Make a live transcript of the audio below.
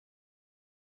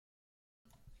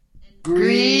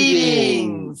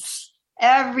Greetings,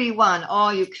 everyone,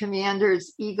 all you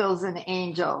commanders, eagles, and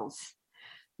angels.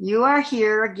 You are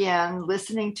here again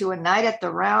listening to A Night at the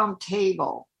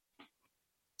Roundtable.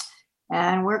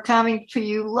 And we're coming to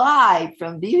you live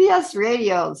from BBS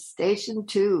Radio, Station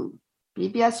 2,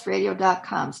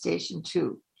 bbsradio.com, Station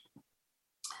 2.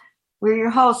 We're your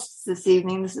hosts this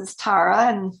evening. This is Tara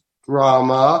and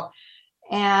Rama.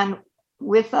 And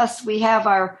with us, we have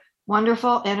our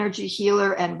wonderful energy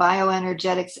healer and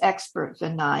bioenergetics expert,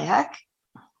 Vinayak,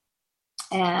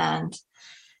 and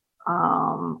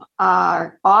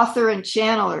our author and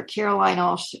channeler, Caroline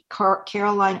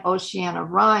Oceana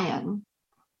Ryan.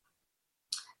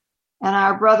 And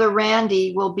our brother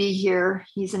Randy will be here.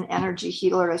 He's an energy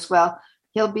healer as well.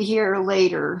 He'll be here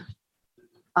later.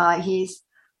 He's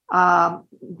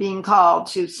being called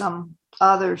to some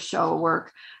other show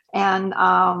work. And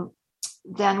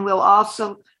then we'll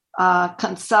also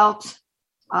consult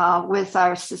with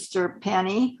our sister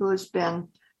Penny, who's been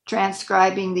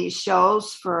transcribing these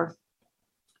shows for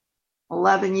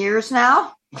 11 years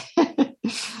now.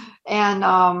 And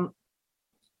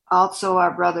also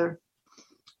our brother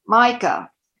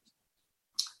Micah,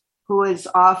 who is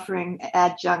offering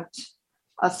adjunct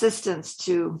assistance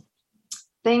to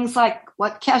things like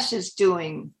what Kesh is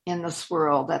doing in this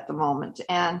world at the moment.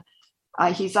 And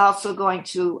he's also going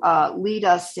to lead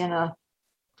us in a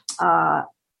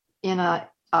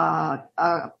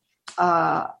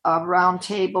round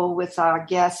table with our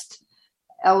guest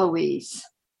Eloise,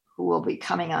 who will be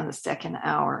coming on the second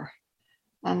hour.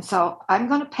 And so I'm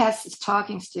going to pass this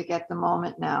talking stick at the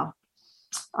moment now.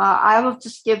 I will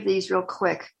just give these real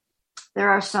quick. There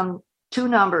are two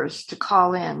numbers to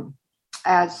call in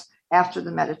as after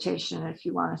the meditation if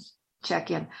you want to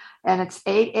check in. And it's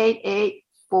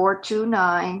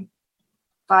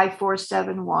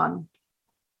 888-429-5471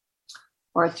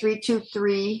 or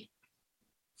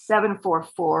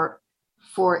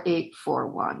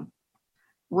 323-744-4841.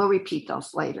 We'll repeat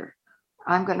those later.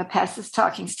 I'm going to pass this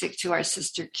talking stick to our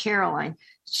sister Caroline.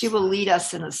 She will lead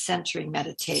us in a centering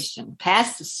meditation.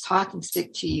 Pass this talking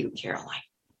stick to you, Caroline.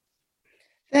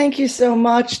 Thank you so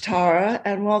much, Tara,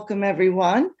 and welcome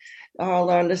everyone, all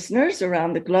our listeners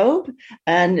around the globe.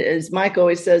 And as Mike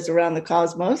always says, around the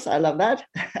cosmos. I love that.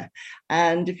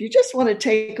 And if you just want to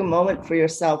take a moment for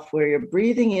yourself where you're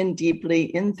breathing in deeply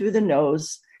in through the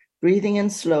nose, breathing in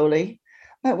slowly,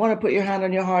 you might want to put your hand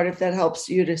on your heart if that helps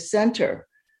you to center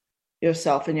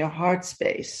yourself in your heart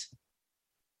space.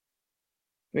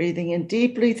 Breathing in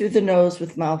deeply through the nose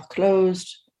with mouth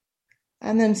closed,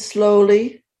 and then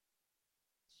slowly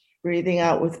breathing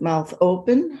out with mouth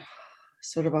open,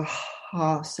 sort of a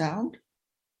ha sound.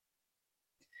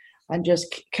 And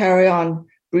just carry on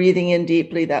breathing in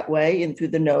deeply that way, in through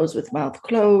the nose with mouth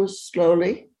closed,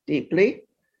 slowly, deeply.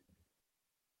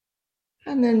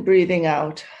 And then breathing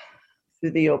out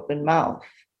through the open mouth.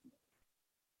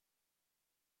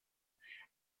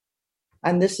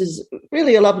 And this is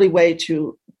really a lovely way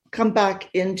to come back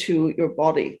into your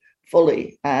body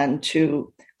fully and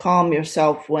to calm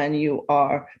yourself when you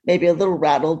are maybe a little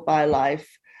rattled by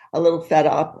life, a little fed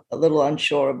up, a little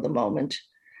unsure of the moment.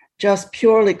 Just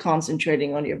purely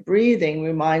concentrating on your breathing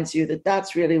reminds you that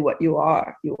that's really what you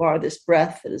are. You are this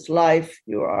breath that is life.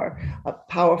 You are a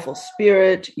powerful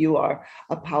spirit. You are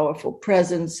a powerful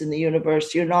presence in the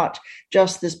universe. You're not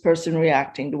just this person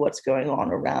reacting to what's going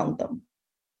on around them.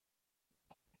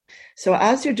 So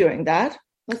as you're doing that,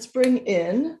 let's bring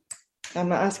in,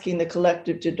 I'm asking the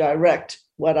collective to direct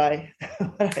what I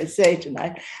say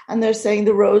tonight. And they're saying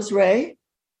the rose ray,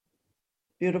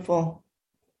 beautiful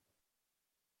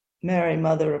Mary,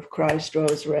 Mother of Christ,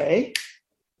 rose ray.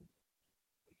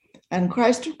 And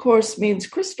Christ, of course, means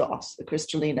Christos, the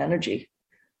crystalline energy,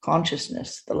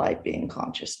 consciousness, the light being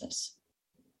consciousness.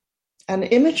 And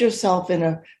image yourself in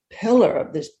a pillar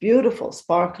of this beautiful,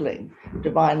 sparkling,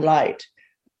 divine light.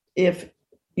 If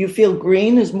you feel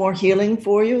green is more healing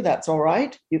for you, that's all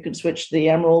right. You can switch to the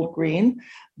emerald green.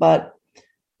 But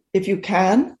if you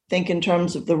can, think in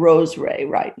terms of the rose ray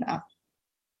right now.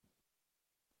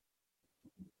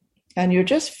 And you're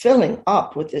just filling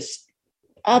up with this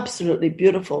absolutely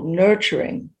beautiful,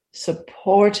 nurturing,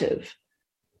 supportive,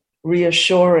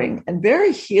 reassuring, and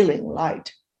very healing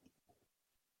light.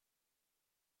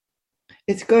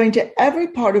 It's going to every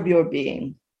part of your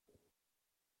being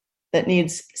that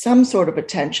needs some sort of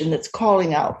attention, that's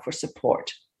calling out for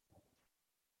support.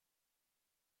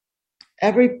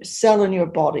 Every cell in your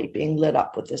body being lit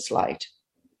up with this light.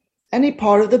 Any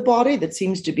part of the body that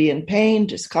seems to be in pain,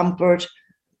 discomfort,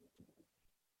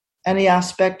 any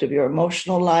aspect of your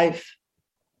emotional life,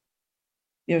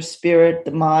 your spirit,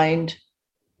 the mind,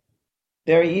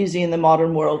 Very easy in the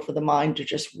modern world for the mind to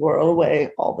just whirl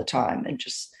away all the time and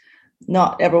just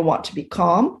not ever want to be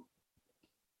calm.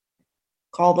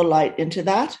 Call the light into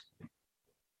that.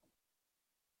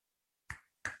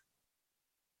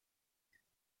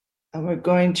 And we're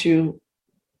going to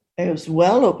as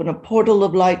well open a portal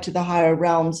of light to the higher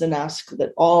realms and ask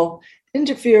that all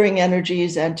interfering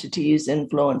energies, entities,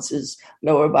 influences,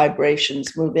 lower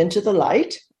vibrations move into the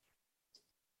light,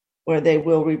 where they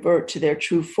will revert to their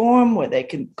true form, where they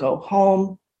can go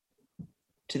home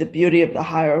to the beauty of the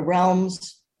higher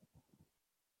realms.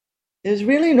 There's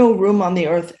really no room on the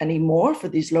earth anymore for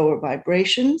these lower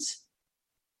vibrations.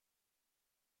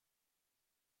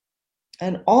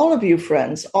 And all of you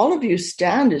friends, all of you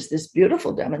stand as this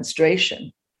beautiful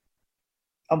demonstration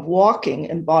of walking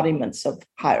embodiments of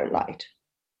higher light.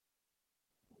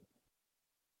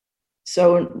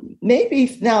 So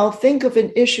maybe now think of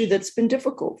an issue that's been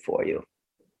difficult for you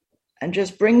and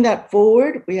just bring that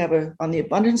forward. We have on the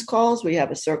abundance calls, we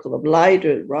have a circle of light,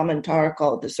 or Rama and Tara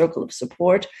call it the circle of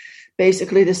support.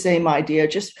 Basically the same idea.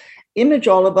 Just image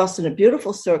all of us in a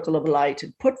beautiful circle of light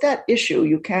and put that issue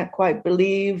you can't quite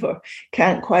believe or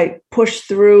can't quite push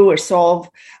through or solve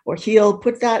or heal,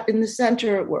 put that in the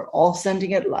center. We're all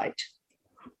sending it light.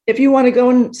 If you want to go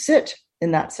and sit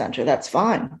in that center, that's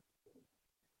fine.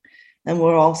 And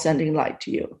we're all sending light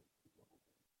to you.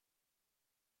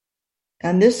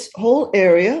 And this whole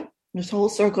area, this whole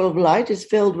circle of light is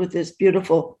filled with this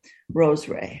beautiful rose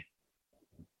ray.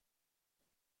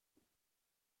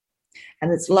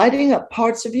 And it's lighting up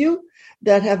parts of you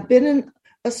that have been in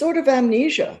a sort of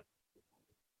amnesia.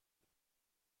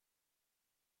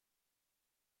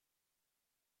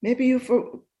 Maybe you've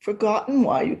forgotten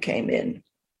why you came in.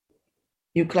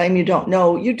 You claim you don't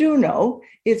know. You do know.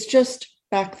 It's just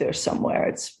back there somewhere.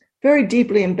 It's very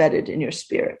deeply embedded in your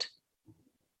spirit.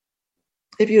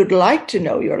 If you'd like to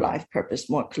know your life purpose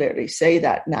more clearly, say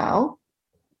that now.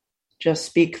 Just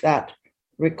speak that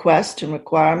request and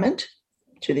requirement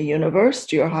to the universe,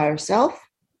 to your higher self.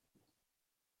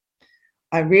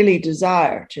 I really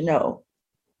desire to know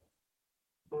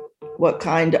what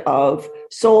kind of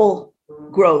soul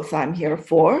growth I'm here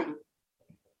for,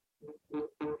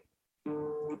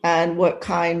 and what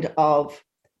kind of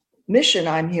mission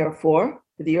I'm here for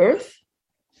the earth.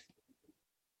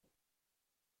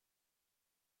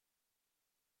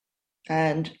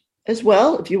 And as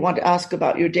well, if you want to ask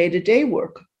about your day-to-day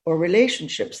work or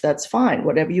relationships, that's fine,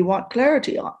 whatever you want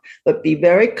clarity on. But be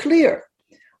very clear.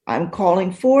 I'm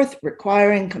calling forth,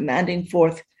 requiring, commanding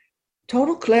forth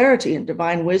total clarity and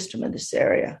divine wisdom in this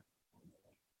area.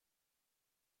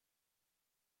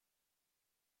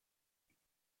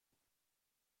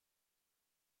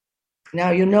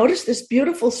 Now you notice this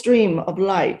beautiful stream of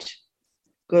light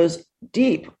goes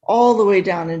deep all the way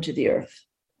down into the earth.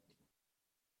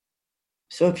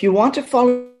 So if you want to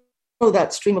follow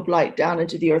that stream of light down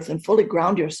into the earth and fully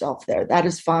ground yourself there, that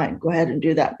is fine. Go ahead and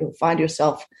do that. You'll find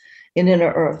yourself in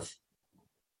inner earth.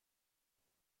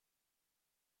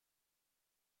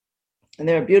 And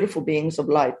there are beautiful beings of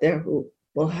light there who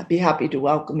will be happy to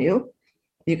welcome you.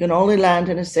 You can only land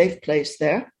in a safe place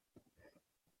there.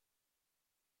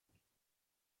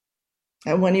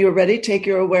 And when you're ready, take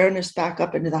your awareness back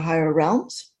up into the higher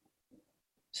realms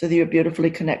so that you're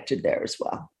beautifully connected there as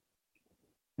well.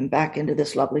 And back into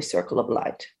this lovely circle of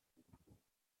light.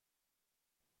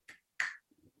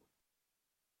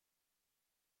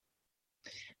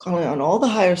 Calling on all the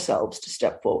higher selves to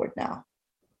step forward now.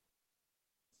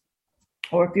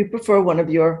 Or if you prefer, one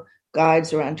of your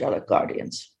guides or angelic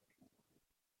guardians.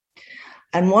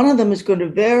 And one of them is going to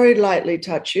very lightly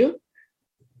touch you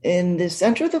in the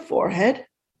center of the forehead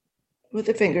with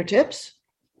the fingertips,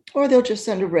 or they'll just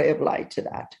send a ray of light to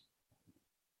that,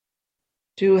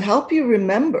 to help you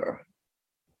remember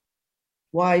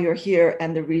why you're here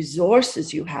and the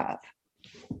resources you have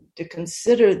to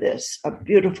consider this a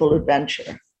beautiful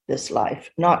adventure, this life,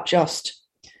 not just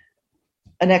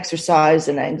an exercise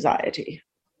in anxiety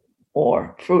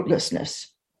or fruitlessness,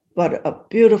 but a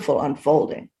beautiful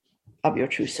unfolding of your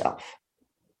true self.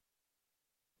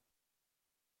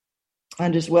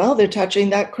 And as well, they're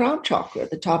touching that crown chakra at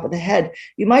the top of the head.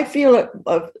 You might feel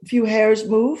a few hairs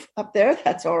move up there.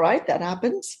 That's all right. That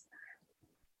happens.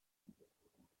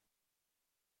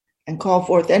 And call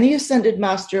forth any ascended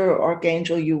master or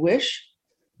archangel you wish.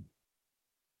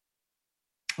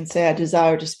 And say, I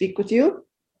desire to speak with you.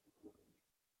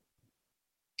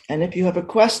 And if you have a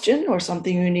question or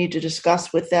something you need to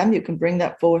discuss with them, you can bring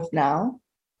that forth now.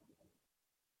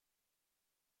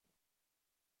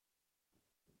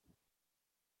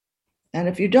 And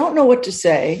if you don't know what to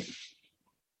say,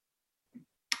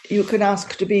 you can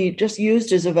ask to be just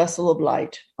used as a vessel of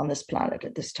light on this planet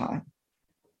at this time.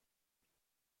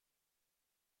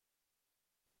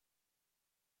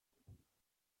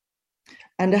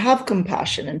 And to have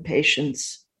compassion and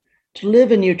patience, to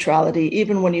live in neutrality,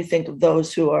 even when you think of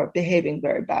those who are behaving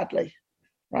very badly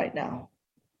right now.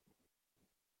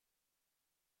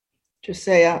 To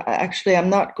say, actually, I'm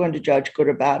not going to judge good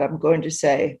or bad. I'm going to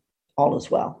say all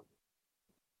is well.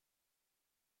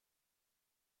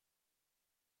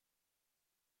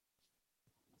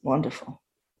 Wonderful.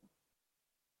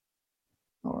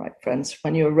 All right, friends,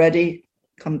 when you're ready,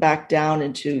 come back down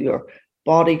into your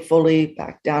body fully,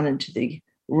 back down into the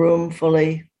room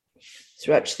fully.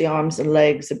 Stretch the arms and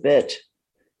legs a bit.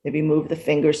 Maybe move the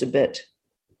fingers a bit.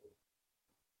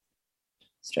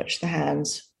 Stretch the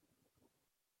hands.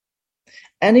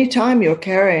 Anytime you're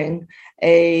carrying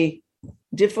a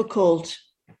difficult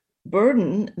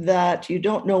burden that you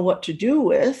don't know what to do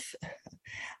with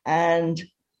and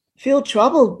feel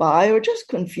troubled by or just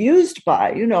confused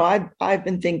by, I've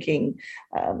been thinking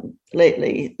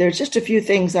lately, there's just a few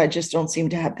things I just don't seem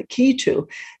to have the key to.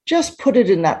 Just put it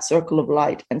in that circle of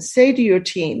light and say to your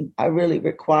team, I really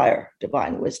require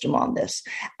divine wisdom on this,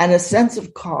 and a sense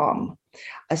of calm,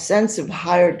 a sense of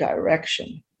higher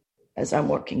direction as I'm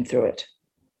working through it.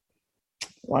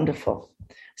 Wonderful.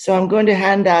 So I'm going to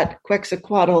hand that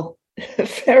Quetzalcoatl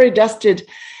fairy dusted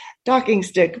talking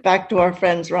stick back to our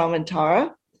friends Rama and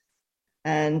Tara.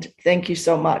 And thank you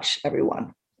so much,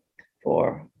 everyone,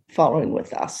 for following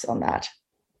with us on that.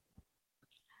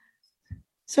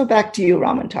 So back to you,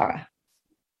 Rama and Tara.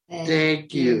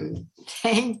 Thank you.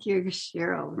 Thank you,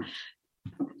 Cheryl.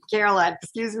 Caroline,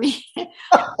 excuse me.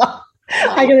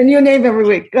 I get a new name every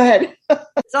week. Go ahead.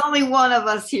 It's only one of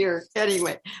us here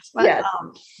anyway. But yes.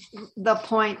 The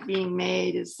point being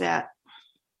made is that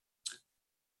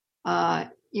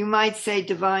you might say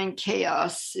divine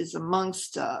chaos is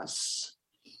amongst us.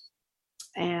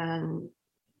 And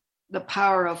the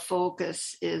power of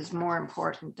focus is more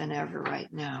important than ever right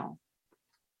now.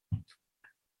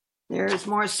 There's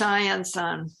more science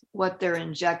on what they're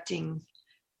injecting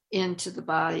into the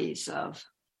bodies of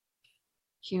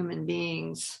human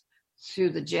beings through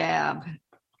the jab.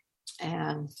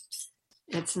 And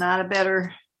it's not a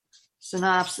better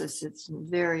synopsis. It's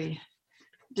very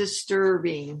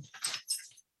disturbing.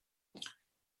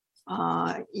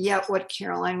 Yet what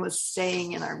Caroline was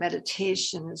saying in our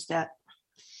meditation is that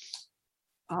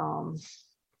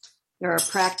there are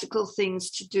practical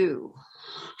things to do.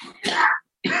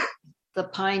 The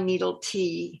pine needle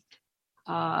tea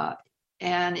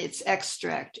and its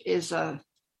extract is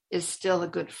still a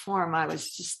good form. I was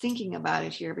just thinking about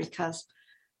it here because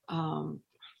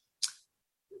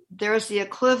there's the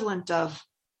equivalent of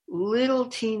little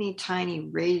teeny tiny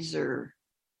razor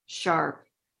sharp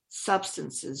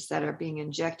substances that are being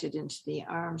injected into the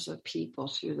arms of people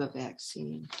through the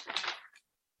vaccine,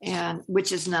 and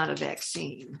which is not a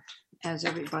vaccine, as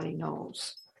everybody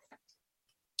knows.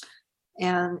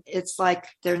 And it's like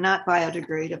they're not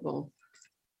biodegradable.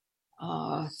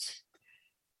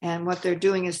 And what they're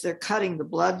doing is they're cutting the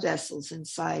blood vessels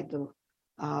inside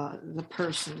the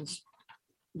person's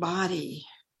body.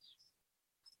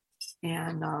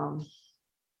 And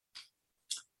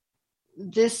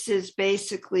this is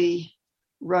basically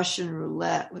Russian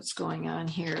roulette. What's going on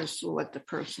here is what the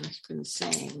person's been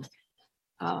saying.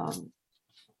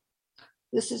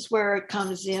 This is where it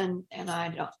comes in, and I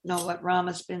don't know what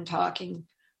Rama's been talking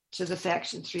to the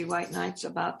Faction 3 White Knights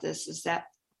about this, is that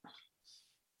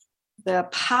the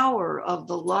power of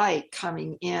the light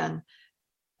coming in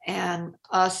and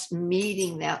us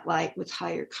meeting that light with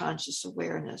higher conscious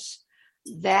awareness,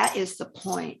 that is the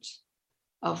point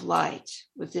of light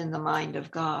within the mind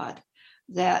of God,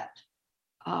 that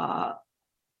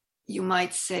you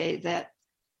might say that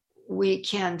we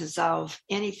can dissolve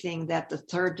anything that the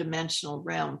third dimensional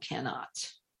realm cannot.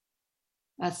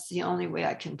 That's the only way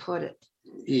I can put it.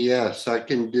 Yes, I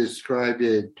can describe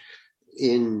it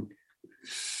in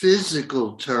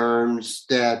physical terms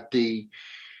that the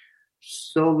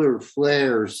solar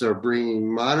flares are bringing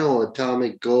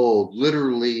monoatomic gold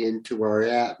literally into our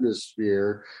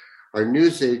atmosphere. Our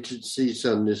news agencies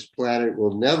on this planet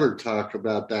will never talk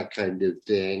about that kind of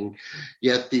thing,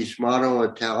 yet these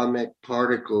monoatomic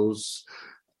particles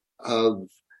of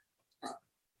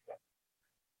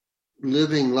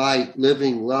living light,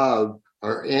 living love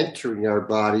are entering our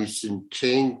bodies and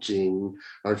changing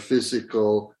our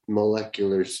physical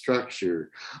molecular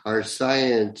structure. Our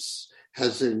science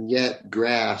hasn't yet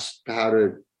grasped how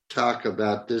to talk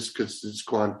about this because it's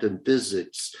quantum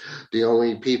physics. The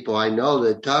only people I know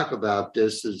that talk about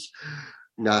this is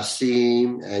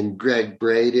Nassim and Greg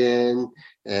Braden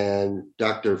and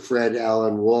Dr. Fred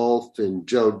Allen Wolf and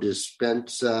Joe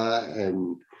Dispenza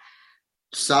and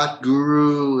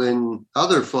Satguru and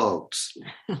other folks.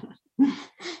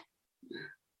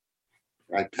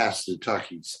 I passed the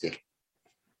talking stick.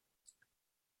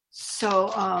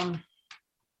 So, I'm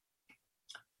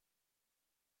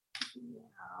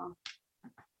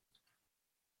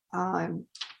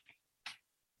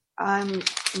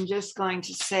just going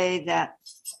to say that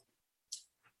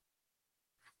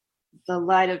the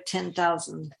light of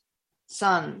 10,000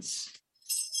 suns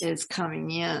is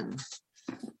coming in,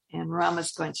 and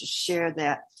Rama's going to share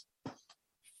that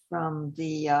from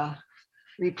the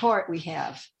report we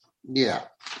have. Yeah.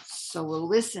 So we'll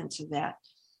listen to that.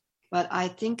 But I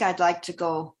think I'd like to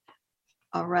go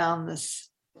around this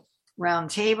round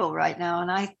table right now,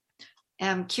 and I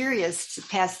am curious to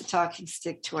pass the talking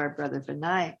stick to our brother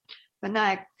Vinayak.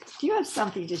 Vinayak, do you have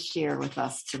something to share with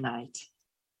us tonight?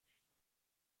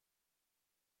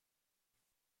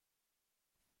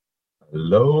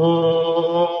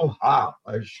 Aloha,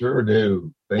 I sure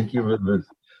do. Thank you for the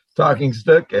talking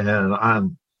stick, and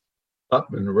I'm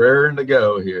up and raring to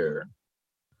go here.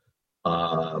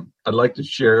 I'd like to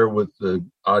share with the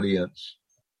audience,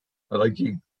 I'd like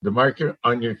you to mark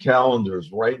on your calendars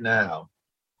right now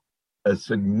a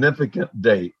significant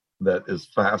date that is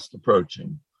fast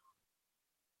approaching.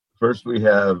 First, we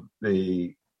have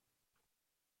the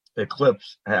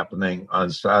eclipse happening on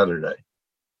Saturday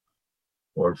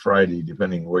or Friday,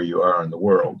 depending where you are in the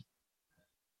world.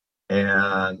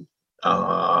 And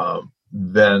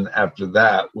then after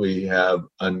that, we have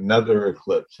another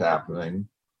eclipse happening.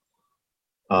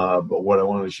 But what I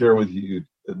want to share with you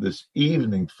this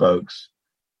evening, folks,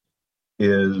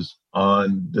 is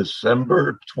on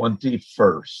December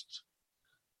 21st.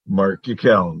 Mark your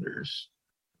calendars.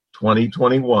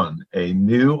 2021, a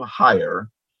new higher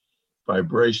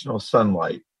vibrational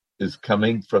sunlight is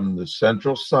coming from the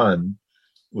central sun,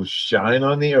 will shine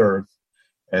on the earth,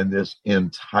 and this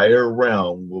entire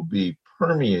realm will be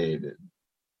permeated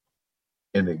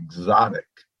in exotic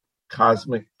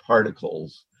cosmic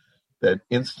particles that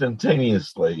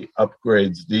instantaneously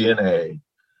upgrades DNA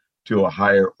to a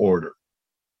higher order.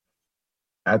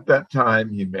 At that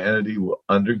time, humanity will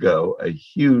undergo a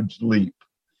huge leap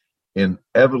in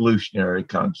evolutionary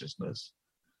consciousness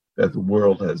that the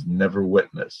world has never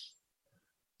witnessed.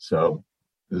 So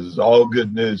this is all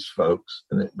good news, folks.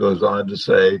 And it goes on to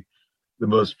say the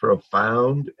most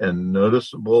profound and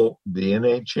noticeable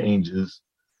DNA changes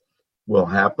will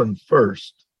happen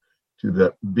first to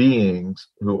the beings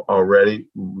who already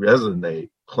resonate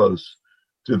close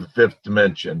to the fifth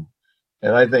dimension.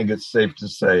 And I think it's safe to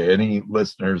say any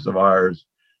listeners of ours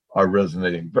are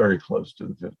resonating very close to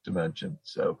the fifth dimension.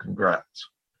 So congrats.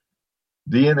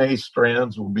 DNA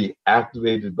strands will be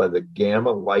activated by the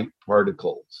gamma light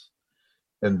particles,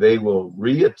 and they will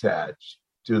reattach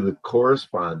to the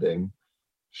corresponding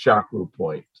chakra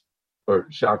point or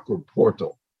chakra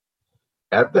portal.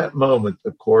 At that moment,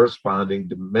 the corresponding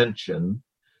dimension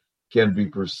can be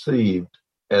perceived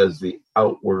as the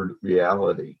outward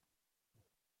reality.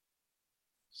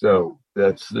 So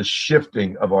that's the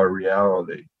shifting of our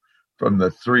reality from the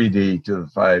 3D to the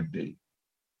 5D.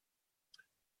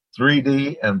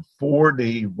 3D and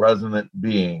 4D resonant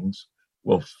beings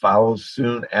will follow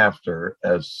soon after,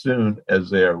 as soon as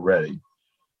they are ready,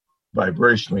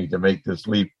 vibrationally, to make this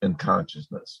leap in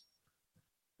consciousness.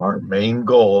 Our main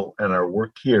goal and our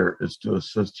work here is to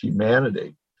assist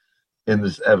humanity in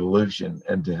this evolution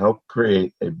and to help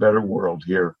create a better world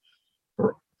here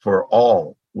for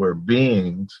all, where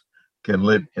beings can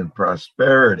live in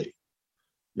prosperity,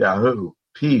 Yahoo,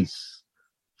 peace,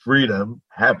 freedom,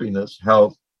 happiness,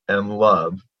 health, and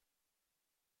love,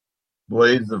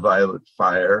 blaze the violet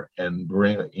fire, and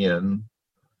bring in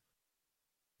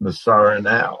Masara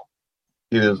now.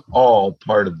 It is all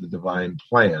part of the divine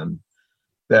plan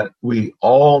that we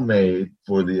all made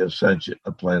for the ascension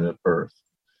of planet Earth.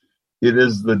 It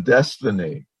is the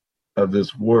destiny of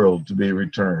this world to be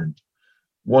returned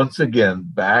once again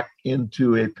back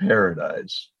into a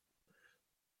paradise.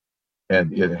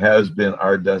 And it has been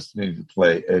our destiny to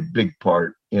play a big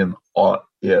part in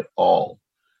it all.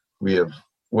 We have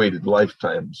waited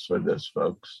lifetimes for this,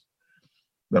 folks.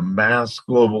 The mass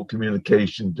global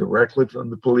communication directly from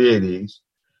the Pleiades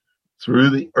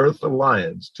through the Earth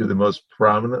Alliance to the most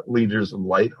prominent leaders of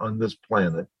light on this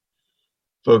planet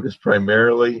focus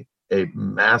primarily a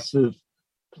massive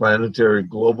planetary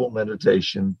global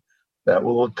meditation that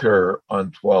will occur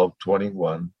on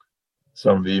 12/21.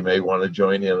 Some of you may want to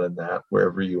join in on that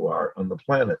wherever you are on the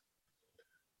planet.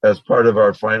 As part of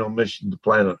our final mission to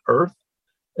planet Earth,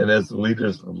 and as the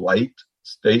leaders of light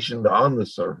stationed on the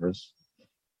surface,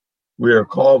 We are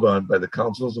called on by the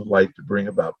councils of light to bring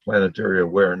about planetary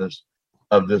awareness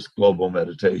of this global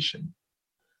meditation.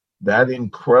 That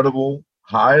incredible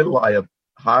high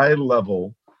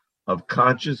level of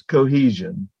conscious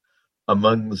cohesion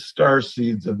among the star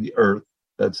seeds of the earth,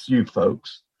 that's you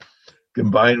folks,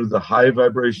 combined with the high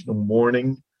vibrational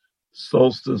morning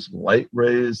solstice light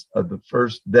rays of the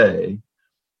first day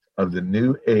of the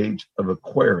new age of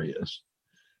Aquarius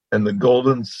and the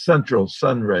golden central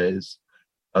sun rays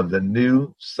of the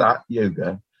new Sat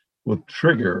Yuga will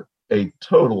trigger a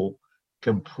total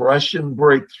compression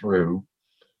breakthrough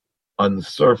on the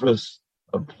surface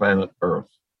of planet Earth.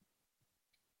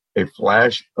 A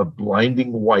flash of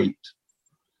blinding white,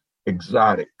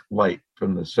 exotic light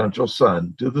from the central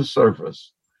sun to the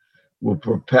surface will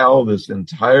propel this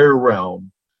entire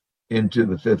realm into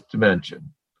the fifth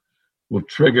dimension, will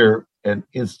trigger an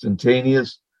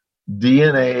instantaneous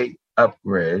DNA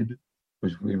upgrade,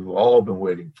 which we've all been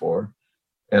waiting for,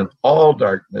 and all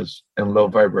darkness and low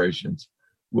vibrations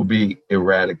will be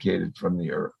eradicated from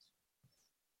the earth.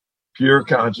 Pure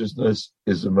consciousness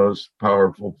is the most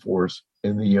powerful force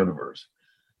in the universe.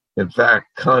 In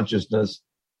fact, consciousness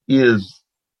is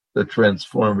the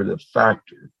transformative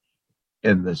factor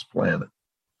in this planet.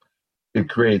 It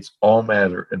creates all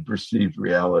matter and perceived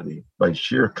reality by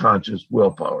sheer conscious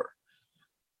willpower.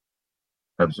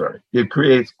 It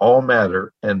creates all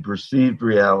matter and perceived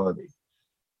reality,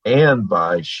 and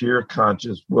by sheer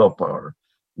conscious willpower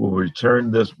will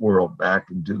return this world back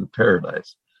into the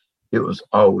paradise it was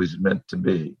always meant to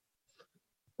be.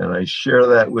 And I share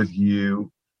that with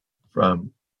you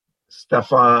from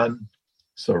Stefan,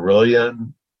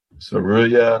 Cerulean,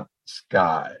 Cerulia,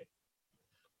 Sky.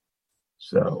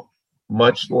 So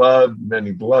much love,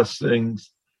 many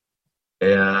blessings,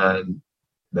 and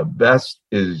the best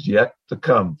is yet to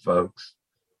come, folks.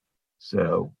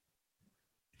 So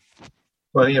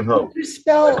plenty of hope.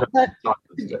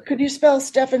 Could you spell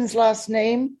Stefan's last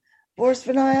name for us,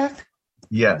 Vinayak?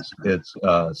 Yes, it's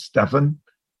Stefan,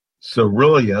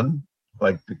 Cerulean,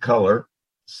 like the color,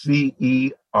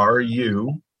 Cerulean,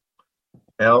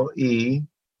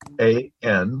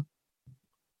 and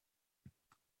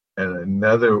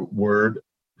another word,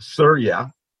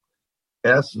 Surya,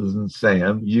 S is in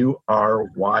Sam,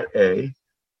 Urya,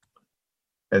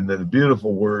 and then the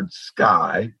beautiful word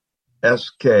sky,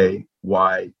 Skye.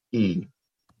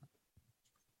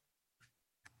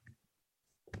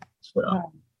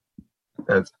 So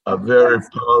that's a very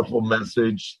powerful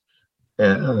message,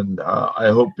 and I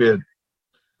hope it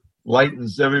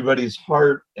lightens everybody's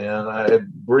heart, and I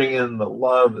bring in the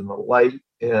love and the light.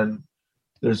 And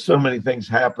there's so many things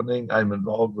happening. I'm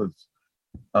involved with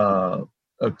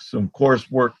some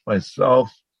coursework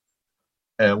myself,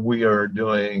 and we are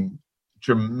doing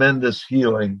tremendous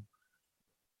healing,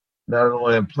 not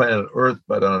only on planet Earth,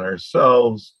 but on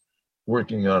ourselves,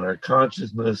 working on our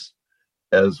consciousness,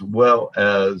 as well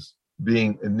as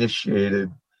being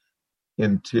initiated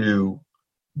into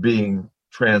being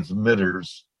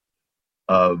transmitters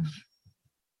of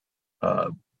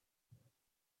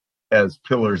as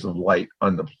pillars of light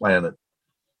on the planet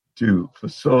to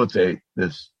facilitate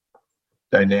this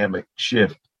dynamic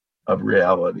shift of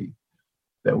reality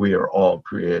that we are all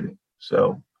creating.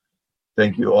 So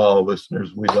thank you all,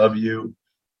 listeners. We love you,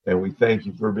 and we thank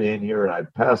you for being here. And I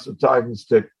pass the talking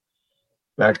stick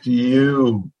back to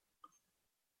you,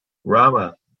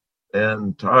 Rama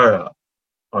and Tara,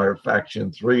 our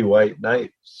Faction 3 White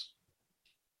Knights.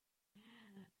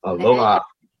 Aloha.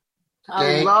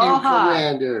 Thank you,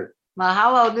 Commander.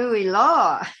 Mahalo nui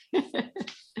loa.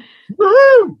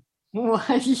 Woo-hoo!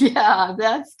 Yeah,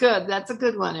 that's good. That's a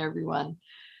good one, everyone.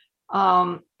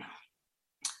 The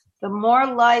more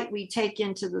light we take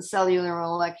into the cellular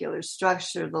molecular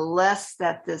structure, the less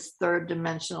that this third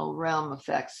dimensional realm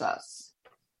affects us.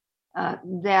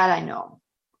 That I know.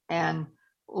 And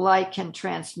light can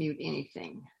transmute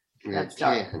anything that's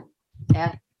dark.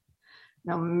 And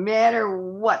no matter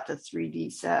what the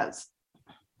 3D says.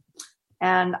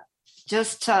 And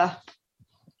just to,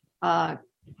 while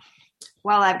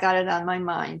I've got it on my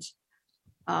mind,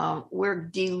 we're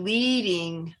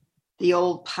deleting the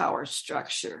old power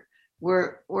structure.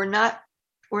 We're not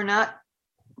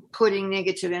putting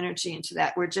negative energy into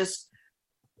that.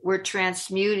 We're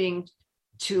transmuting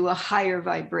to a higher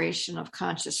vibration of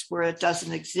conscious where it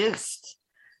doesn't exist.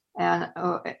 And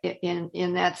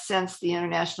in that sense, the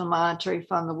International Monetary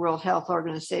Fund, the World Health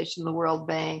Organization, the World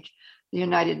Bank, the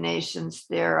United Nations,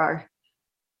 they're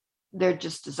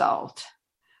just dissolved.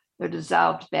 They're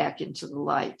dissolved back into the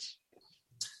light.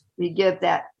 We give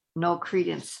that no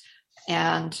credence.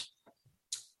 And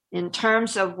in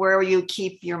terms of where you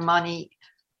keep your money,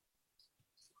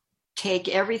 take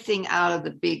everything out of the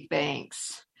big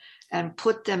banks and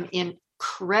put them in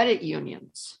credit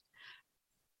unions.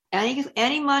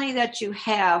 Any money that you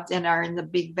have that are in the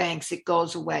big banks, it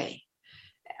goes away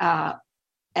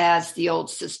as the old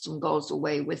system goes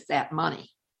away with that money.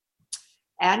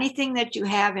 Anything that you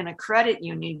have in a credit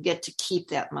union, you get to keep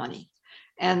that money.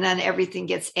 And then everything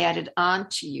gets added on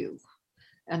to you.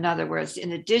 In other words,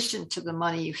 in addition to the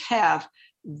money you have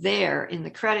there in the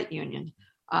credit union,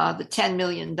 the $10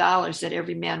 million that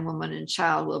every man, woman, and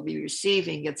child will be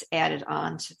receiving gets added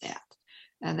on to that.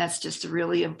 And that's just a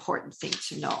really important thing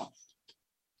to know.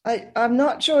 I'm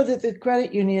not sure that the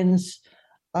credit unions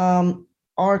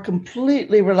are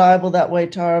completely reliable that way,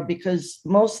 Tara, because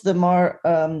most of them are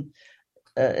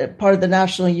part of the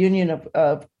National Union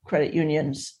of Credit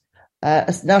Unions,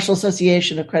 National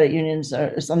Association of Credit Unions,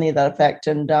 or something to that effect.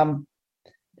 And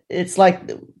it's like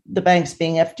the banks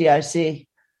being FDIC.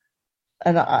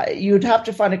 And you'd have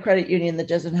to find a credit union that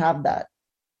doesn't have that.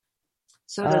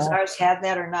 So does ours have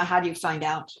that or not? How do you find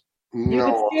out? No. You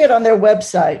can see it on their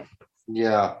website.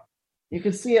 Yeah. You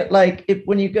can see it like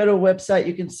when you go to a website,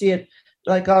 you can see it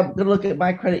like I'm going to look at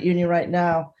my credit union right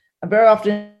now. And very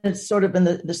often it's sort of in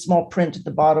the small print at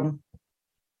the bottom.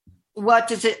 What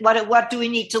does it? What do we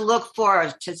need to look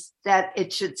for that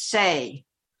it should say?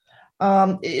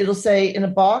 It'll say in a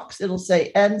box, it'll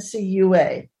say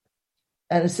NCUA.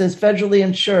 And it says federally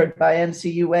insured by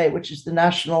NCUA, which is the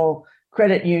National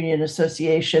Credit Union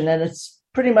Association. And it's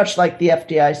pretty much like the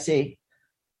FDIC.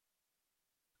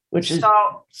 Which is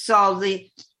so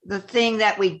the thing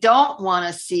that we don't want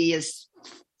to see is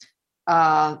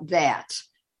that.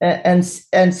 And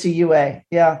NCUA.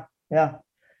 Yeah.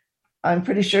 I'm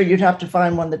pretty sure you'd have to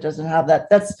find one that doesn't have that.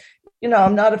 That's,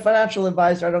 I'm not a financial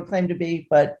advisor. I don't claim to be,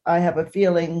 but I have a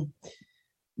feeling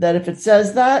that if it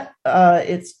says that,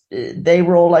 they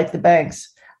roll like the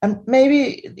banks. And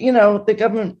maybe, the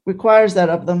government requires that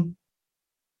of them.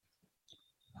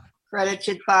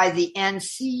 Credited by the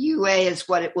NCUA is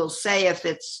what it will say if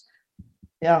it's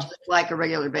like a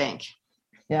regular bank.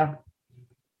 Yeah.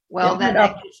 Well, then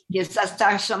that gives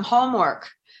us some homework.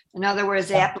 In other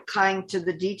words, applying to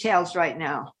the details right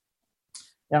now.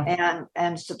 Yeah.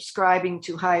 And subscribing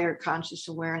to higher conscious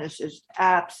awareness is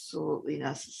absolutely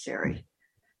necessary.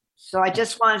 So I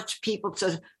just wanted people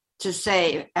to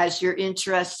say, as you're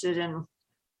interested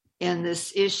in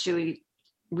this issue,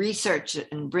 research it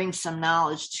and bring some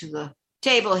knowledge to the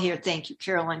table here. Thank you,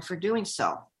 Caroline, for doing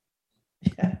so.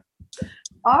 Yeah.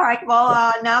 All right.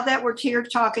 Well, now that we're here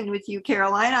talking with you,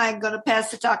 Caroline, I'm going to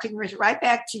pass the talking right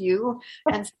back to you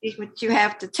and see what you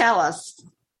have to tell us.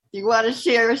 If you want to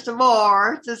share some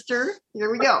more, sister,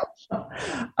 here we go.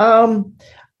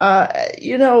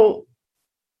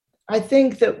 I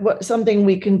think that something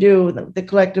we can do, the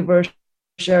collective are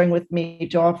sharing with me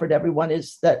to offer to everyone,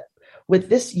 is that with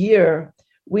this year,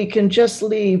 we can just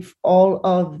leave all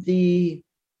of the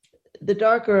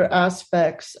darker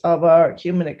aspects of our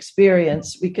human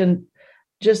experience. We can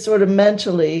just sort of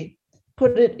mentally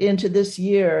put it into this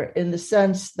year in the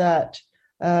sense that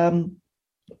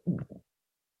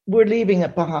we're leaving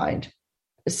it behind.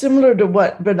 Similar to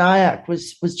what Vinayak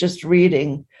was just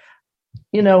reading,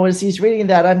 as he's reading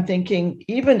that, I'm thinking,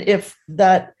 even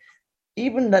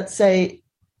let's say,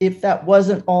 if that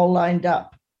wasn't all lined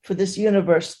up for this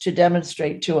universe to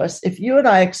demonstrate to us, if you and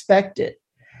I expect it,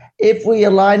 if we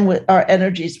align with our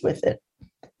energies with it,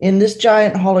 in this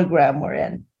giant hologram we're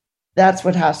in, that's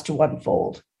what has to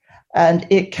unfold. And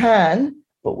it can,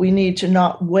 but we need to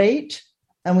not wait,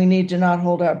 and we need to not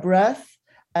hold our breath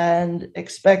and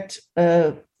expect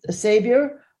a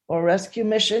savior or rescue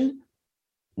mission.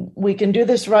 We can do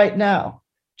this right now.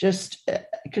 Just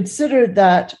consider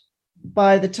that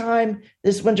by the time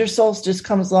this winter solstice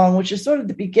comes along, which is sort of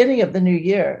the beginning of the new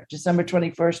year, December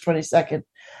 21st,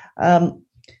 22nd,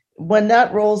 when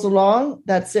that rolls along,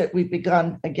 that's it. We've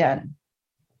begun again.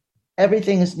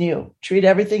 Everything is new. Treat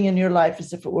everything in your life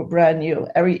as if it were brand new.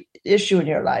 Every issue in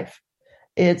your life,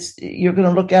 you're going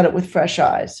to look at it with fresh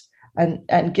eyes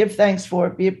and give thanks for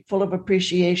it. Be full of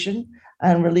appreciation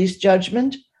and release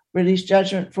judgment. Release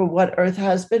judgment for what Earth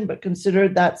has been, but consider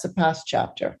that's a past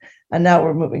chapter. And now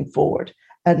we're moving forward.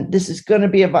 And this is going to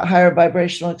be a higher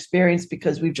vibrational experience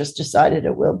because we've just decided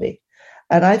it will be.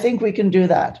 And I think we can do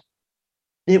that.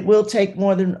 It will take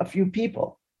more than a few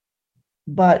people,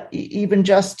 but even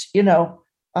just,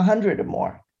 100 or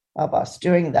more of us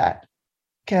doing that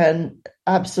can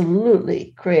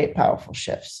absolutely create powerful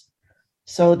shifts.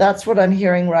 So that's what I'm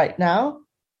hearing right now.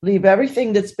 Leave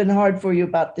everything that's been hard for you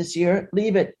about this year,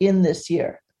 leave it in this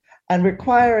year, and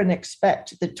require and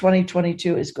expect that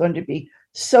 2022 is going to be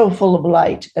so full of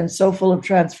light and so full of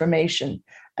transformation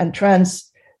and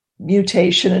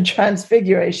mutation and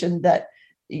transfiguration that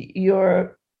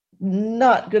you're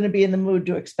not going to be in the mood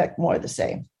to expect more of the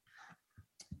same.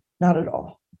 Not at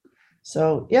all.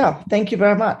 So, yeah, thank you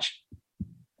very much.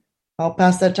 I'll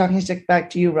pass that talking stick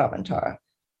back to you, Rama and Tara.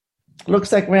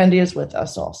 Looks like Randy is with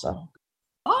us also.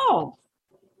 Oh,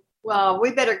 well,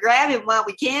 we better grab him while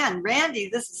we can. Randy,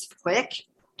 this is quick.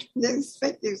 Didn't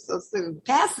expect you so soon.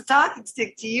 Pass the talking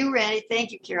stick to you, Randy.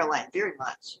 Thank you, Caroline, very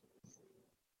much.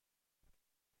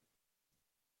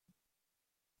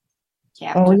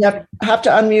 Captain. Oh, you have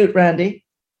to unmute, Randy.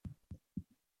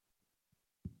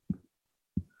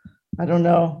 I don't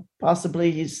know.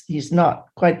 Possibly he's not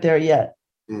quite there yet.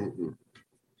 Mm-hmm.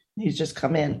 He's just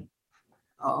come in.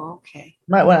 Oh, okay.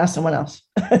 Might want to ask someone else.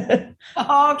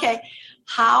 Okay.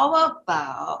 How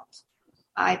about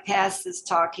I pass this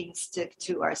talking stick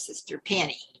to our sister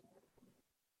Penny?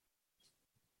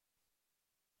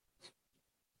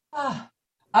 Am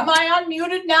I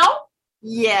unmuted now?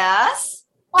 Yes.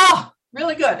 Oh,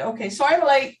 really good. Okay, so I'm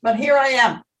late, but here I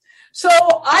am. So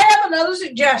I have another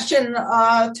suggestion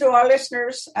to our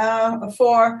listeners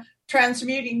for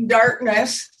transmuting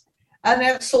darkness, and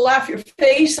that's to laugh your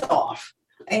face off.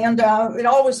 And it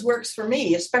always works for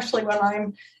me, especially when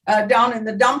I'm down in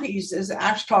the dumpies, as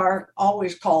Ashtar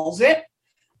always calls it.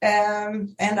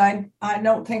 And I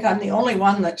don't think I'm the only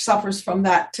one that suffers from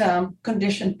that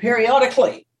condition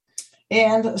periodically.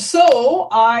 And so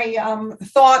I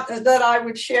thought that I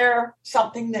would share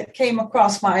something that came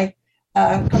across my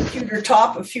computer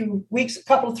top a 3 weeks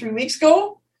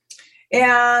ago.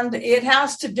 And it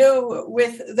has to do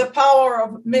with the power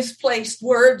of misplaced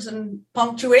words and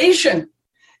punctuation,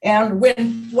 and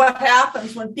what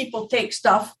happens when people take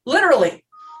stuff literally.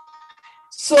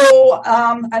 So,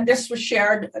 and this was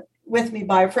shared with me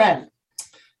by a friend.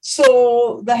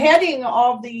 So the heading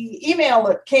of the email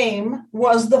that came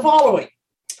was the following: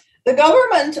 the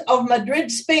government of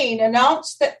Madrid, Spain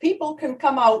announced that people can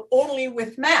come out only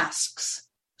with masks.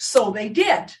 So they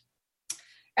did.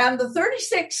 And the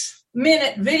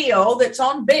 36-minute video that's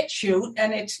on BitChute,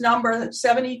 and its number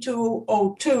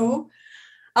 7202,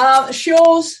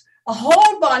 shows a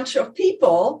whole bunch of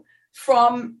people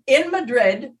in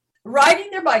Madrid riding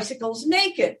their bicycles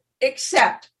naked,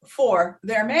 except for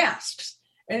their masks.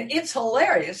 And it's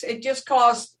hilarious. It just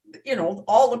caused,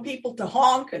 all the people to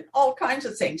honk and all kinds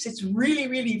of things. It's really,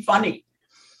 really funny.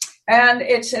 And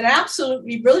it's an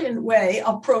absolutely brilliant way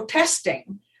of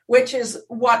protesting, which is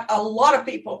what a lot of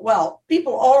people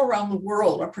all around the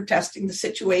world are protesting the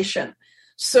situation.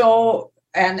 So,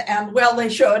 and they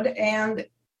should. And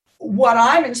what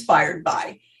I'm inspired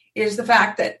by is the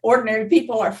fact that ordinary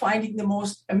people are finding the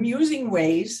most amusing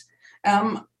ways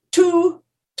to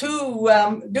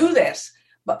do this,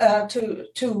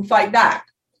 to fight back.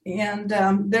 And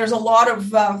there's a lot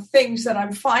of things that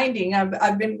I'm finding.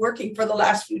 I've been working for the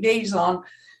last few days on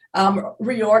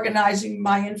reorganizing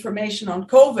my information on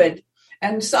COVID.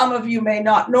 And some of you may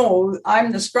not know,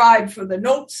 I'm the scribe for the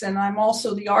notes, and I'm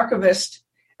also the archivist,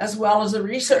 as well as a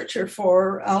researcher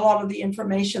for a lot of the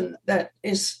information that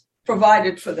is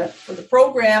provided for the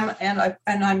program. And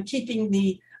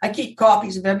I keep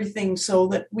copies of everything so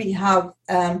that we have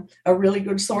a really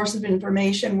good source of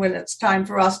information when it's time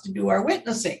for us to do our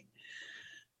witnessing.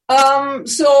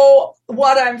 So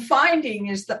what I'm finding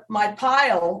is that my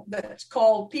pile that's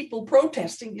called people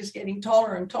protesting is getting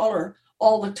taller and taller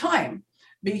all the time,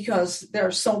 because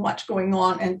there's so much going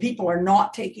on and people are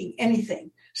not taking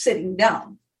anything sitting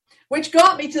down, which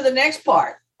got me to the next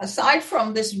part. Aside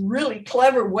from this really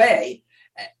clever way,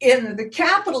 in the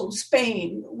capital of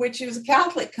Spain, which is a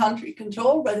Catholic country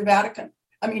controlled by the Vatican,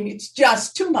 I mean, it's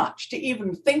just too much to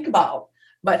even think about.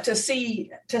 But to see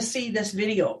this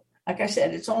video, like I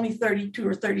said, it's only 32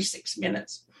 or 36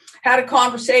 minutes. Had a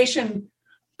conversation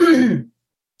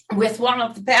with one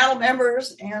of the panel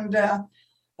members, and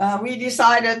we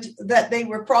decided that they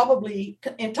were probably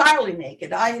entirely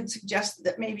naked. I had suggested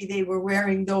that maybe they were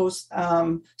wearing those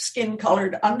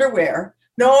skin-colored underwear.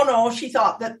 No, she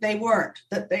thought that they weren't,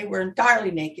 that they were entirely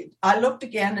naked. I looked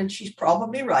again, and she's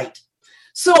probably right.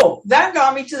 So that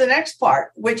got me to the next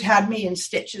part, which had me in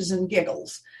stitches and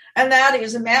giggles. And that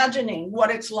is imagining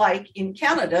what it's like in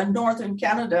Canada, northern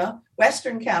Canada,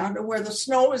 western Canada, where the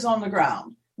snow is on the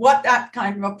ground, what that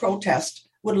kind of a protest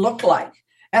would look like.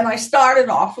 And I started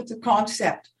off with the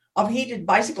concept of heated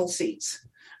bicycle seats.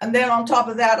 And then on top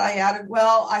of that, I added,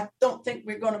 well, I don't think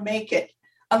we're going to make it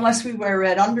unless we wear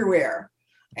red underwear.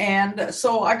 And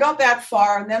so I got that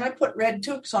far, and then I put red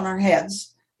toques on our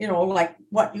heads, like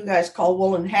what you guys call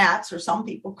woolen hats, or some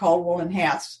people call woolen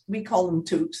hats. We call them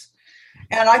toques.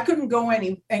 And I couldn't go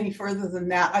any further than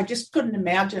that. I just couldn't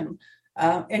imagine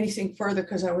anything further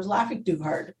because I was laughing too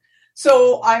hard.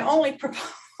 So I only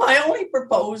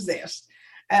propose this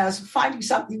as finding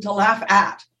something to laugh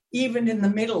at, even in the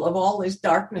middle of all this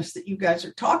darkness that you guys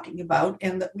are talking about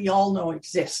and that we all know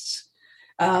exists.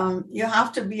 You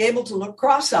have to be able to look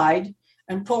cross-eyed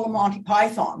and pull a Monty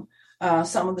Python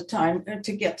some of the time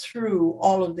to get through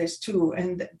all of this too.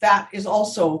 And that is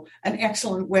also an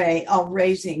excellent way of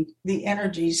raising the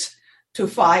energies to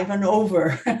 5 and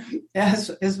over, as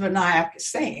Vinayak is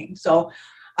saying. So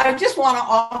I just want to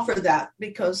offer that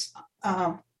because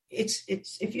it's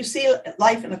if you see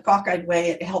life in a cockeyed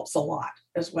way, it helps a lot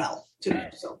as well too.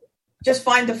 So just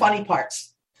find the funny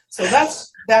parts. So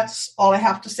that's all I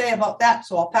have to say about that.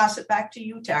 So I'll pass it back to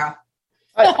you, Tara.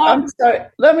 I'm sorry.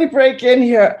 Let me break in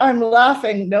here. I'm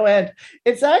laughing no end.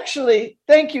 It's actually,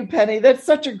 thank you, Penny. That's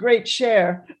such a great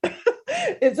share.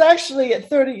 It's actually a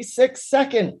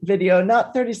 36-second video,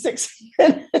 not 36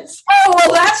 minutes. Oh,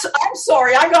 well, I'm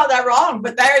sorry. I got that wrong,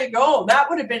 but there you go. That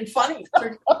would have been funny. Oh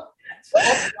my God.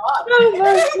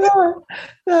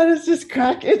 That is just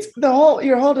crack. It's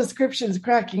your whole description is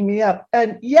cracking me up.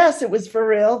 And yes, it was for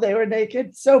real. They were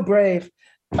naked. So brave.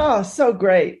 Oh, so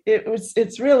great.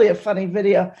 It's really a funny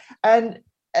video. And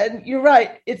you're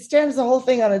right. It stands the whole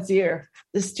thing on its ear.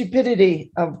 The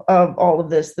stupidity of all of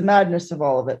this, the madness of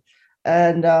all of it.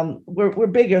 And we're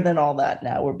bigger than all that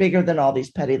now. We're bigger than all these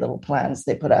petty little plans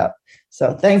they put out.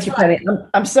 So thank you, Penny.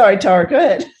 I'm sorry, Tara. Go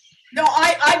ahead. No,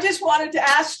 I just wanted to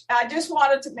ask, I just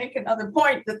wanted to make another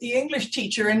point that the English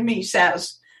teacher in me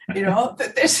says,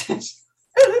 that this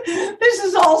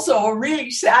is also a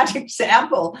really sad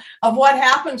example of what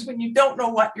happens when you don't know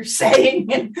what you're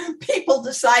saying and people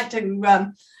decide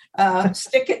to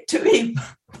stick it to you.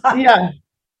 Yeah.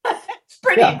 It's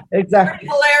pretty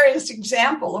hilarious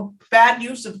example of bad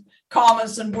use of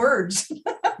commas and words.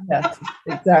 Yes,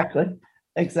 exactly.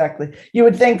 You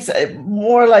would think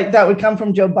more like that would come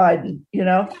from Joe Biden,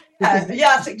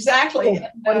 Yes, exactly.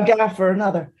 One gaffe or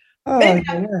another. Oh,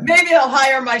 maybe I'll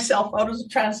hire myself out as a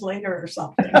translator or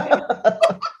something.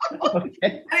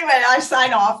 Okay. Anyway, I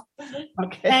sign off.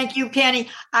 Okay. Thank you, Penny.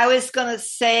 I was going to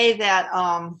say that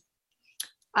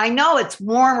I know it's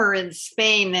warmer in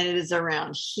Spain than it is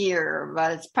around here,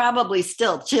 but it's probably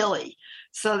still chilly.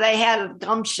 So they had a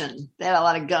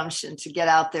lot of gumption to get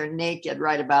out there naked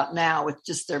right about now with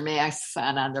just their masks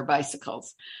on their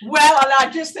bicycles. Well, and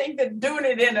I just think that doing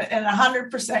it in a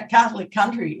 100% Catholic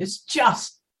country is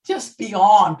just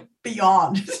beyond.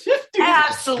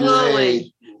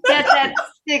 Absolutely. Get that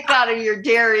stick out of your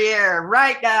derriere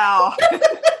right now.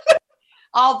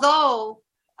 Although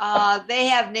they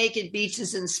have naked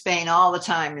beaches in Spain all the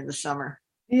time in the summer.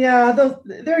 Yeah,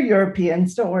 they're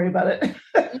Europeans. Don't worry about it.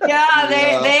 Yeah,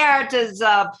 they aren't as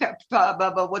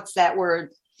what's that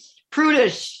word?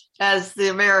 Prudish as the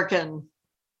American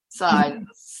side of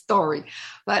the story.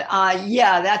 But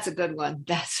yeah, that's a good one.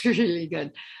 That's really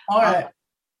good. All right.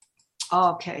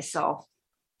 Okay, so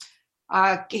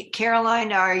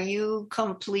Caroline, are you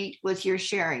complete with your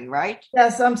sharing, right?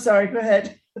 Yes, I'm sorry. Go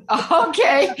ahead.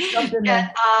 Okay.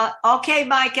 Okay,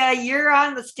 Micah, you're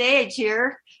on the stage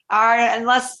here.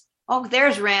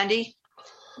 There's Randy.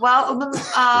 Well,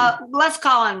 let's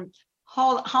call him.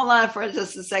 Hold on for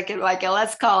just a second, Micah.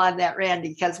 Let's call on that Randy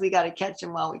because we got to catch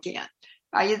him while we can.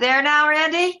 Are you there now,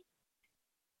 Randy?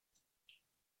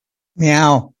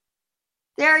 Meow.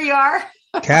 There you are.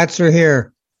 Cats are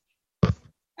here.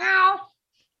 Meow.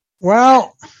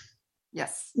 Well,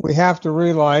 yes. We have to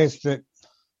realize that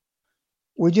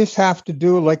we just have to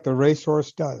do like the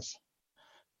racehorse does.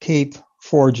 Keep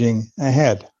forging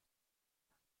ahead.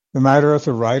 No matter if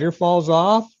the rider falls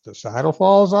off, the saddle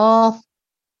falls off,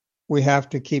 we have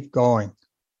to keep going.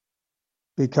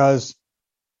 Because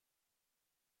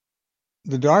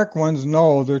the dark ones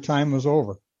know their time is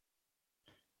over.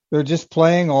 They're just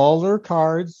playing all their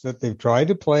cards that they've tried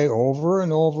to play over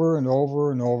and over and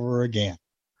over and over again.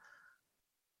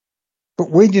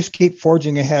 But we just keep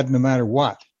forging ahead no matter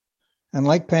what. And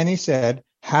like Penny said,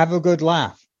 have a good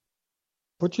laugh.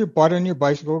 Put your butt on your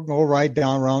bicycle, go ride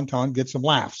down around town, get some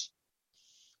laughs.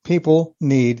 People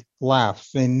need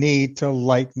laughs. They need to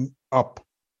lighten up.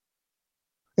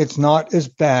 It's not as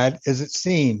bad as it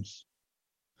seems.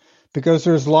 Because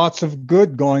there's lots of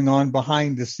good going on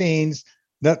behind the scenes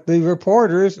that the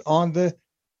reporters on the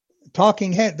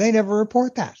talking head, they never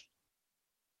report that.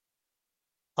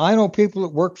 I know people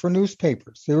that work for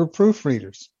newspapers. They were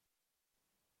proofreaders.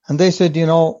 And they said,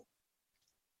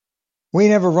 we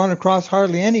never run across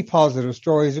hardly any positive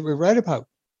stories that we read about.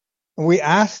 And we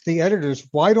asked the editors,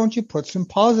 why don't you put some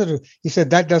positive? He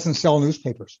said, that doesn't sell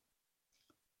newspapers.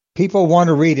 People want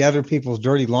to read other people's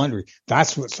dirty laundry.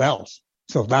 That's what sells.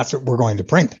 So that's what we're going to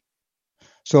print.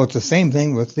 So it's the same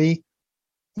thing with the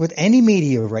with any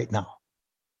media right now.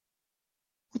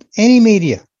 With any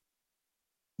media.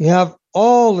 You have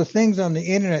all the things on the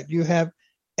internet. You have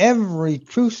every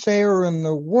truth-sayer in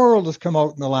the world has come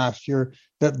out in the last year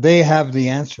that they have the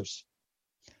answers.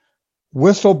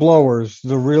 Whistleblowers,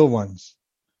 the real ones,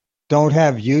 don't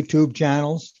have YouTube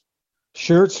channels,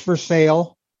 shirts for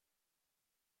sale,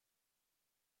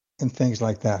 and things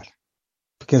like that,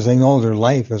 because they know their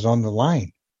life is on the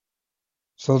line.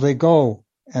 So they go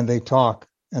and they talk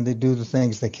and they do the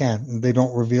things they can, and they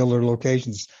don't reveal their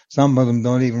locations. Some of them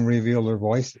don't even reveal their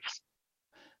voices.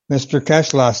 Mr.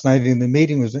 Kesh last night in the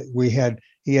meeting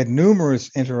he had numerous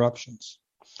interruptions.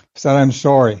 He said, "I'm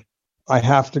sorry, I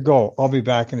have to go. I'll be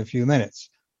back in a few minutes."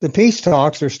 The peace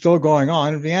talks are still going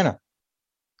on in Vienna.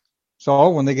 So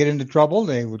when they get into trouble,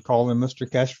 they would call in Mr.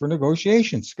 Kesh for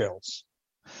negotiation skills.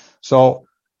 So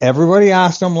everybody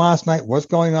asked him last night, "What's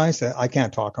going on?" He said, "I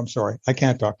can't talk. I'm sorry. I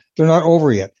can't talk. They're not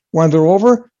over yet. When they're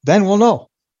over, then we'll know."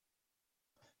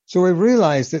 So we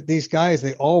realized that these guys,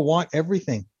 they all want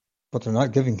everything, but they're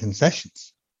not giving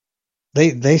concessions.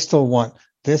 They still want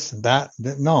this and that.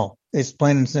 No, it's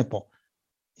plain and simple.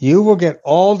 You will get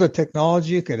all the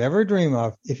technology you could ever dream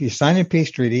of if you sign a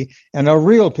peace treaty, and a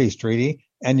real peace treaty,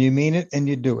 and you mean it and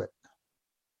you do it.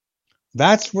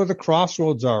 That's where the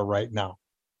crossroads are right now.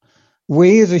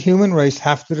 We as a human race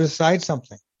have to decide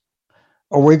something.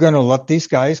 Are we going to let these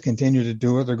guys continue to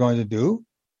do what they're going to do?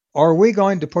 Or are we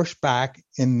going to push back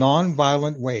in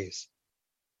non-violent ways?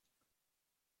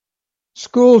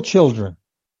 School children,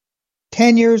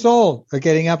 10 years old, are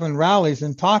getting up in rallies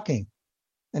and talking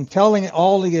and telling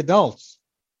all the adults,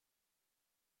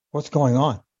 "What's going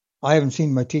on? I haven't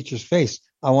seen my teacher's face.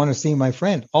 I want to see my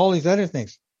friend." All these other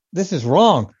things. This is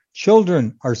wrong.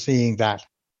 Children are seeing that.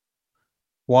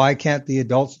 Why can't the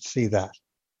adults see that?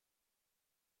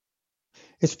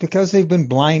 It's because they've been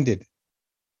blinded.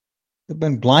 They've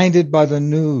been blinded by the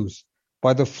news,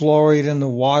 by the fluoride in the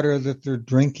water that they're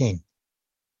drinking.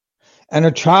 And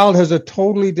a child has a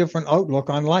totally different outlook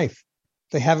on life.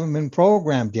 They haven't been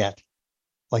programmed yet,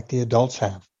 like the adults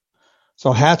have.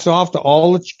 So hats off to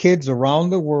all the kids around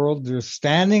the world. They're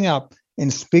standing up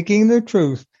and speaking their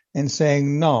truth and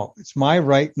saying, "No, it's my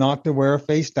right not to wear a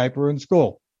face diaper in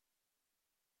school.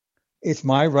 It's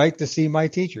my right to see my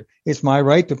teacher. It's my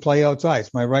right to play outside.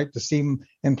 It's my right to see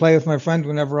and play with my friend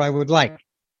whenever I would like."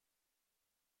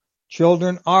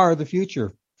 Children are the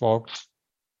future, folks.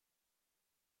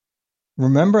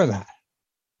 Remember that.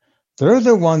 They're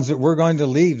the ones that we're going to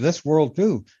leave this world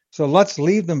to. So let's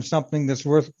leave them something that's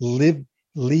worth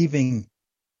leaving.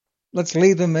 Let's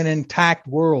leave them an intact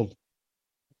world.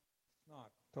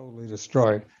 Not totally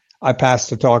destroyed. I pass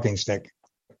the talking stick.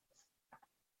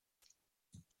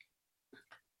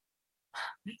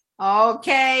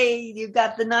 Okay, you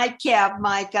got the nightcap,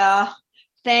 Micah.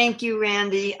 Thank you,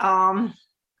 Randy.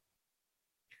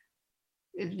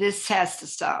 This has to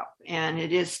stop, and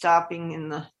it is stopping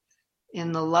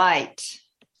in the light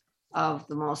of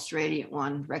the most radiant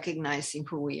one, recognizing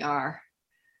who we are.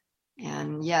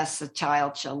 And yes, a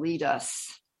child shall lead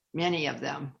us, many of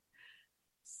them.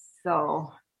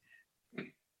 So,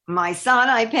 my son,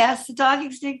 I pass the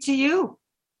talking stick to you,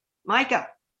 Micah.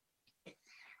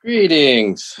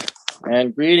 Greetings,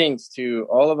 and greetings to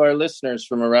all of our listeners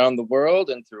from around the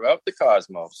world and throughout the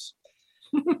cosmos.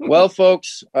 Well,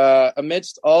 folks,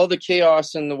 amidst all the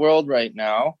chaos in the world right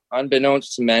now,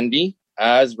 unbeknownst to Mendy,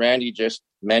 as Randy just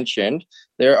mentioned,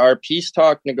 there are peace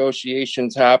talk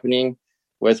negotiations happening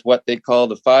with what they call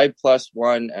the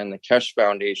 5+1 and the Kesh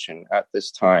Foundation at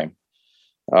this time.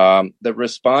 The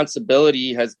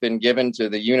responsibility has been given to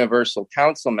the Universal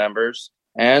Council members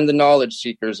and the knowledge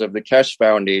seekers of the Kesh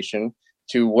Foundation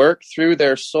to work through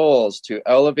their souls to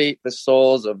elevate the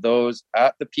souls of those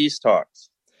at the peace talks.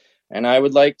 And I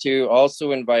would like to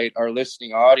also invite our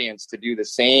listening audience to do the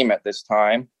same at this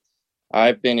time.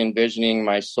 I've been envisioning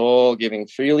my soul giving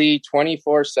freely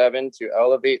 24/7 to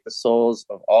elevate the souls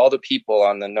of all the people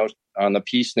on the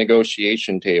peace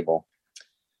negotiation table.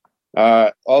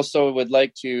 Also would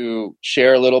like to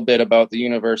share a little bit about the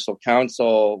Universal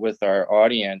Council with our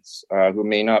audience who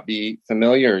may not be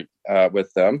familiar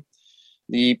with them.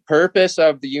 The purpose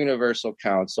of the Universal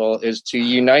Council is to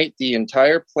unite the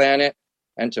entire planet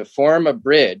and to form a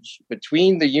bridge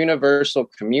between the universal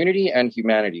community and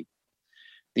humanity.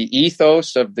 The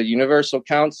ethos of the Universal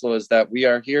Council is that we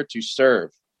are here to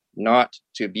serve, not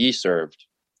to be served.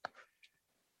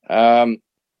 The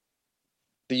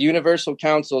Universal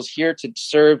Council is here to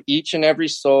serve each and every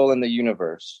soul in the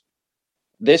universe.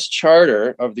 This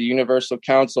charter of the Universal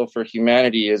Council for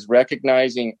Humanity is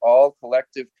recognizing all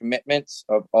collective commitments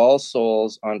of all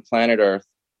souls on planet Earth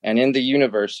and in the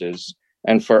universes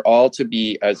and for all to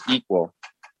be as equal.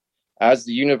 As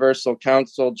the Universal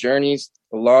Council journeys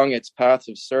along its path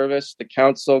of service, the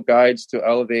Council guides to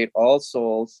elevate all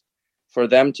souls for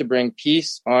them to bring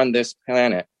peace on this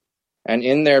planet and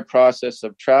in their process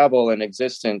of travel and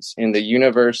existence in the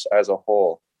universe as a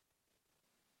whole.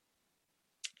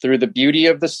 Through the beauty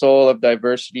of the soul of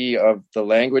diversity of the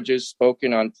languages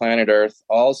spoken on planet Earth,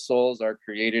 all souls are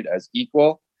created as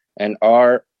equal and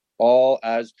are all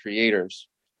as creators,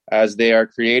 as they are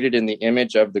created in the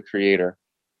image of the Creator.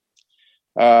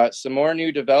 Some more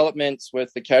new developments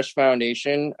with the Keshe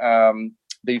Foundation.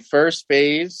 The first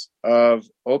phase of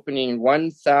opening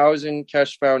 1,000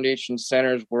 Keshe Foundation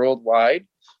centers worldwide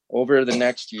over the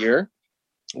next year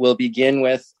will begin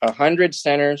with 100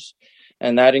 centers,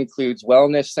 and that includes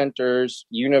wellness centers,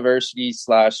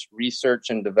 university/research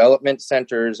and development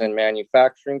centers, and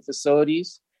manufacturing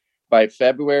facilities by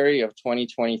February of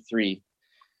 2023.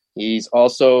 He's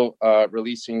also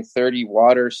releasing 30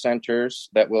 water centers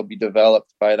that will be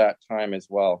developed by that time as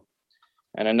well.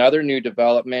 And another new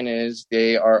development is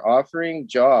they are offering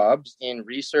jobs in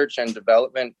research and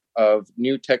development of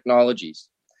new technologies.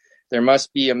 There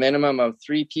must be a minimum of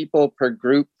 3 people per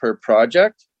group per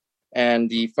project, and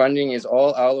the funding is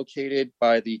all allocated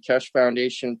by the Keshe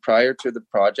Foundation prior to the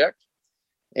project.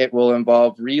 It will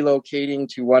involve relocating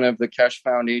to one of the Keshe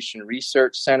Foundation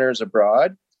research centers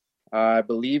abroad. I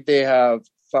believe they have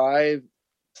 5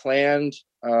 planned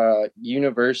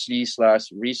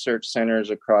university/research centers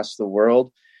across the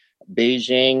world: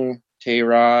 Beijing,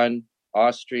 Tehran,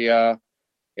 Austria,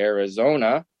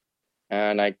 Arizona,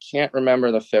 and I can't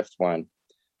remember the 5th one.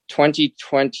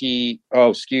 2022.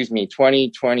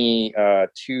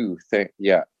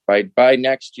 By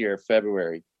next year,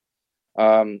 February.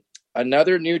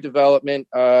 Another new development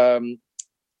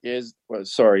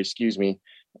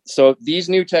So these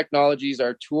new technologies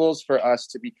are tools for us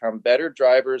to become better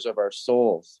drivers of our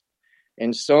souls.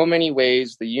 In so many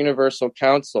ways, the Universal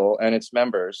Council and its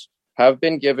members have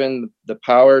been given the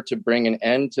power to bring an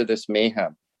end to this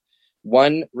mayhem.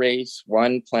 One race,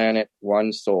 one planet,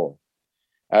 one soul.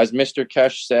 As Mr.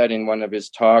 Keshe said in one of his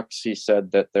talks, he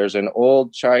said that there's an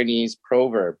old Chinese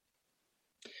proverb: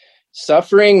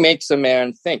 suffering makes a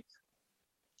man think.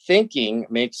 Thinking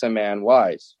makes a man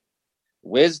wise.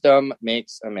 Wisdom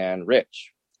makes a man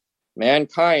rich.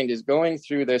 Mankind is going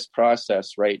through this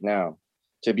process right now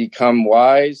to become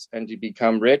wise and to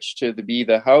become rich, to be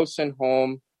the house and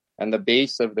home and the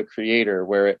base of the Creator,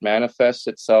 where it manifests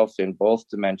itself in both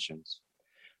dimensions.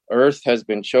 Earth has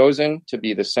been chosen to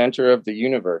be the center of the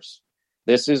universe.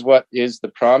 This is what is the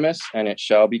promise, and it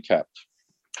shall be kept.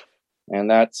 And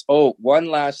that's, one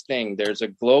last thing. There's a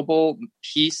global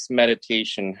peace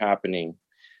meditation happening.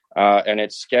 And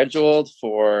it's scheduled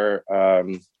for,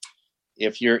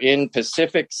 if you're in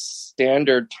Pacific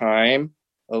Standard Time,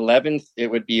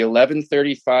 it would be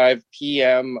 11:35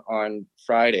 p.m. on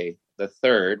Friday, the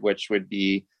 3rd, which would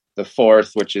be the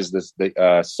 4th, which is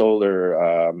the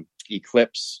solar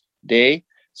eclipse day.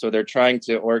 So they're trying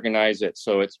to organize it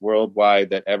so it's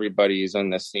worldwide, that everybody is on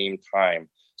the same time.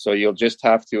 So you'll just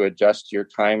have to adjust your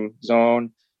time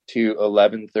zone to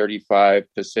 11:35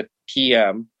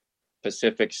 p.m.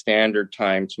 Pacific Standard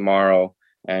Time tomorrow,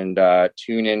 and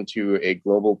tune into a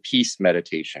global peace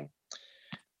meditation.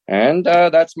 And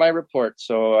that's my report.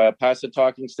 So pass the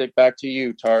talking stick back to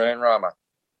you, Tara and Rama.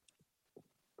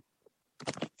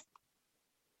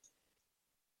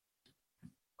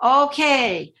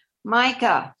 Okay,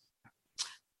 Micah,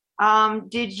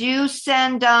 did you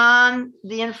send on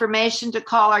the information to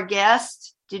call our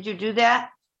guest? Did you do that?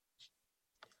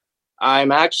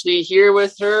 I'm actually here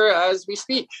with her as we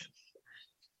speak.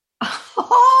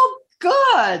 Oh,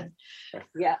 good.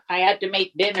 Yeah, I had to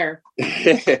make dinner.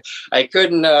 I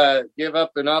couldn't give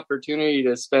up an opportunity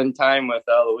to spend time with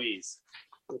Eloise.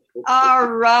 All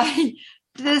right.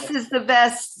 This is the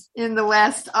best in the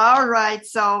West. All right.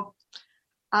 So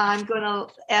I'm going to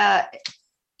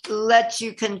let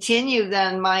you continue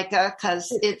then, Micah,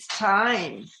 because it's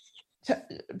time.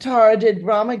 Tara, did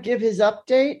Rama give his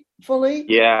update fully?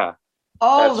 Yeah.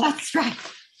 Oh, that's right.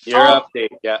 Your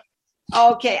update, yeah.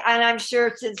 Okay, and I'm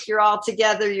sure since you're all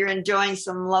together, you're enjoying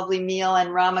some lovely meal,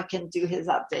 and Rama can do his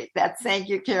update. Thank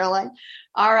you, Caroline.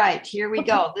 All right, here we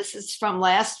go. This is from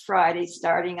last Friday,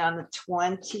 starting on the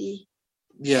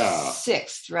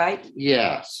 26th, right?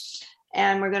 Yes.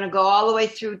 And we're going to go all the way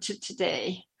through to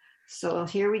today. So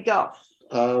here we go.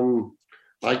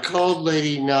 I called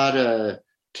Lady Nada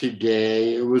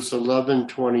today. It was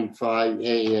 11:25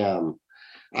 a.m.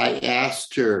 I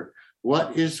asked her,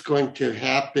 what is going to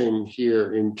happen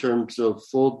here in terms of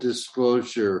full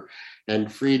disclosure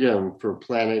and freedom for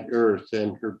planet Earth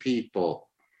and her people?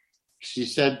 She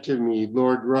said to me,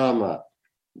 Lord Rama,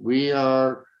 we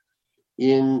are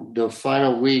in the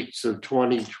final weeks of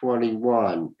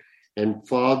 2021, and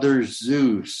Father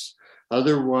Zeus,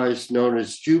 otherwise known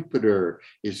as Jupiter,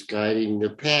 is guiding the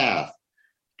path.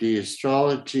 The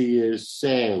astrology is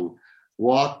saying,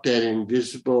 walk that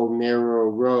invisible narrow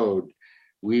road.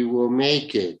 We will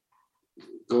make it.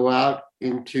 Go out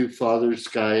into Father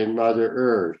Sky and Mother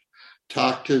Earth.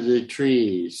 Talk to the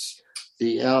trees,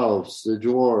 the elves, the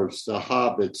dwarves, the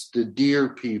hobbits, the deer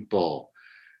people.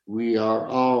 We are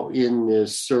all in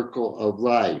this circle of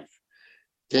life.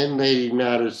 Then Lady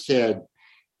Nada said,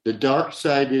 the dark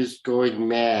side is going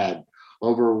mad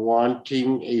over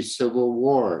wanting a civil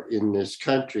war in this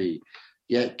country.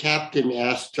 Yet Captain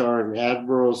Astar and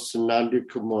Admiral Sananda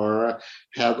Kumara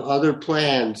have other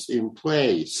plans in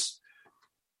place.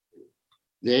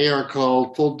 They are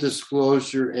called full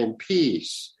disclosure and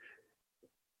peace.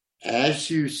 As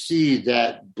you see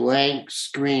that blank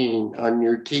screen on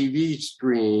your TV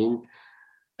screen,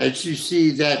 as you see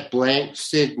that blank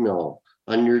signal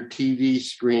on your TV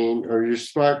screen or your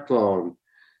smartphone,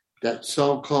 that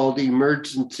so-called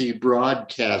emergency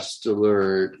broadcast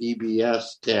alert,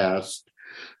 EBS test,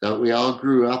 that we all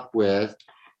grew up with,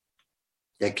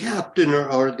 the captain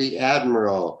or the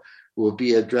admiral will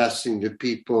be addressing the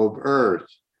people of Earth.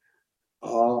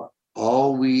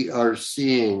 All we are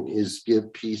seeing is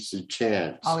give peace a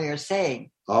chance. All we are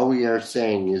saying. All we are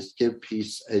saying is give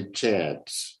peace a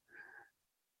chance.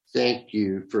 Thank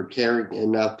you for caring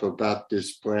enough about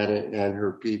this planet and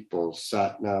her people.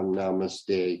 Satnam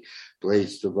Namaste,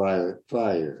 blaze the violet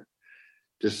fire.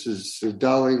 This is the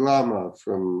Dalai Lama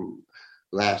from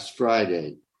last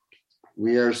Friday.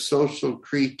 We are social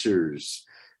creatures.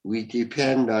 We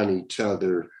depend on each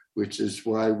other, which is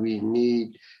why we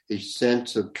need a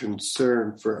sense of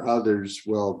concern for others'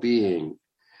 well-being.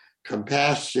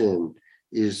 Compassion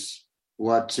is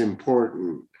what's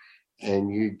important,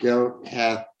 and you don't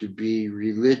have to be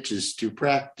religious to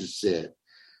practice it.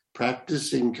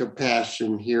 Practicing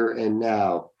compassion here and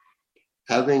now,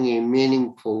 having a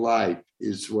meaningful life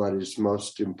is what is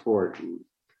most important.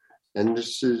 And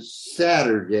this is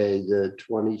Saturday, the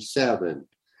 27th.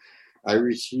 I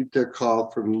received a call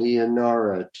from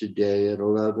Leonora today at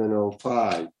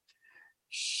 11:05.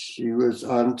 She was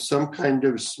on some kind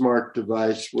of smart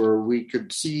device where we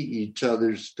could see each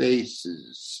other's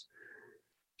faces.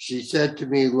 She said to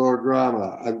me, Lord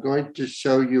Rama, I'm going to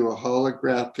show you a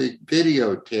holographic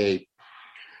videotape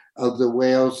of the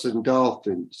whales and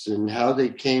dolphins and how they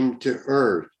came to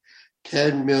Earth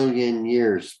 10 million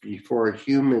years before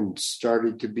humans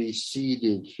started to be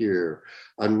seeded here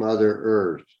on Mother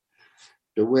Earth.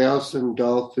 The whales and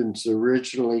dolphins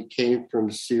originally came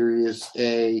from Sirius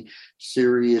A,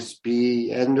 Sirius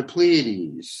B, and the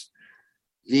Pleiades.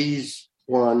 These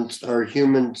ones are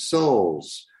human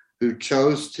souls who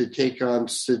chose to take on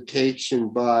cetacean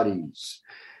bodies.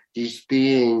 These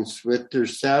beings, with their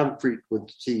sound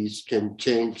frequencies, can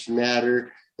change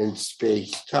matter and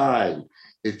space-time.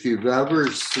 If you've ever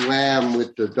swam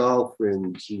with the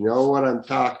dolphins, you know what I'm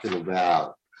talking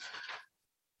about.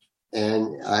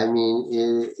 And I mean,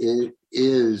 it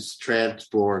is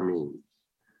transforming.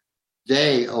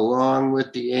 They, along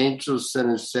with the angels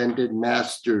and ascended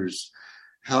masters,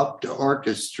 help to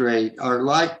orchestrate our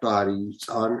light bodies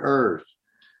on Earth.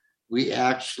 We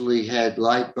actually had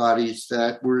light bodies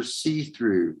that were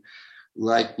see-through,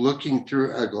 like looking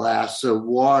through a glass of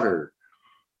water.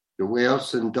 The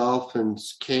whales and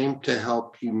dolphins came to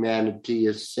help humanity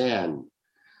ascend.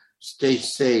 Stay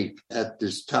safe at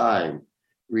this time.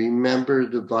 Remember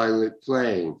the violet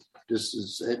flame. This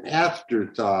is an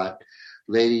afterthought,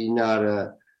 Lady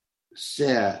Nada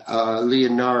said,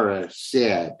 Leonora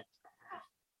said.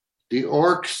 The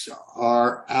orcs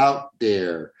are out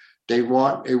there. They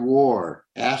want a war.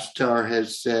 Astar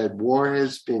has said war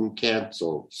has been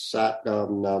canceled.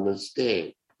 Satnam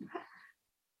Namaste.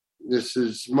 This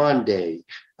is Monday.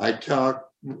 I called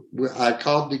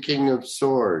the King of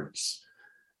Swords.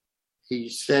 He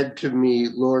said to me,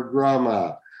 Lord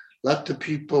Rama, let the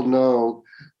people know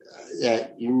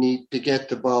that you need to get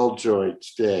the ball joints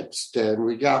fixed. And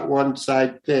we got one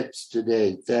side fixed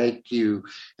today. Thank you,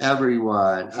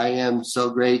 everyone. I am so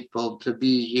grateful to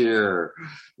be here.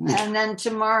 And then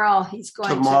tomorrow he's going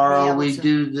Tomorrow we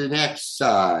do the next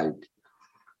side.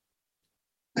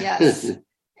 Yes.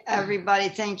 Everybody,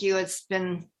 thank you. It's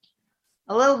been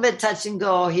a little bit touch and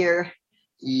go here.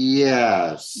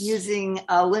 Yes. Using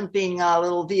a limping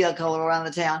little vehicle around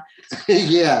the town.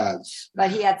 Yes.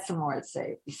 But he had some more to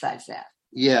say besides that.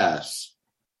 Yes.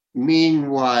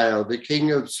 Meanwhile, the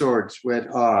King of Swords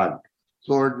went on.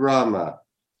 Lord Rama,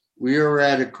 We are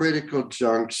at a critical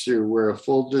juncture where a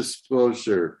full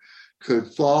disclosure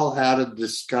could fall out of the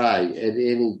sky at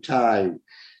any time.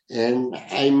 And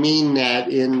I mean that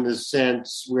in the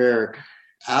sense where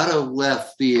out of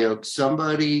left field,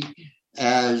 somebody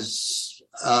as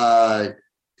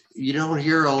you don't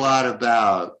hear a lot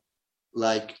about,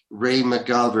 like Ray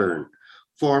McGovern,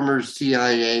 former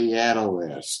CIA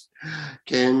analyst,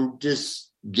 can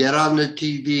just get on the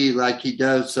TV like he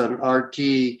does on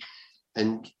RT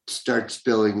and start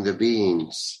spilling the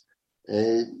beans.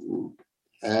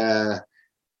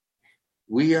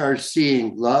 We are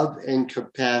seeing love and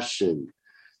compassion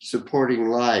supporting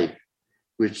life,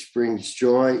 which brings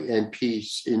joy and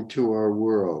peace into our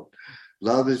world.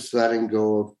 Love is letting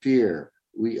go of fear.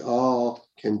 We all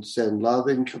can send love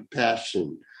and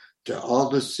compassion to all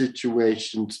the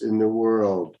situations in the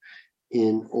world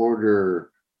in order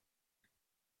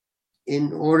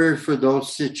for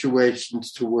those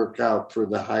situations to work out for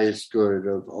the highest good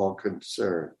of all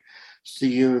concerned.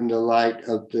 See you in the light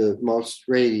of the most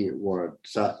radiant one.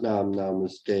 Sat Nam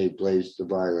Namaste, blaze the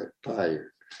violet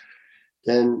fire.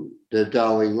 Then the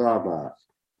Dalai Lama.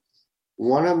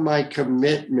 One of my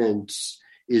commitments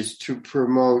is to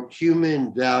promote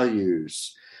human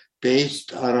values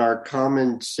based on our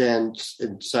common sense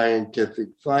and scientific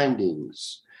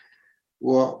findings.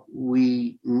 What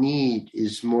we need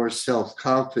is more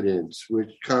self-confidence, which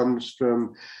comes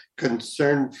from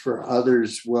concern for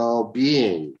others'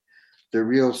 well-being. The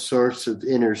real source of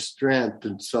inner strength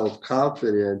and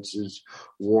self-confidence is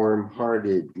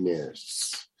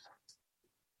warm-heartedness.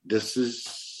 This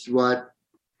is what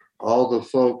all the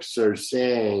folks are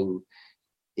saying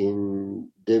in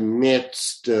the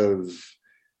midst of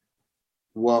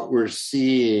what we're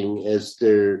seeing as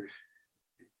they're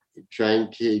trying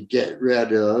to get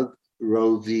rid of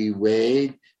Roe v.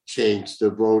 Wade, change the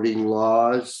voting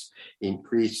laws,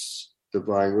 increase the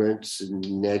violence and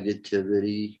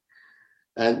negativity.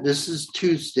 And this is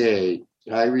Tuesday.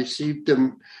 I received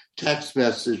a text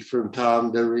message from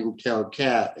Tom the Ringtail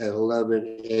Cat at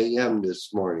 11 a.m.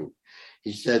 this morning.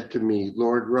 He said to me,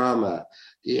 Lord Rama,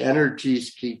 the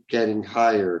energies keep getting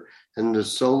higher and the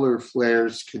solar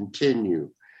flares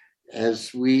continue.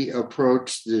 As we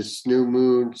approach this new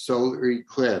moon solar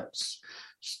eclipse,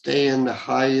 stay in the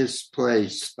highest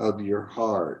place of your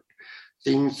heart.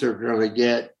 Things are going to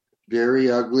get very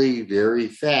ugly very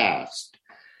fast.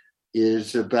 It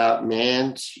is about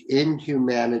man's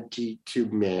inhumanity to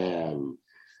man.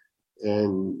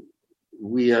 And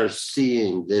we are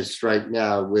seeing this right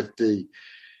now with the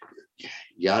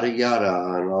yada yada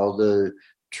on all the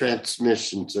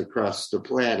transmissions across the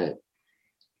planet.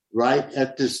 Right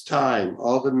at this time,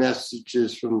 all the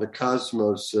messages from the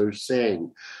cosmos are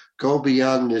saying, go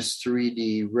beyond this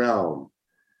 3D realm.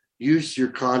 Use your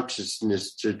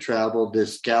consciousness to travel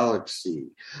this galaxy.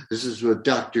 This is what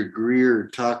Dr. Greer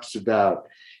talks about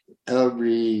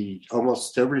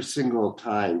almost every single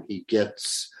time he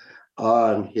gets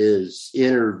on his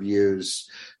interviews,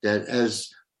 that as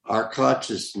our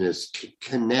consciousness can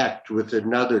connect with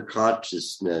another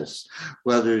consciousness,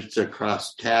 whether it's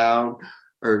across town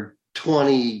or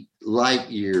 20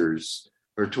 light years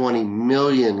or 20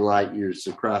 million light years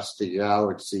across the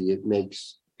galaxy, it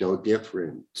makes no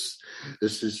difference.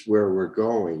 This is where we're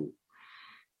going.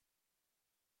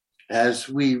 As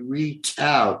we reach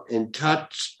out and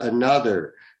touch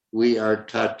another, we are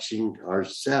touching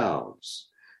ourselves.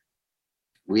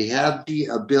 We have the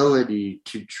ability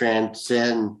to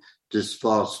transcend this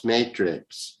false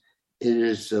matrix. It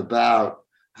is about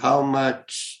how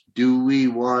much do we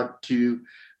want to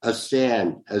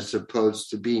ascend as opposed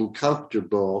to being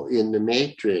comfortable in the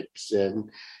matrix. And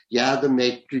yeah, the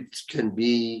matrix can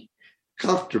be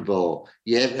comfortable,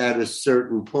 yet at a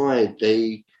certain point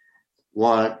they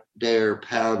want their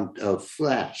pound of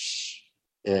flesh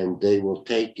and they will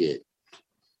take it.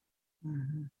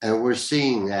 Mm-hmm. And we're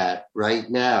seeing that right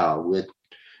now with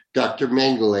Dr.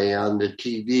 Mengele on the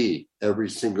TV every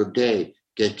single day.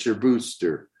 Get your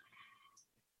booster.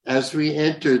 As we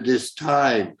enter this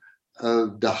time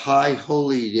of the high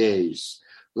holy days,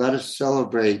 let us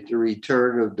celebrate the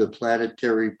return of the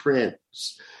planetary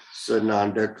prince,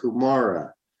 Sananda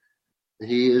Kumara.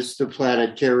 He is the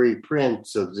planetary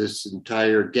prince of this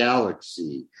entire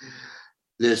galaxy,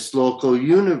 this local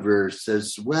universe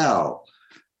as well.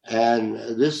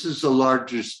 And this is a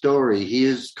larger story. He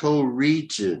is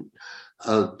co-regent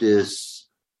of this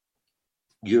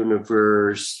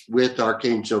universe with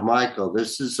Archangel Michael.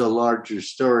 This is a larger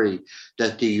story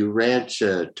that the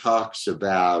Urantia talks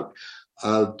about,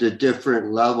 of the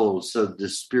different levels of the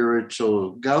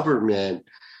spiritual government,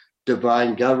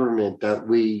 divine government that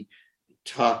we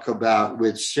talk about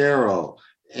with Cheryl.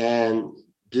 And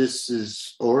this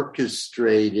is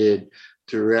orchestrated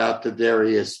throughout the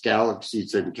various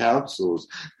galaxies and councils.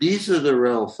 These are the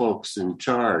real folks in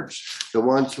charge. The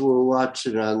ones who are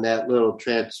watching on that little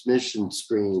transmission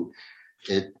screen,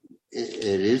 it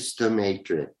is the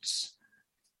matrix.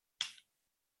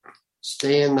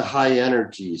 Stay in the high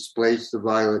energies, blaze the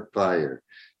violet fire.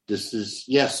 This is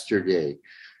yesterday.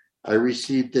 I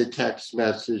received a text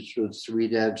message from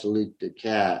Sweet Angelique the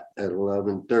cat at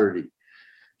 11:30.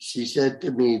 She said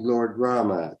to me, Lord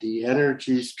Rama, the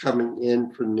energies coming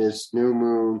in from this new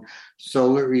moon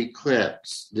solar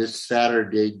eclipse this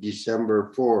Saturday,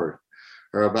 December 4th,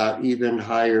 are about even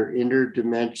higher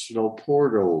interdimensional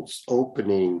portals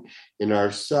opening in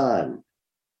our sun.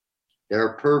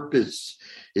 Their purpose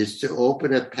is to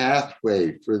open a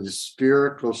pathway for the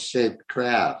spherical shaped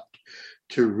craft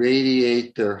to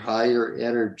radiate their higher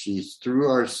energies through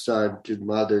our sun to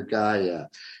Mother Gaia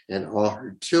and all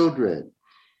her children.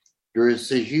 There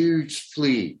is a huge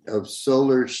fleet of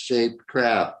solar-shaped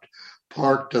craft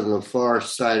parked on the far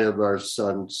side of our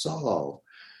sun Sol.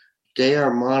 They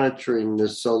are monitoring the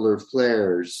solar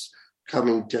flares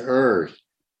coming to Earth.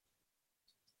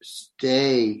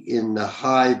 Stay in the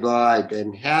high vibe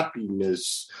and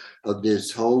happiness of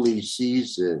this holy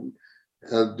season,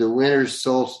 of the winter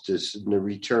solstice and the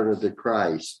return of the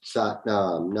Christ. Sat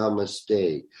Nam,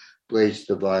 Namaste, blaze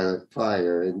the violet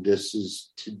fire, and this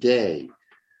is today.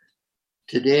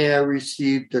 Today I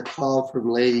received a call from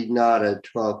Lady Nada at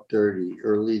 12:30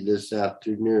 early this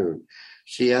afternoon.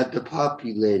 She had the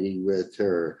Poppy Lady with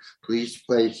her. Please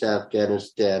place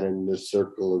Afghanistan in the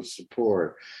circle of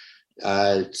support.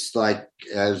 It's like,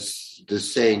 as the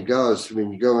saying goes,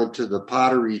 when you go into the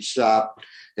pottery shop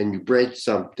and you break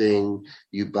something,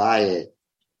 you buy it.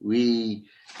 We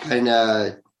kind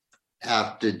of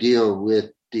have to deal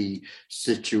with the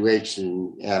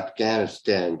situation in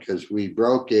Afghanistan because we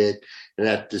broke it, and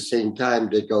at the same time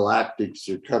the galactics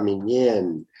are coming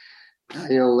in.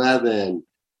 9/11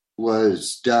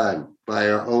 was done by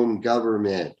our own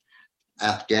government.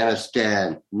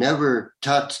 Afghanistan never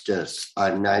touched us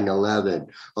on 9/11.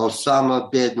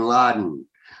 Osama bin Laden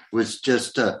was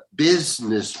just a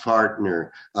business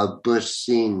partner of Bush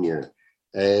Sr.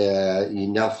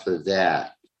 Enough of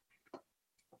that.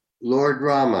 Lord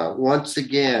Rama, once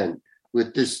again,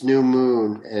 with this new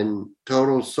moon and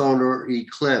total solar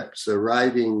eclipse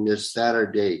arriving this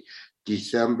Saturday,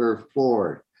 December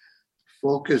 4th,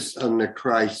 focus on the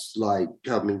Christ light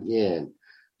coming in.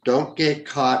 Don't get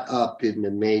caught up in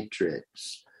the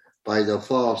matrix by the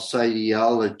false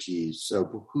ideologies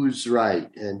of who's right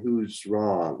and who's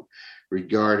wrong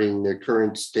regarding the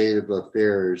current state of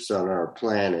affairs on our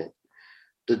planet.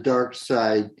 The dark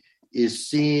side is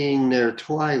seeing their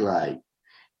twilight.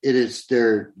 It is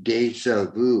their deja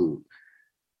vu.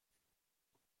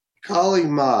 Kali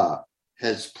Ma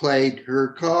has played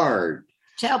her card.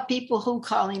 Tell people who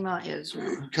Kali Ma is.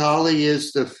 Kali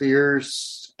is the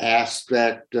fierce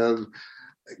aspect of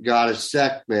Goddess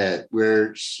Sekhmet,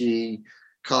 where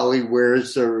Kali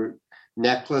wears a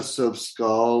necklace of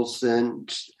skulls and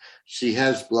she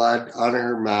has blood on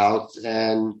her mouth.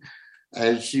 And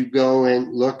as you go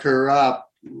and look her up,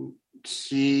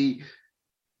 she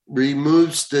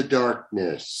removes the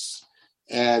darkness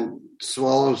and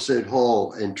swallows it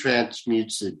whole and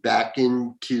transmutes it back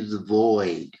into the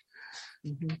void.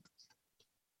 Mm-hmm.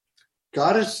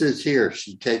 Goddess is here.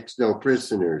 She takes no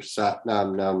prisoners. Sat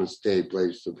Nam, Namaste,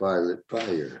 blaze the violet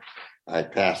fire. I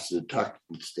pass the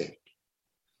talking stick.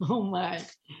 Oh, my.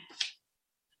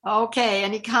 Okay,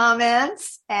 any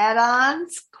comments,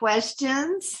 add-ons,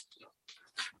 questions?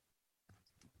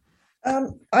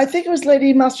 I think it was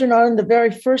Lady Masternot in the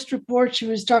very first report. She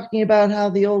was talking about how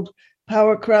the old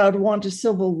power crowd want a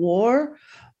civil war.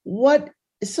 What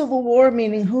is civil war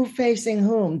meaning? Who facing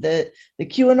whom? The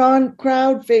QAnon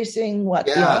crowd facing what?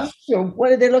 Yes. Or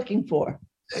what are they looking for?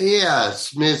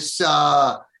 Yes, Miss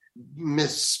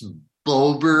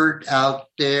Boebert out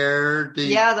there.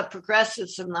 The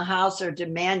progressives in the House are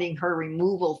demanding her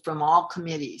removal from all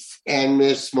committees. And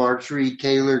Miss Marjorie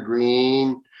Taylor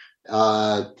Greene,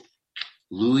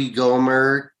 Louis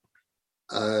Gohmert,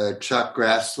 Chuck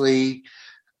Grassley,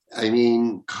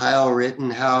 Kyle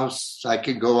Rittenhouse. I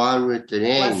could go on with the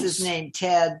names. What's his name?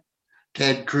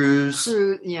 Ted Cruz.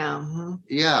 Yeah. Mm-hmm.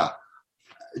 Yeah.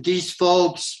 These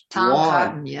folks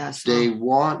they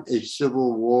want a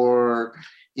civil war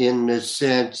in the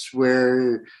sense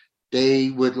where they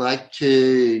would like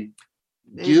to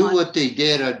do what they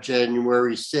did on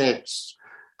January 6th,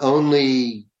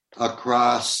 only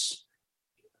across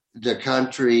the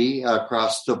country,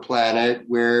 across the planet,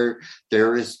 where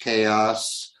there is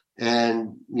chaos.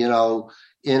 And,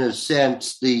 in a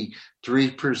sense, the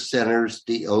 3%ers,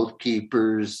 the Oath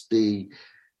Keepers, the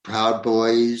Proud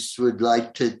Boys would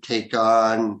like to take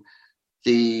on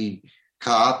the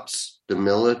cops, the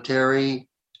military,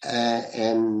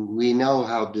 and we know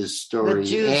how this story The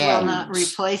Jews ends. will not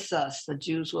replace us. The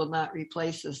Jews will not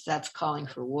replace us. That's calling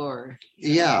for war.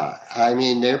 Yeah, I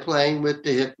mean, they're playing with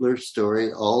the Hitler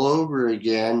story all over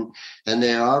again, and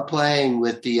they are playing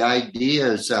with the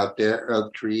ideas out there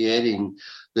of creating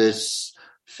this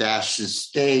fascist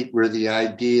state where the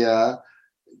idea,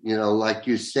 like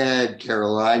you said,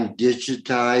 Caroline,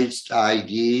 digitized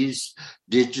IDs,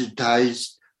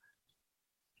 digitized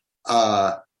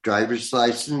driver's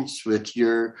license with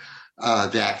your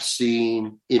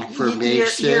vaccine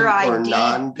information your or ID.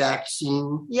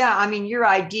 non-vaccine. Yeah, I mean, your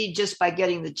ID just by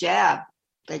getting the jab,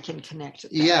 they can connect to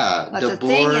that. Yeah, but the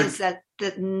thing is that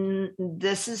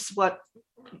this is what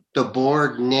the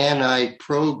Borg nanite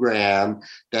program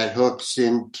that hooks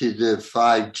into the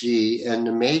 5G and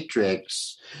the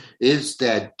Matrix is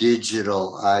that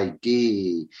digital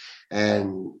ID.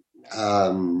 And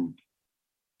I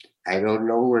don't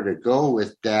know where to go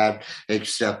with that,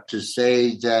 except to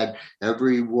say that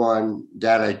everyone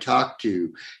that I talk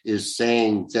to is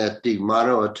saying that the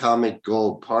monoatomic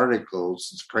gold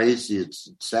particles, as crazy as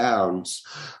it sounds,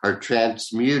 are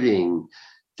transmuting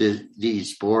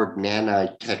these Borg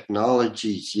nanite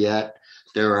technologies, yet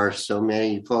there are so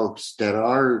many folks that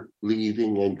are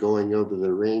leaving and going over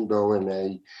the rainbow, and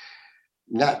I'm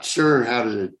not sure how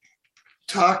to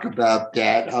talk about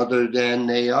that other than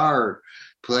they are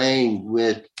playing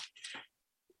with,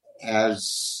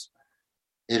 as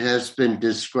it has been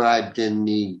described in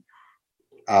the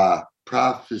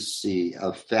prophecy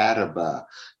of Fatima,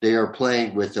 they are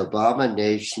playing with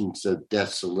abominations of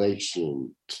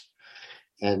desolation.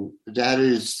 And that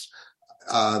is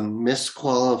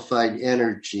misqualified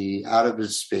energy out of a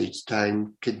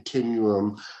space-time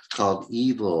continuum called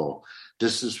evil.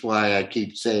 This is why I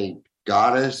keep saying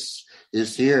Goddess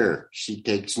is here. She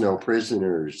takes no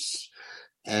prisoners.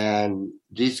 And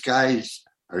these guys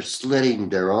are slitting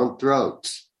their own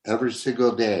throats every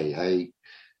single day. I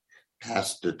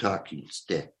pass the talking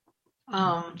stick.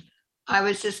 I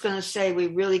was just going to say, we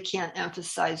really can't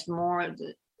emphasize more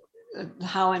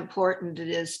how important it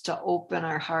is to open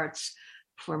our hearts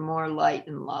for more light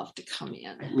and love to come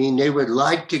in. I mean, they would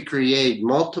like to create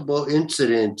multiple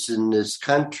incidents in this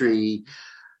country,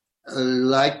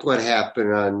 like what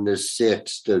happened on the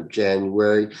 6th of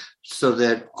January, so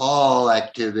that all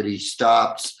activity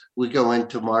stops. We go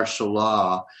into martial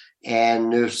law,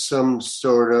 and there's some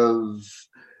sort of,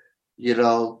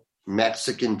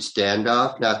 Mexican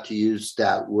standoff, not to use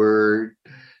that word,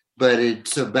 but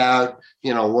it's about,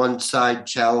 one side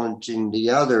challenging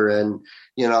the other, and,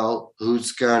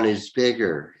 whose gun is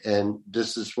bigger. And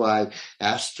this is why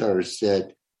Ashtar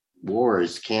said war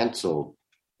is canceled.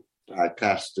 I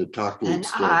passed the talking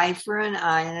stick. An eye for an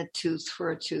eye and a tooth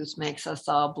for a tooth makes us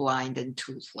all blind and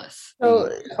toothless.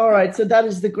 So, all right. So that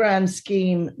is the grand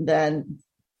scheme then,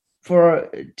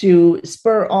 to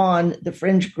spur on the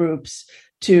fringe groups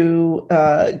to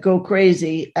go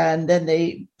crazy, and then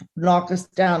they knock us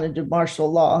down into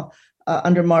martial law,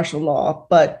 under martial law.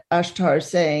 But Ashtar is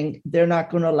saying they're not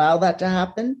going to allow that to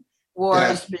happen. War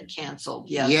has been canceled.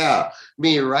 Yes. Yeah.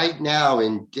 Right now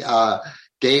in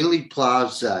Daily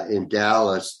Plaza in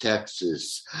Dallas,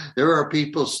 Texas, there are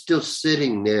people still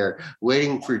sitting there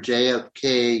waiting for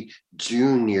JFK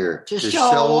Jr. to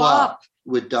show up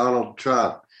with Donald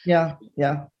Trump. Yeah.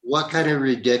 What kind of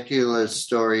ridiculous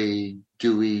story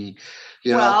do we,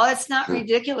 Well, it's not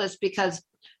ridiculous because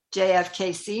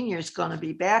JFK Sr. is going to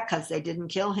be back because they didn't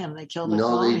kill him. They killed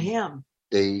him.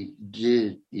 They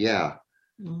did, yeah.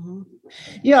 Mm-hmm.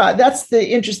 Yeah, that's the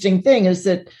interesting thing, is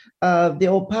that the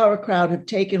old power crowd have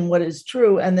taken what is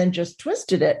true and then just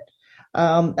twisted it.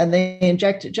 And they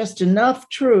injected just enough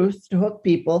truth to hook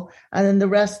people. And then the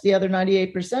rest, the other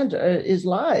 98% is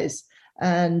lies.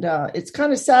 And it's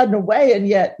kind of sad in a way. And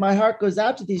yet my heart goes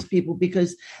out to these people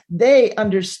because they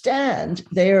understand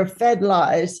they are fed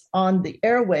lies on the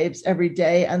airwaves every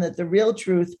day, and that the real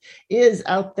truth is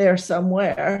out there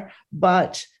somewhere.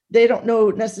 But they don't know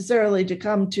necessarily to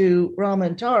come to Rama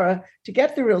and Tara to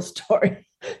get the real story.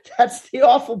 That's the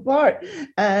awful part.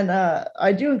 And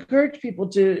I do encourage people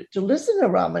to listen to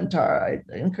Rama and Tara.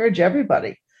 I encourage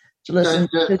everybody to listen.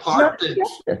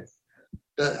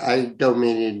 I don't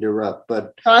mean to interrupt,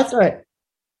 but that's right.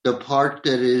 The part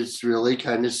that is really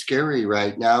kind of scary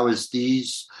right now is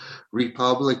these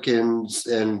Republicans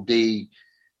and the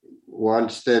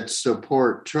ones that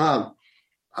support Trump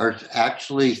are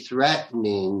actually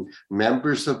threatening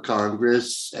members of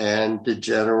Congress and the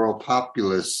general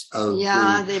populace of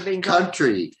they've been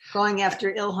country. Going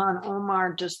after Ilhan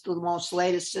Omar, just the most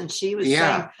latest, and she was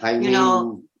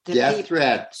saying, death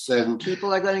threats, and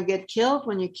people are going to get killed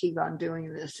when you keep on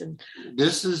doing this. And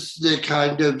this is the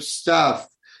kind of stuff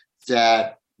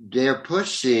that they're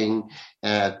pushing.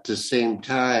 At the same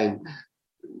time,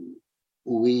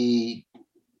 we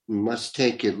must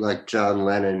take it like John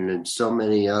Lennon and so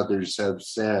many others have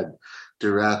said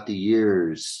throughout the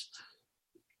years.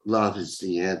 Love is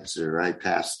the answer. I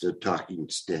passed a talking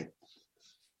stick.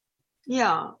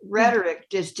 Yeah, rhetoric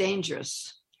is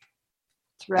dangerous.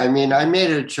 I mean, I made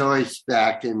a choice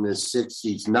back in the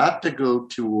 60s not to go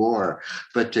to war,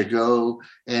 but to go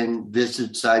and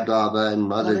visit Sai Baba and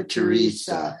Mother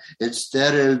Teresa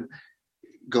instead of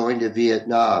going to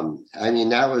Vietnam. I mean,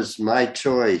 that was my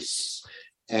choice.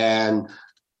 And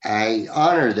I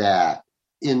honor that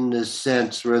in the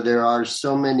sense where there are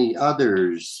so many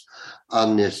others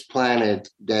on this planet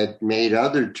that made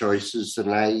other choices,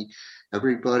 and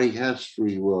everybody has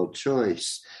free will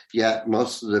choice. Yet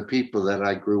most of the people that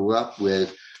I grew up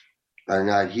with are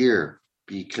not here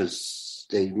because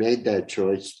they made that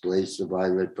choice, blaze the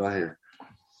violet fire.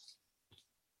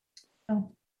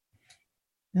 Oh.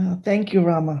 Yeah, thank you,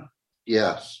 Rama.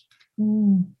 Yes.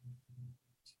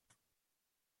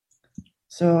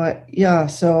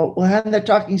 So we'll hand the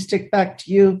talking stick back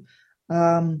to you.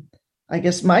 I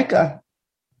guess, Micah.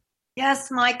 Yes,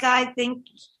 Micah, I think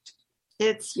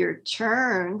it's your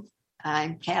turn.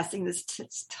 I'm passing this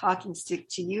talking stick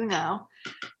to you now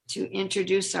to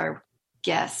introduce our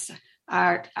guests,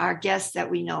 our guests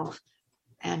that we know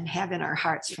and have in our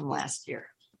hearts from last year.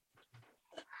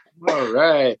 All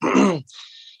right.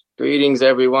 Greetings,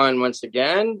 everyone, once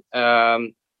again.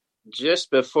 Just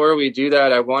before we do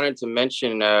that, I wanted to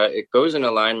mention it goes in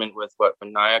alignment with what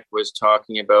Vinayak was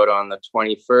talking about on the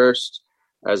 21st,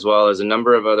 as well as a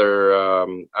number of other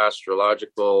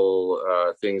astrological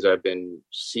things I've been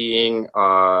seeing.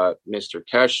 Mr.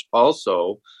 Kesh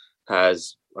also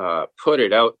has put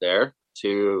it out there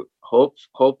to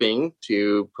hoping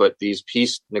to put these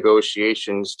peace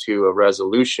negotiations to a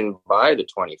resolution by the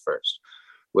 21st,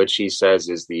 which he says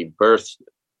is the birth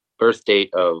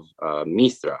date of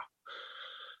Mithra.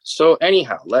 So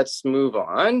anyhow, let's move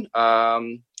on.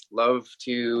 Love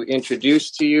to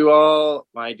introduce to you all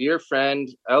my dear friend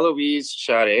Eloise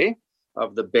Charet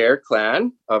of the Bear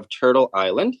Clan of Turtle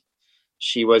Island.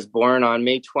 She was born on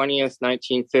May 20th,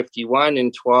 1951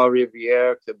 in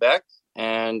Trois-Rivières, Quebec,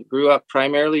 and grew up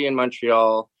primarily in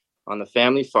Montreal on the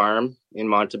family farm in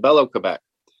Montebello, Quebec,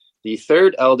 the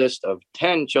third eldest of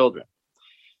 10 children.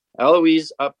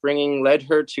 Eloise's upbringing led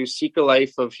her to seek a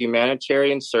life of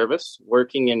humanitarian service,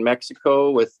 working in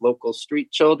Mexico with local street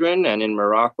children and in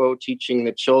Morocco teaching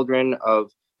the children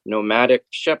of nomadic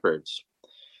shepherds.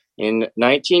 In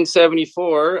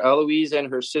 1974, Eloise and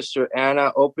her sister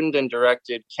Anna opened and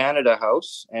directed Canada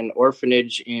House, an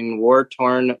orphanage in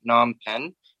war-torn Phnom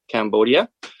Penh, Cambodia.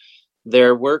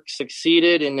 Their work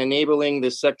succeeded in enabling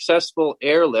the successful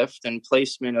airlift and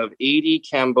placement of 80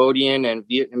 Cambodian and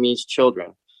Vietnamese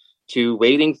children to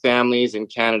waiting families in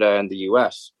Canada and the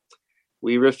US.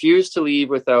 We refused to leave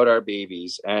without our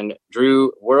babies and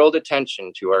drew world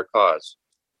attention to our cause.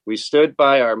 We stood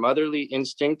by our motherly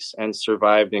instincts and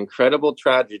survived incredible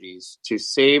tragedies to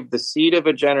save the seed of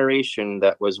a generation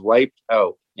that was wiped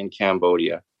out in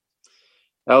Cambodia.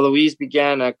 Eloise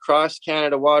began a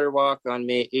cross-Canada water walk on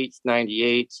May 8th,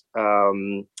 98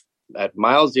 at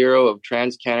Mile Zero of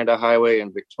Trans-Canada Highway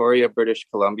in Victoria, British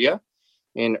Columbia.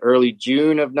 In early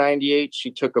June of 98,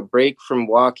 she took a break from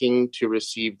walking to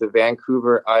receive the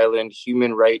Vancouver Island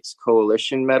Human Rights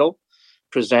Coalition Medal,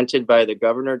 presented by the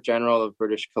Governor General of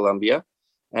British Columbia,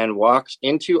 and walked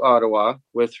into Ottawa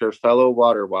with her fellow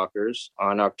water walkers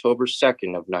on October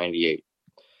 2nd of 98.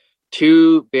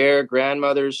 Two bear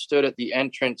grandmothers stood at the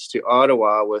entrance to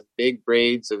Ottawa with big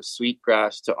braids of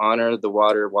sweetgrass to honor the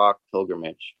water walk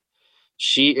pilgrimage.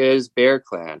 She is Bear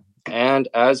Clan, and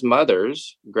as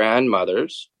mothers,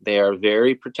 grandmothers, they are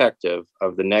very protective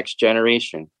of the next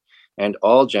generation and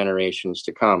all generations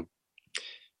to come.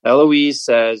 Eloise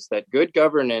says that good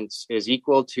governance is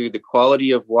equal to the quality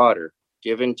of water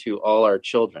given to all our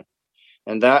children.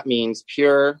 And that means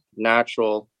pure,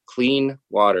 natural, clean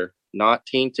water, not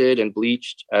tainted and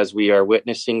bleached as we are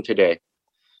witnessing today.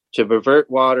 To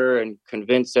pervert water and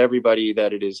convince everybody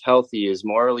that it is healthy is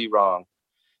morally wrong.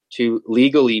 To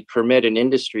legally permit an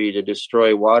industry to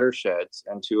destroy watersheds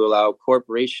and to allow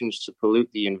corporations to pollute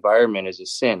the environment is a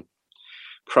sin.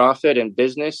 Profit and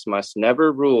business must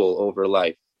never rule over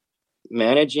life.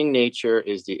 Managing nature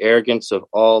is the arrogance of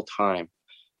all time.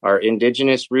 Our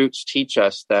indigenous roots teach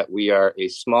us that we are a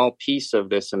small piece of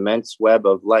this immense web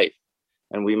of life,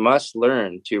 and we must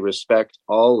learn to respect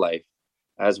all life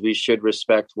as we should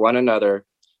respect one another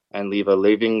and leave a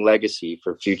living legacy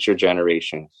for future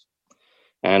generations.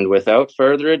 And without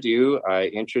further ado, I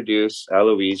introduce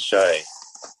Eloise Charet.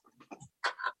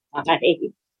 Hi.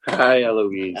 Hi,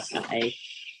 Eloise. Hi.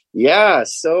 Yeah,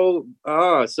 so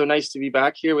nice to be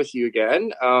back here with you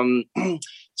again.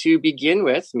 To begin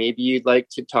with, maybe you'd like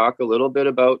to talk a little bit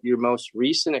about your most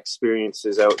recent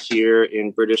experiences out here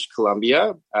in British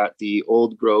Columbia at the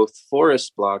old growth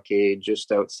forest blockade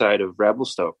just outside of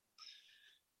Revelstoke.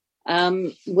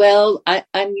 Well, I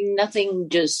mean, nothing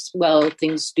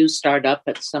things do start up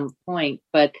at some point,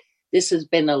 but this has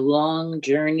been a long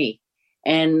journey.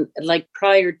 And like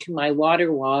prior to my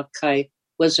water walk, I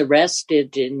was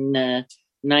arrested in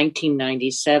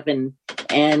 1997,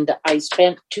 and I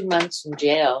spent 2 months in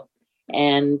jail.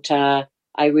 And I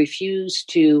refused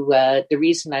to. The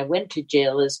reason I went to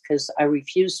jail is because I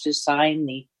refused to sign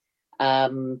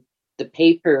the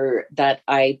paper that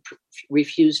I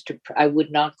refused to. I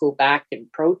would not go back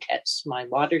and protest my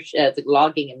watershed, the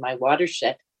logging in my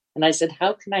watershed. And I said,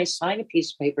 "How can I sign a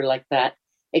piece of paper like that?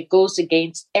 It goes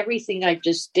against everything I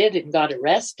just did and got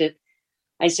arrested."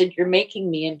 I said, "You're making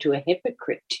me into a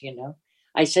hypocrite, you know."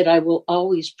 I said, "I will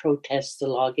always protest the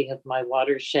logging of my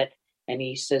watershed." And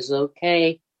he says,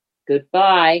 "Okay,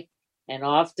 goodbye." And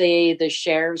off the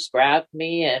sheriffs grabbed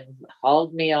me and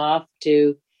hauled me off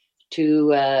to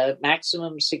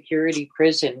maximum security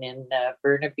prison in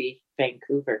Burnaby,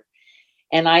 Vancouver.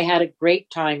 And I had a great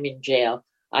time in jail.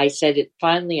 I said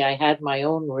finally I had my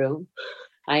own room.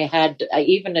 I had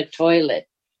even a toilet.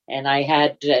 And I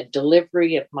had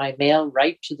delivery of my mail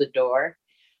right to the door.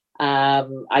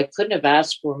 I couldn't have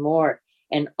asked for more.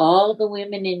 And all the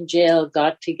women in jail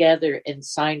got together and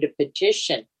signed a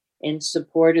petition in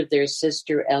support of their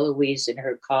sister Eloise in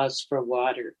her cause for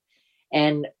water,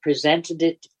 and presented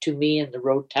it to me in the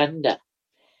rotunda.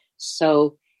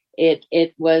 So it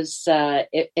was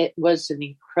an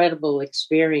incredible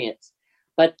experience.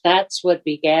 But that's what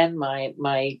began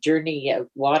my journey of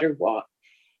water walk.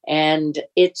 And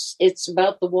it's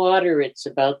about the water, it's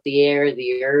about the air,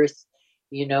 the earth,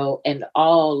 you know, and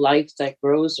all life that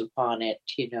grows upon it,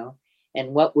 you know,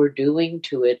 and what we're doing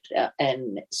to it,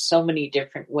 and so many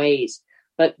different ways.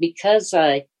 But because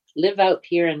I live out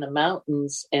here in the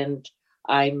mountains, and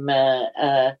I'm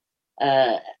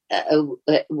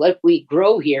what we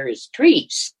grow here is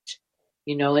trees,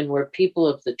 you know, and we're people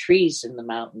of the trees in the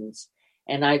mountains.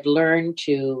 And I've learned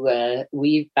to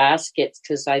weave baskets,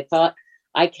 because I thought,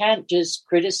 I can't just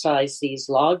criticize these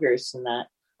loggers and that.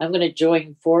 I'm going to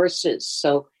join forces.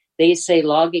 So they say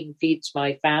logging feeds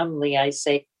my family. I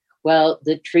say, well,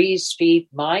 the trees feed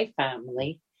my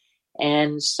family.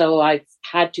 And so I've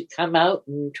had to come out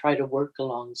and try to work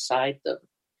alongside them.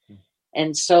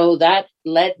 And so that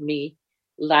led me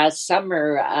last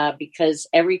summer, because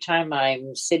every time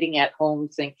I'm sitting at home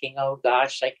thinking, oh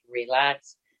gosh, I can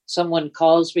relax, someone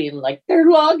calls me and like, they're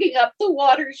logging up the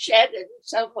watershed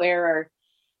somewhere.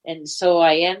 And so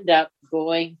I end up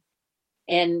going.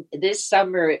 And this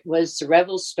summer it was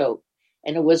Revelstoke,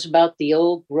 and it was about the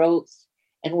old growth.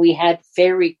 And we had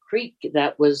Fairy Creek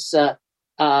that was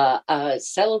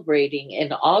celebrating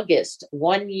in August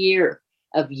 1 year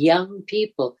of young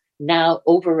people. Now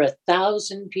over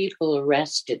 1,000 people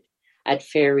arrested at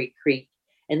Fairy Creek.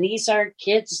 And these are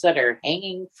kids that are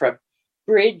hanging from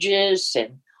bridges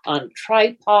and on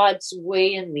tripods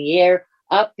way in the air,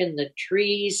 up in the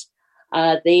trees.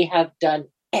 They have done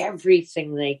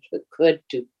everything they could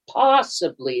to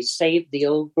possibly save the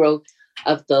old growth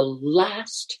of the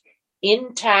last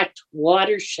intact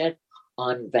watershed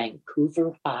on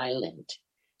Vancouver Island.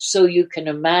 So you can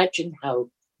imagine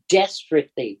how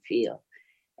desperate they feel.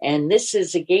 And this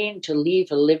is, again, to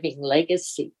leave a living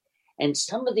legacy. And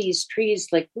some of these trees,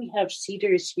 like we have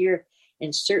cedars here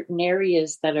in certain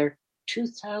areas that are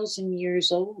 2,000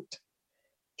 years old.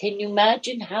 Can you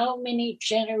imagine how many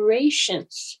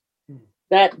generations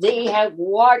that they have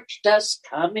watched us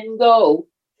come and go,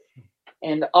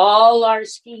 and all our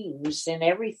schemes and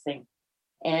everything,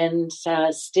 and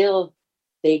still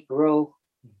they grow.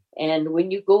 And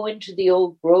when you go into the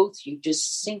old growth, you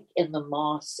just sink in the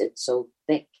moss. It's so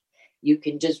thick. You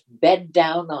can just bed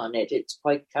down on it. It's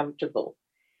quite comfortable.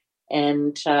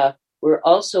 And we're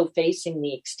also facing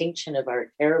the extinction of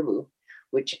our caribou,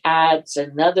 which adds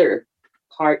another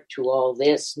part to all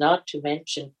this, not to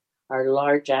mention our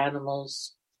large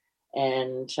animals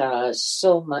and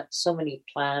so many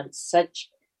plants, such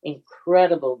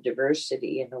incredible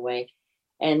diversity in a way.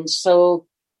 And so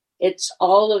it's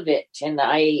all of it. And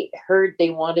I heard they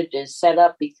wanted to set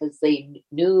up because they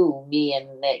knew me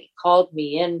and they called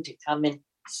me in to come and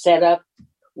set up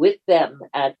with them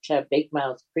at Big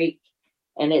Mouth Creek.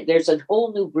 And there's a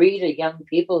whole new breed of young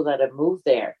people that have moved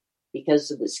there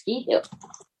because of the ski hill.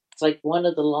 It's like one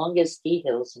of the longest ski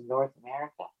hills in North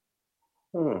America.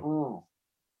 Oh.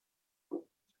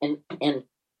 And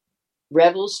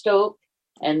Revelstoke,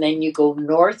 and then you go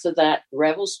north of that.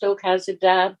 Revelstoke has a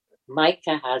dam.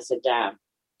 Micah has a dam.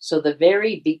 So the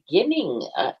very beginning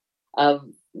of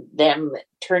them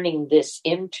turning this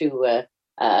into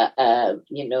like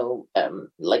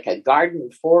a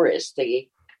garden forest,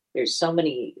 there's so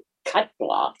many cut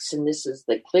blocks, and this is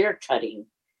the clear cutting,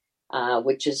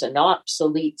 which is an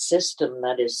obsolete system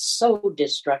that is so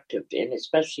destructive, and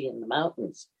especially in the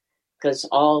mountains, because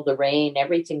all the rain,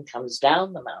 everything comes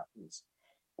down the mountains.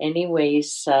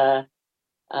 Anyways, they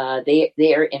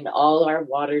are in all our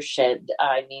watershed.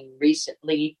 I mean,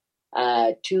 recently,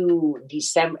 2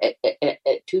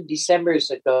 Decembers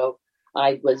ago,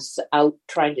 I was out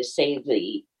trying to save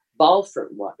the Balfour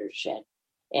watershed,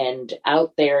 and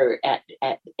out there at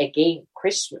again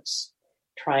Christmas,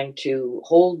 trying to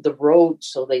hold the road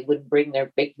so they wouldn't bring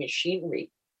their big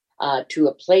machinery to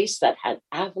a place that had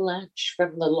avalanche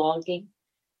from the logging,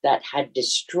 that had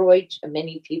destroyed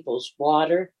many people's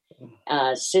water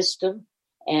system,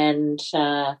 and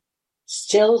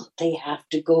still they have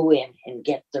to go in and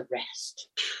get the rest,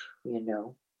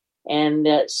 and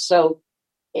so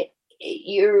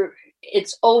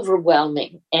it's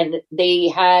overwhelming. And they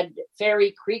had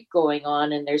Fairy Creek going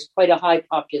on, and there's quite a high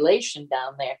population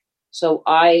down there, so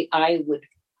I would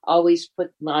always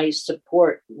put my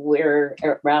support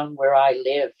around where I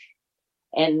live.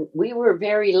 And we were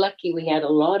very lucky. We had a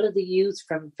lot of the youth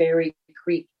from Fairy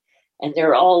Creek, and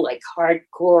they're all like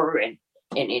hardcore and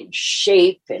in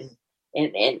shape and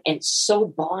so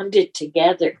bonded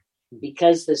together,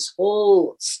 because this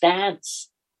whole stance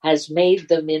has made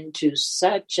them into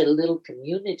such a little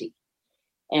community.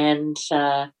 And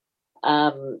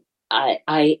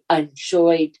I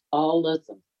enjoyed all of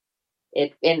them.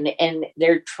 And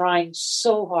they're trying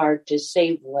so hard to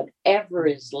save whatever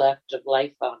is left of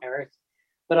life on Earth.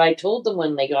 But I told them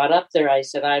when they got up there, I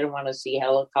said, I don't want to see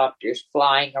helicopters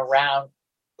flying around,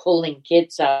 pulling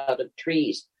kids out of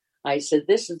trees. I said,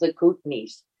 this is the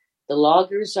Kootenays. The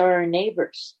loggers are our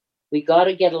neighbors. We got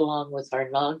to get along with our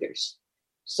loggers.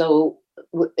 So,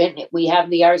 and we have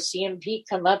the RCMP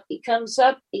come up. He comes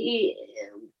up to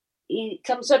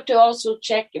also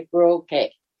check if we're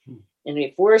okay. And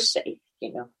if we're safe,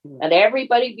 and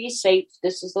everybody be safe.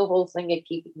 This is the whole thing of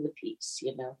keeping the peace,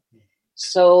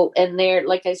 So, and they're,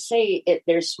 like I say,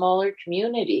 they're a smaller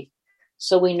community,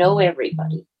 so we know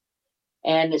everybody.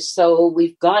 And so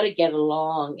we've got to get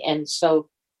along. And so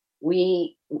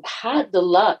we had the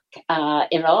luck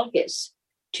in August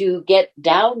to get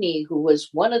Downey, who was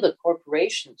one of the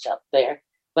corporations up there,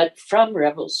 but from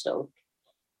Revelstoke,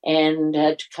 and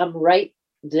to come right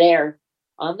there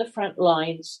on the front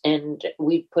lines. And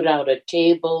we put out a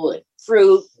table and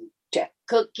fruit,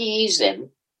 cookies and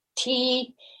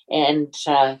tea, and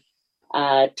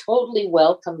totally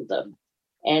welcomed them.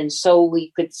 And so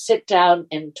we could sit down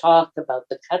and talk about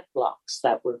the cut blocks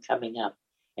that were coming up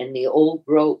and the old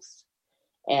growth.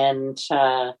 And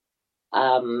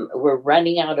we're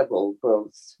running out of old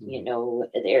growth,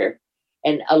 there.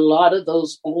 And a lot of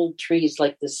those old trees,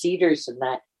 like the cedars and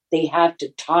that, they have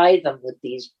to tie them with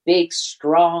these big,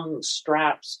 strong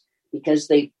straps because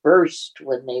they burst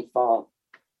when they fall.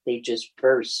 They just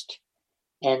burst.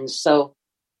 And so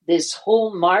this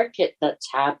whole market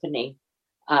that's happening,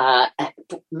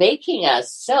 making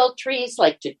us sell trees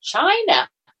like to China,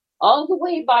 all the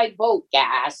way by boat,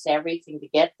 gas, everything to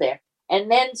get there, and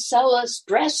then sell us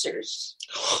dressers.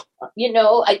 Again,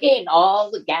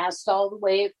 all the gas all the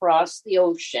way across the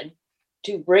ocean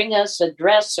to bring us a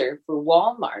dresser for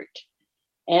Walmart.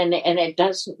 And it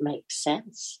doesn't make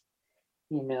sense,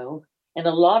 And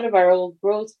a lot of our old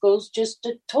growth goes just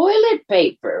to toilet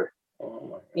paper,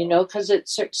 because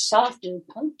it's soft and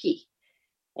punky.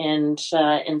 And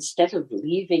instead of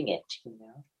leaving it,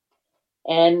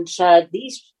 and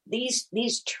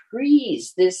these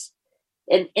trees,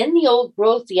 and in the old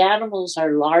growth, the animals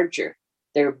are larger,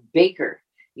 they're bigger.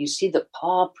 You see the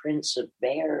paw prints of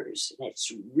bears, and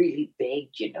it's really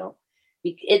big,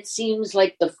 It seems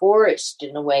like the forest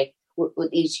in a way,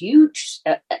 with these huge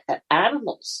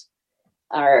animals.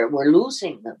 We're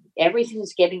losing them.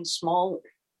 Everything's getting smaller.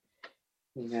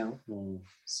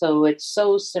 So it's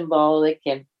so symbolic.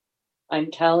 And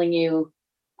I'm telling you,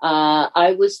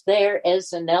 I was there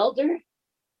as an elder,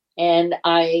 and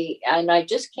I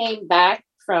just came back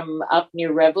from up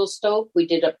near Revelstoke. We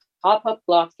did a pop-up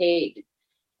blockade,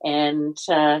 and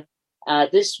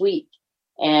this week.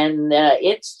 And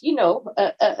it's,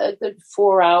 a good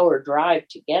 4-hour drive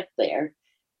to get there.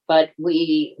 But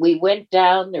we went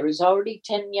down. There was already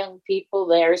 10 young people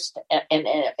there and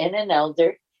an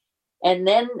elder. And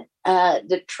then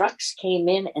the trucks came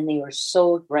in and they were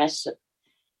so aggressive.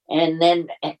 And then,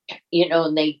 and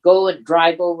they go and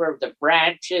drive over the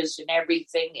branches and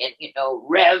everything and,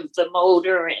 rev the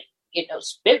motor and,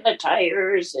 spin the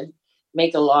tires and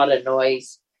make a lot of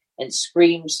noise and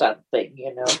scream something,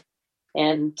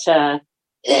 And,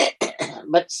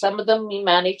 but some of them we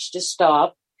managed to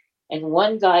stop. And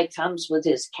one guy comes with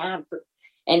his camper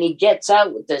and he gets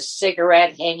out with a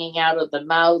cigarette hanging out of the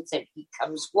mouth and he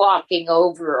comes walking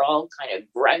over all kind of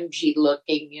grungy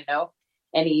looking,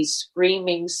 and he's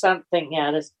screaming something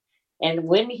at us. And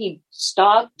when he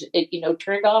stopped,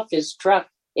 turned off his truck,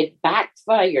 it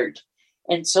backfired.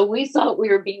 And so we thought we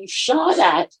were being shot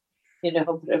at, but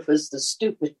it was the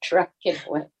stupid truck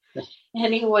anyway.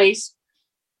 Anyways,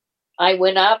 I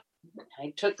went up.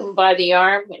 I took him by the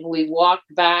arm and we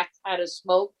walked back, had a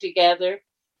smoke together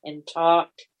and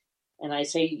talked. And I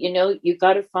say, you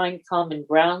got to find common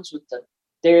grounds with them.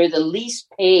 They're the least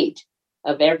paid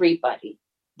of everybody.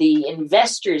 The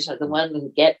investors are the ones who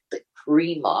get the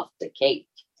cream off the cake.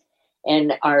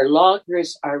 And our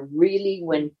loggers are really,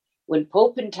 when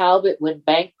Pope and Talbot went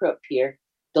bankrupt here,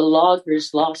 the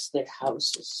loggers lost their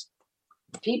houses.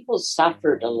 People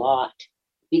suffered a lot,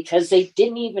 because they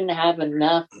didn't even have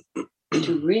enough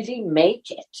to really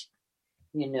make it,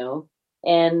 and,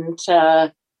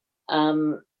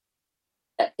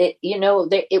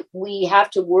 we have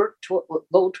to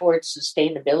go towards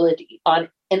sustainability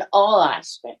in all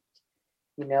aspects,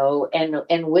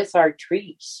 and with our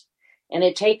trees. And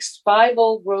it takes 5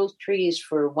 old growth trees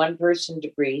for one person to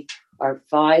breathe, or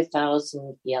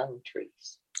 5,000 young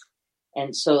trees.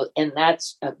 And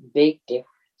that's a big difference.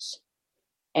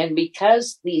 And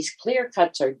because these clear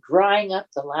cuts are drying up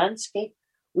the landscape,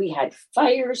 we had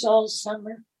fires all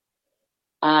summer.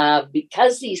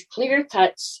 Because these clear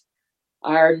cuts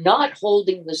are not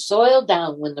holding the soil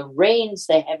down when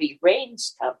the heavy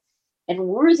rains come. And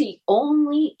we're the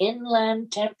only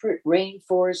inland temperate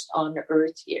rainforest on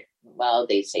Earth here. Well,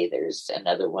 they say there's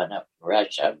another one up in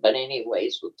Russia, but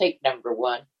anyways, we'll take number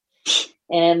one.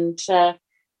 And so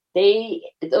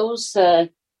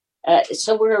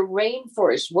we're a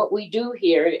rainforest. What we do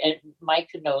here, and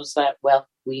Micah knows that well,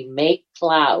 we make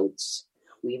clouds.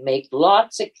 We make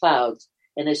lots of clouds.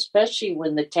 And especially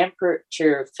when the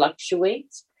temperature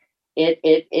fluctuates,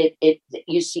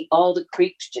 you see all the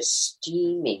creeks just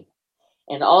steaming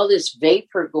and all this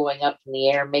vapor going up in the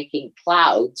air, making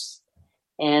clouds.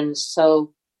 And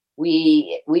so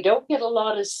we don't get a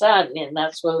lot of sun, and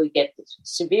that's why we get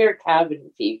severe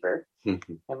cabin fever.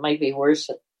 It might be worse.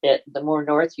 The more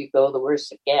north you go, the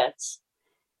worse it gets.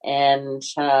 And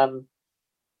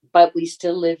but we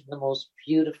still live in the most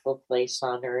beautiful place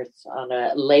on Earth, on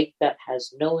a lake that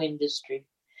has no industry.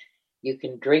 You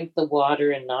can drink the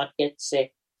water and not get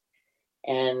sick.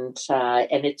 And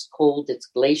it's cold. It's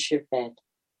glacier fed.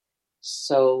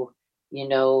 So,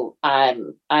 I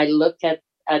look at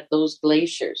those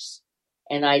glaciers,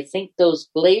 and I think those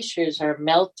glaciers are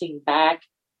melting back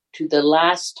to the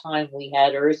last time we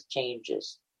had earth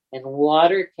changes. And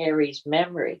water carries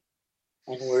memory,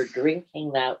 and we're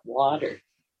drinking that water.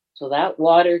 So that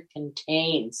water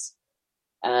contains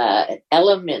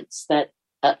elements that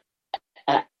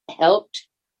helped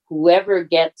whoever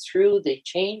get through the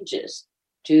changes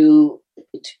to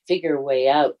figure a way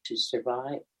out to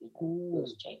survive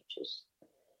those changes.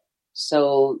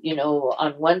 So,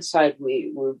 on one side,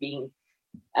 we were being,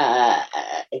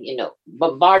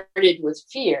 bombarded with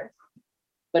fear.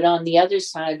 But on the other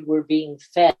side, we're being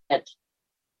fed,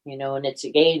 and it's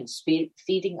again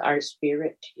feeding our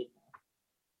spirit.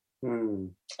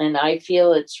 And I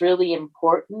feel it's really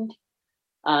important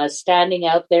standing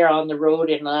out there on the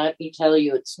road. And let me tell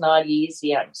you, it's not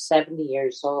easy. I'm 70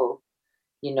 years old.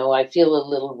 I feel a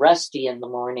little rusty in the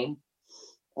morning.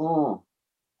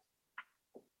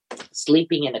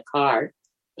 Sleeping in a car,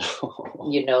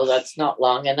 that's not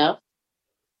long enough.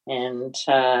 And,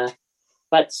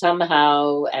 but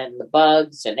somehow, and the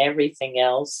bugs and everything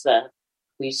else,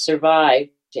 we survived,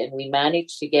 and we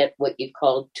managed to get what you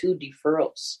call 2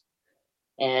 deferrals.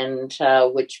 And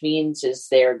which means is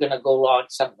they're going to go log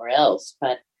somewhere else.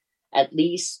 But at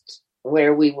least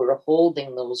where we were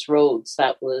holding those roads,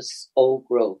 that was old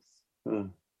growth.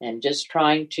 And just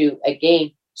trying to,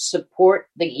 again, support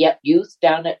the youth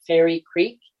down at Fairy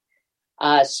Creek,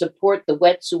 support the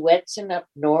Wet'suwet'en up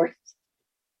north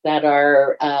that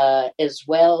are as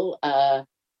well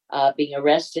being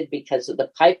arrested because of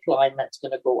the pipeline that's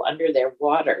going to go under their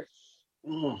water.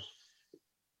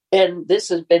 And this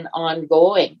has been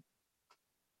ongoing.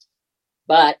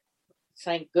 But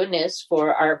thank goodness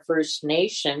for our First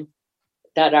Nation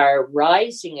that are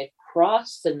rising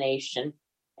across the nation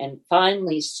and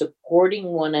finally supporting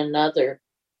one another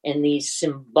in these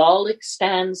symbolic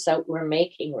stands that we're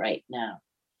making right now.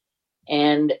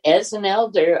 And as an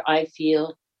elder, I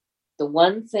feel the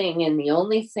one thing and the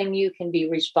only thing you can be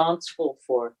responsible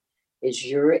for is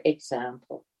your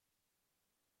example.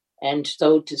 And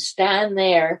so to stand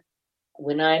there,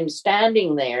 when I'm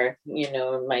standing there,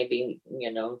 maybe,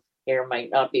 hair might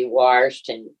not be washed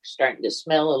and starting to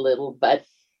smell a little, but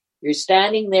you're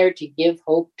standing there to give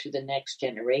hope to the next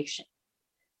generation.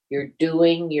 You're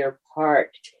doing your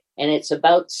part. And it's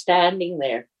about standing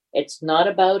there. It's not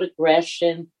about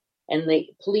aggression. And the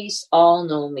police all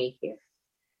know me here.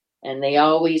 And they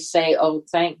always say, oh,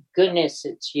 thank goodness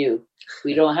it's you.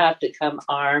 We don't have to come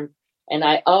armed. And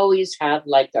I always have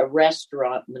like a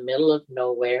restaurant in the middle of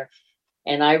nowhere.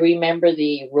 And I remember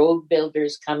the road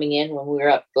builders coming in when we were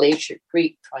up Glacier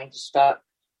Creek trying to stop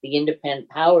the independent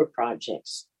power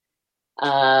projects.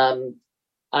 I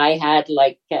had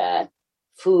like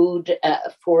food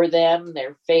for them,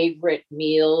 their favorite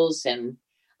meals. And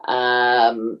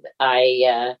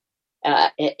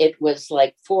it was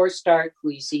like 4-star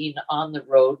cuisine on the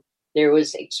road. There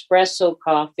was espresso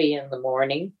coffee in the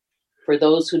morning for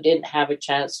those who didn't have a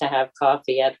chance to have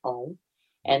coffee at home.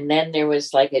 And then there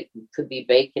was like, it could be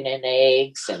bacon and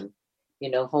eggs and,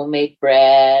 homemade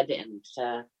bread. And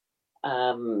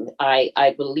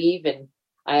I believe in,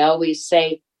 I always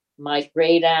say, my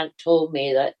great aunt told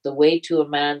me that the way to a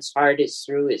man's heart is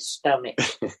through his stomach.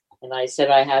 And I said,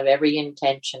 I have every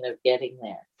intention of getting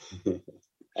there.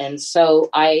 And so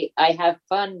I have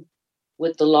fun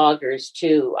with the loggers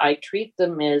too. I treat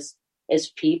them as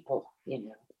people,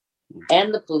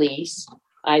 and the police.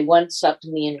 I once up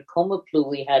in the Nkomaplu,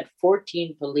 we had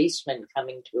 14 policemen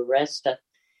coming to arrest us.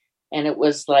 And it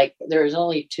was like, there was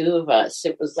only 2 of us.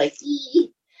 It was like,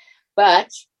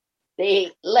 but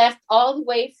they left all the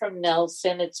way from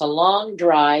Nelson. It's a long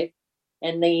drive.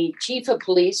 And the chief of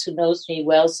police, who knows me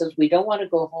well, says, we don't want to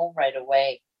go home right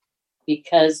away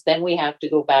because then we have to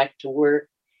go back to work.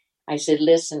 I said,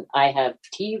 listen, I have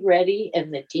tea ready in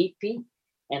the teepee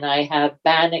and I have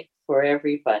bannock for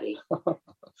everybody.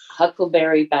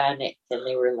 Huckleberry bannock. And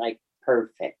they were like,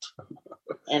 perfect.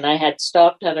 And I had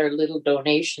stopped at our little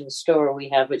donation store. We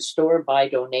have a store by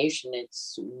donation.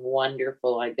 It's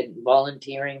wonderful. I've been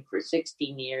volunteering for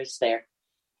 16 years there.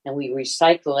 And we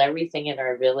recycle everything in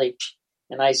our village.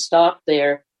 And I stopped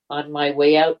there on my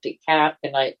way out to camp.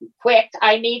 And I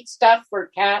need stuff for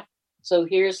camp. So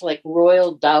here's like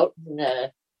Royal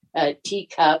Downton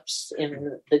teacups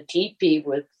in the teepee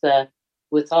with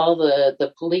all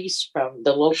the police from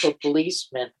the local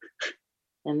policemen.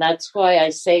 And that's why I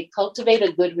say cultivate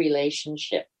a good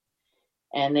relationship.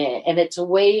 And it's a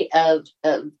way of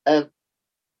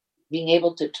being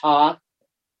able to talk,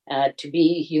 to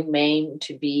be humane,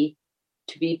 to be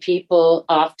people.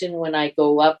 Often when I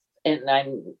go up and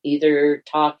I'm either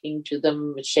talking to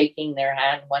them, shaking their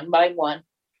hand one by one,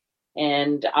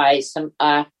 and I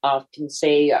often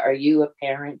say, are you a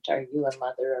parent? Are you a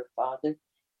mother or father?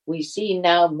 We see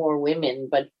now more women,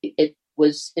 but it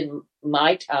was in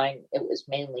my time, it was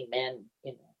mainly men,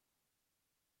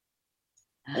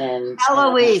 And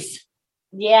Eloise.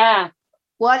 Yeah.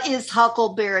 What is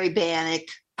huckleberry bannock?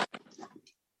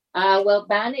 Well,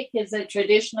 bannock is a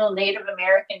traditional Native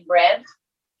American bread.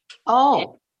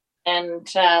 Oh. And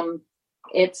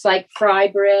it's like fry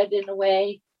bread in a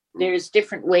way. There's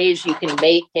different ways you can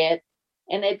bake it.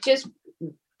 And it just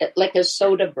like a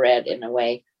soda bread in a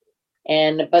way.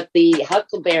 But the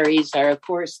huckleberries are, of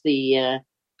course, they're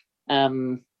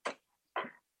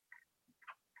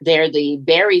the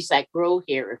berries that grow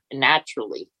here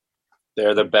naturally.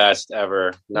 They're the best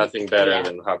ever. Nothing better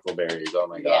than huckleberries. Oh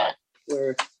my God.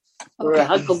 We're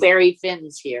huckleberry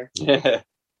fins here.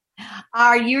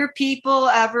 Are your people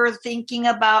ever thinking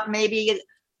about maybe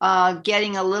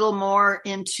getting a little more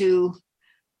into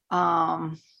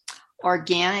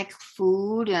organic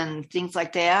food and things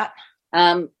like that?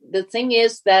 The thing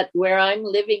is that where I'm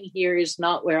living here is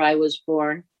not where I was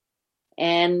born.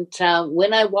 And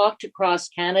when I walked across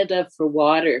Canada for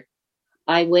water,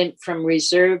 I went from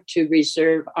reserve to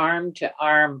reserve, arm to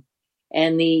arm.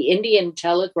 And the Indian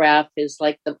Telegraph is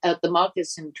like the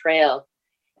Moccasin Trail.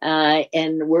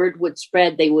 And word would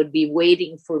spread, they would be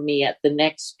waiting for me at the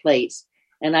next place.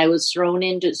 And I was thrown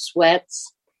into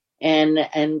sweats and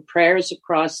prayers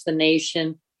across the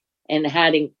nation and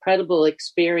had incredible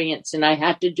experience. And I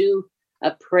had to do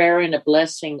a prayer and a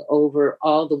blessing over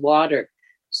all the water.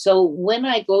 So when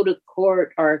I go to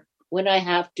court or when I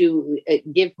have to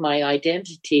give my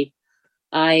identity,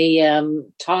 I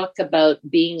talk about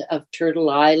being of Turtle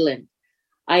Island.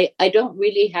 I don't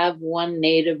really have one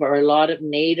native or a lot of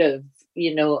native,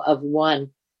 of one.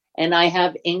 And I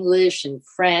have English and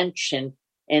French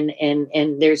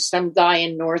and there's some guy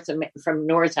from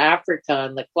North Africa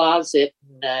in the closet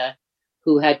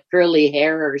who had curly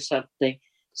hair or something.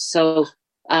 So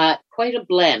quite a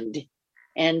blend.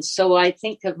 And so I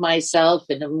think of myself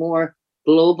in a more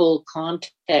global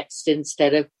context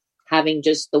instead of having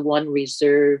just the one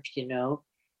reserved,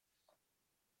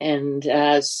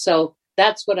 And so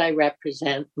that's what I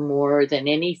represent more than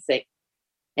anything.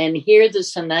 And here, the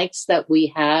Sinaics that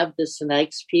we have, the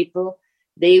Sinaics people,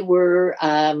 they were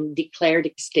declared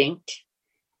extinct.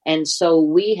 And so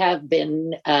we have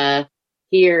been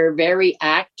here very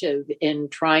active in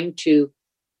trying to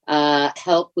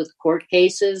help with court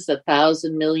cases,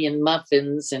 1,000 million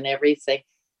muffins and everything,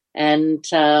 and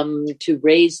to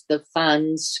raise the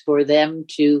funds for them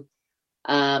to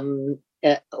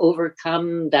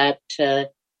overcome that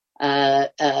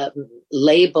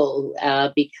label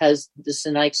because the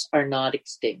Sinaics are not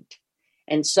extinct.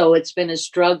 And so it's been a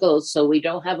struggle. So we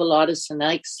don't have a lot of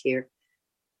Sinaics here.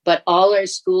 But all our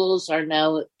schools are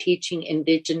now teaching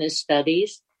Indigenous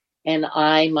studies. And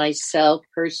I myself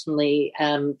personally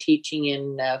am teaching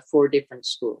in 4 different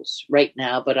schools right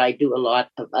now. But I do a lot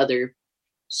of other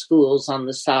schools on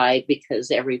the side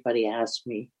because everybody asked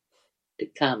me to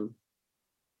come.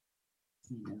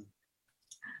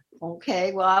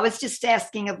 Okay, well, I was just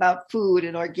asking about food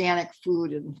and organic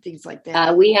food and things like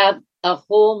that. We have a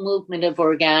whole movement of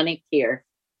organic here.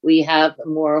 We have a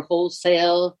more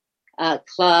wholesale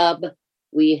club.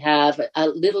 We have a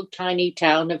little tiny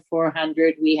town of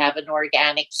 400. We have an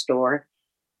organic store.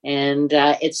 And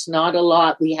it's not a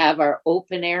lot. We have our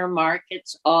open air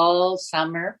markets all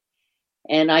summer.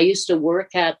 And I used to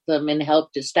work at them and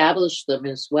helped establish them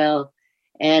as well.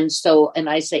 And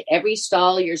I say, every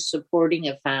stall you're supporting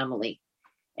a family.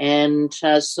 And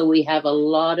so we have a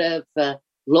lot of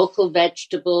local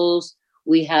vegetables.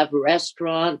 We have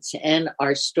restaurants and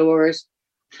our stores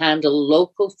handle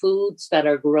local foods that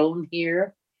are grown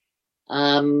here.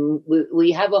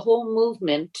 We have a whole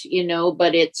movement,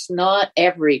 but it's not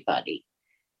everybody.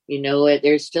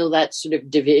 There's still that sort of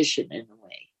division in a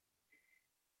way.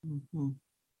 Mm-hmm.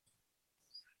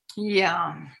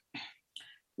 Yeah.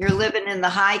 You're living in the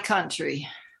high country.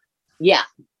 Yeah.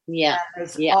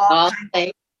 All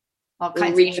kinds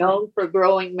We're renowned for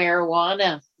growing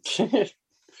marijuana.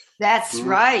 That's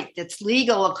right. It's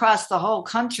legal across the whole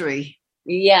country.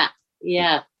 Yeah.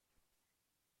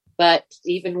 But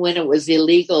even when it was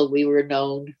illegal, we were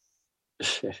known.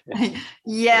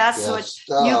 Yeah, so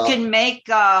you can make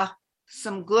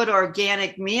some good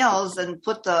organic meals and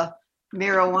put the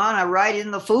marijuana right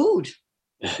in the food.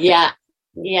 Yeah.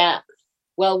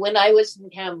 Well, when I was in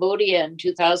Cambodia in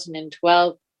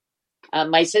 2012,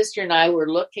 my sister and I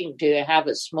were looking to have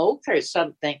a smoke or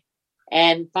something.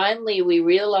 And finally, we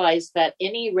realized that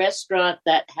any restaurant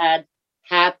that had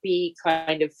happy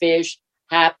kind of fish,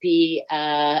 happy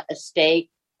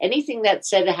steak, anything that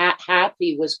said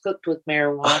happy was cooked with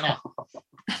marijuana.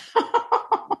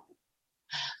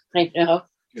 I know.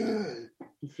 Good.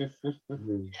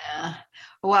 Yeah.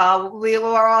 Well, we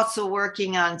were also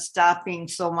working on stopping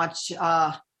so much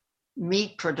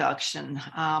meat production.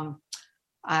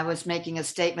 I was making a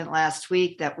statement last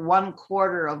week that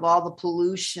 1/4 of all the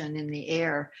pollution in the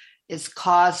air is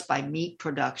caused by meat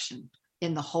production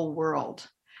in the whole world.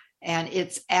 And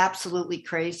it's absolutely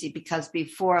crazy because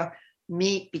before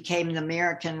meat became the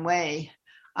American way,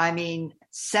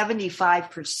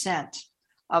 75%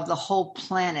 of the whole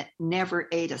planet never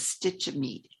ate a stitch of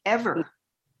meat, ever.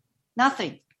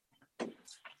 Nothing.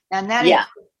 And that is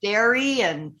dairy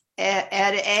and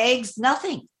eggs,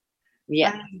 nothing.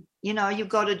 Yeah. You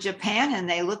go to Japan and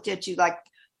they looked at you like,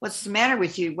 what's the matter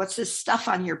with you? What's this stuff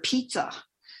on your pizza?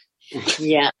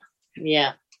 Yeah.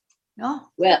 No.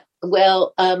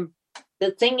 Well,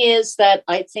 the thing is that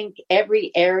I think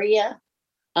every area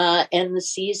and the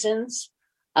seasons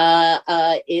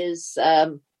is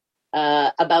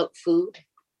about food.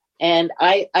 And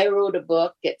I wrote a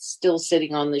book, it's still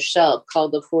sitting on the shelf,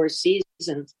 called The 4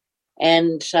 Seasons.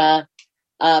 And for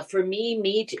me,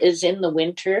 meat is in the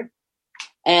winter.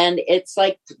 And it's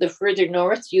like the further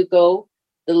north you go,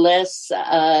 the less,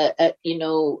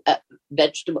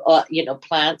 vegetable,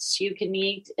 plants you can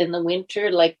eat in the winter.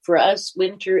 Like for us,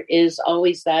 winter is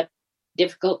always that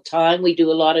difficult time. We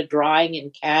do a lot of drying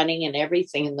and canning and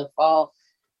everything in the fall.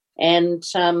 And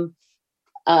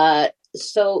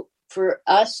so for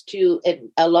us to,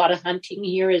 a lot of hunting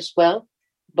here as well,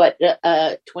 but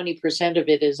 20% of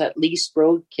it is at least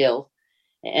roadkill.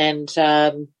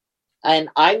 And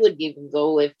I would even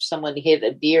go, if someone hit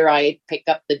a deer, I'd pick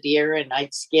up the deer and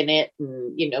I'd skin it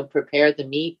and, prepare the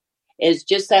meat. It's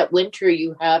just that winter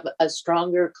you have a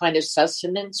stronger kind of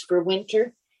sustenance for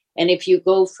winter. And if you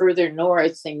go further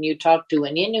north and you talk to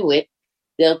an Inuit,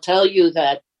 they'll tell you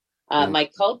that my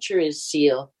culture is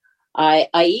seal. I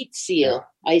eat seal.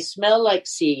 Yeah. I smell like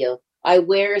seal. I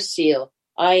wear seal.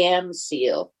 I am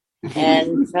seal.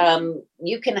 And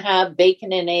you can have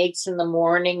bacon and eggs in the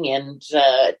morning and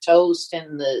toast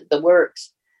and the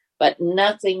works, but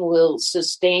nothing will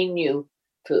sustain you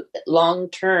for long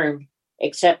term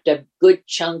except a good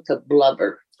chunk of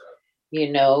blubber,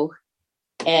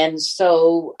 And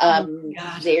so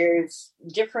there's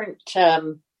different,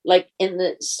 like in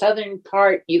the southern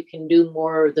part, you can do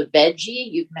more of the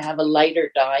veggie. You can have a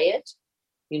lighter diet,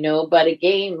 but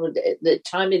again, the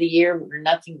time of the year where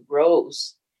nothing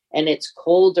grows and it's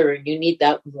colder and you need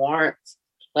that warmth,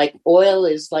 like oil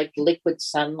is like liquid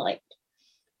sunlight,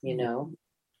 Yeah.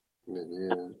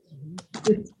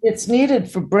 It's needed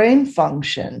for brain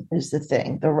function is the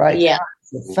thing, the right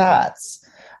kinds of fats,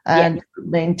 and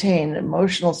maintain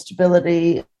emotional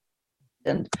stability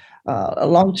and a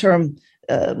long-term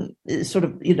sort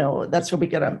of, that's where we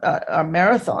get our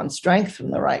marathon strength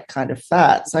from the right kind of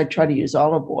fats. I try to use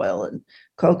olive oil and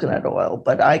coconut oil,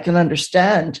 but I can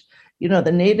understand,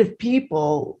 the native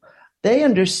people, they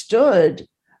understood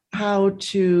how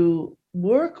to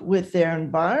work with their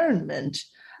environment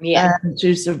and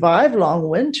to survive long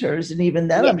winters. And even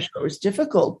then, I'm sure it was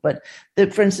difficult. But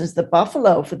for instance, the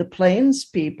buffalo for the plains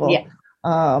people,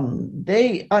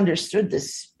 they understood the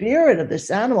spirit of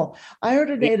this animal. I heard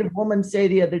a native woman say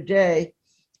the other day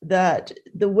that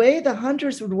the way the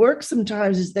hunters would work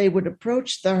sometimes is they would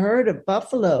approach the herd of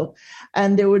buffalo,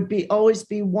 and there would always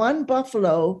be one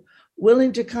buffalo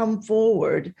willing to come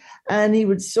forward, and he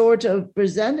would sort of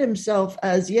present himself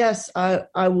as, yes,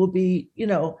 I will be,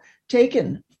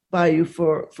 taken by you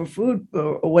for food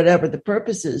or whatever the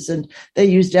purpose is. And they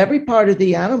used every part of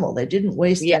the animal. They didn't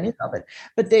waste any of it.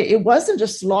 But it wasn't a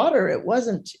slaughter. It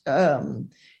wasn't,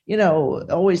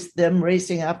 always them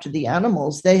racing after the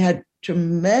animals. They had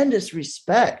tremendous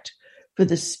respect for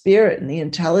the spirit and the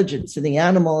intelligence of the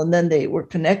animal. And then they were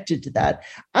connected to that.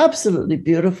 Absolutely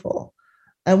beautiful.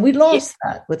 And we lost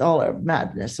that with all our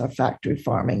madness, our factory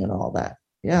farming and all that.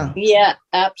 Yeah. Yeah,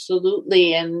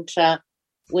 absolutely. And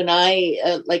when I,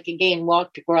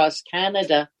 walked across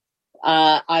Canada,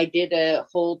 I did a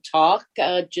whole talk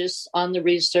just on the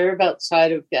reserve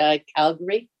outside of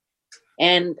Calgary.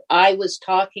 And I was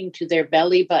talking to their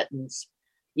belly buttons.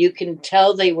 You can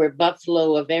tell they were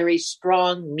buffalo, a very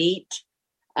strong meat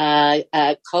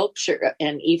culture,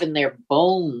 and even their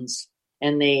bones.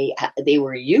 And they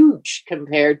were huge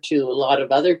compared to a lot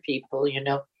of other people,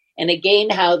 And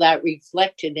again, how that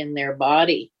reflected in their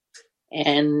body,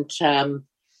 and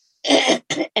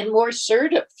and more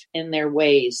assertive in their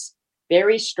ways,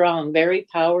 very strong, very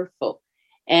powerful,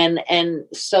 and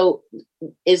so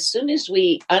as soon as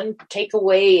we take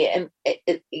away and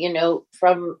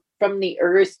from the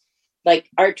earth, like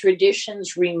our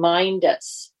traditions remind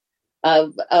us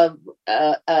of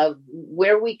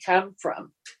where we come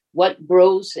from. What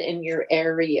grows in your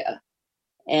area.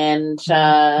 And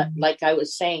like I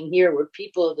was saying here, we're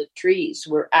people of the trees.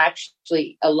 We're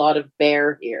actually a lot of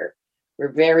bear here.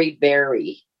 We're very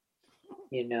berry,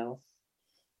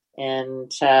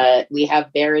 And we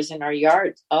have bears in our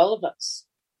yards, all of us.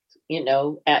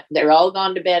 They're all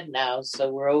gone to bed now, so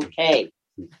we're okay.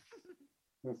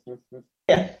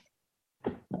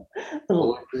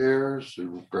 Little bears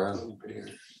and brown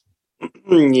bears.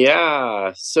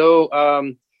 Yeah. So,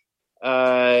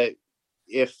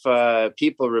 if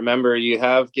people remember, you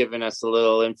have given us a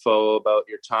little info about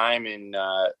your time in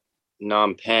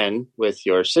Phnom Penh with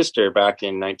your sister back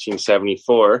in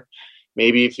 1974.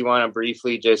 Maybe if you want to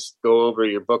briefly just go over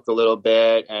your book a little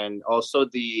bit, and also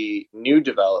the new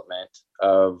development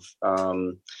of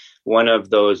one of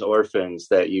those orphans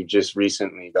that you just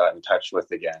recently got in touch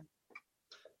with again.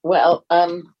 Well,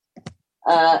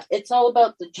 it's all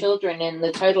about the children, and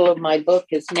the title of my book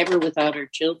is Never Without Our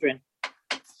Children.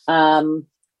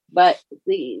 But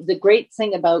the great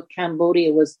thing about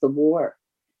Cambodia was the war,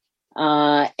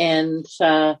 and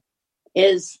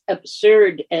as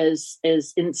absurd, as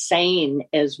insane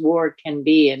as war can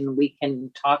be, and we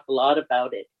can talk a lot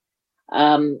about it.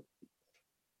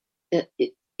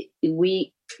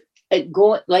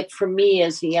 Like for me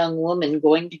as a young woman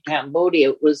going to Cambodia,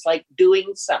 it was like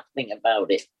doing something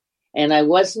about it, and I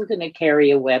wasn't going to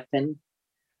carry a weapon.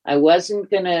 I wasn't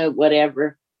going to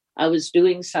whatever. I was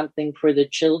doing something for the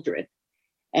children.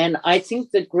 And I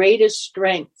think the greatest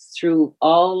strength through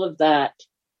all of that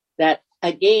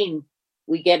again,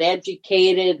 we get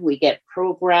educated, we get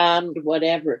programmed,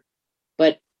 whatever.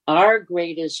 But our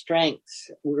greatest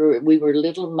strength, we were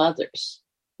little mothers,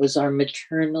 was our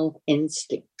maternal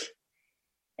instinct.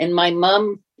 And my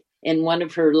mom, in one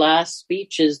of her last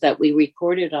speeches that we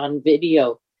recorded on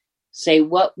video, say,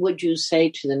 what would you say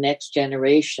to the next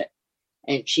generation?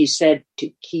 And she said,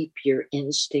 to keep your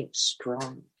instinct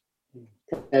strong.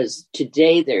 Because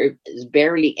today there is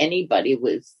barely anybody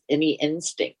with any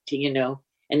instinct, you know.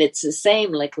 And it's the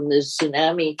same, like when the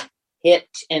tsunami hit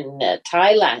in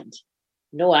Thailand,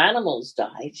 no animals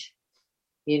died,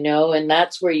 you know, and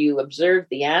that's where you observe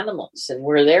the animals and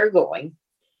where they're going.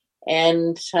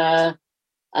 And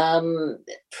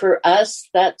for us,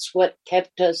 that's what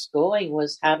kept us going,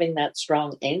 was having that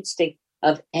strong instinct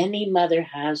of any mother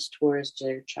has towards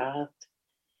their child.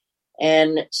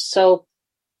 And so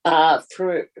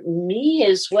for me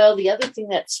as well, the other thing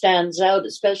that stands out,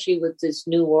 especially with this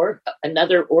new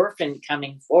another orphan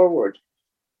coming forward.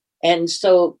 And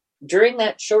so during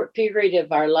that short period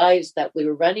of our lives that we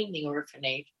were running the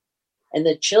orphanage, and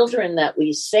the children that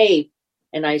we saved,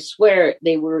 and I swear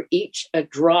they were each a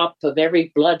drop of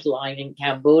every bloodline in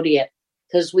Cambodia,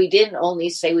 because we didn't only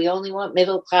say we only want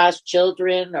middle-class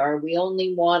children or we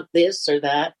only want this or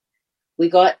that. We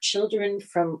got children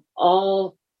from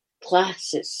all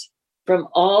classes, from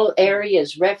all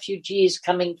areas, refugees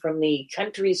coming from the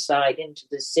countryside into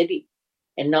the city.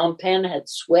 And Phnom Penh had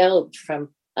swelled from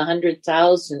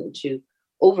 100,000 to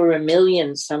over 1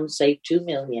 million, some say 2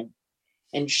 million.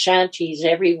 And shanties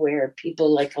everywhere,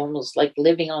 people like almost like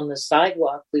living on the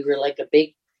sidewalk. We were like a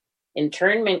big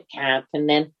internment camp. And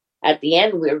then at the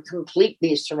end, we were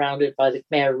completely surrounded by the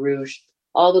Khmer Rouge.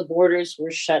 All the borders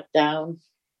were shut down.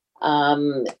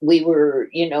 We were,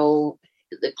 you know,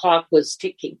 the clock was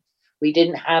ticking. We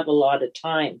didn't have a lot of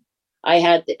time. I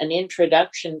had an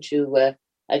introduction to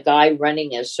a guy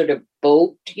running a sort of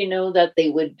boat, you know, that they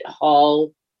would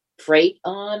haul freight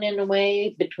on in a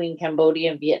way between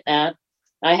Cambodia and Vietnam.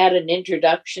 I had an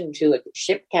introduction to a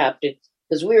ship captain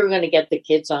because we were going to get the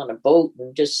kids on a boat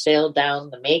and just sail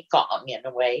down the Mekong in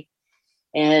a way,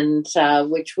 and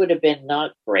which would have been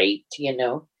not great, you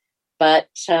know. But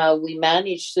we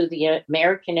managed through the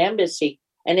American Embassy.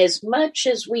 And as much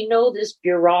as we know this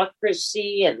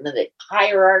bureaucracy and the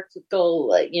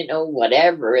hierarchical, you know,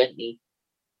 whatever, and the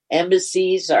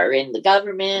embassies are in the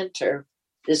government or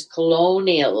this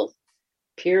colonial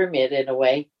pyramid in a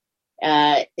way,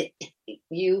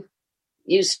 you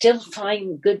still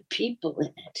find good people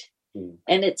in it.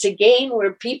 And it's again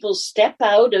where people step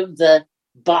out of the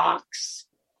box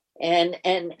and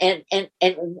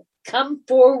come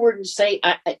forward and say,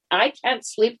 I can't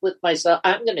sleep with myself.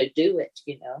 I'm going to do it,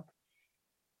 you know.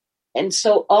 And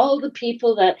so all the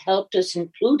people that helped us,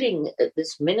 including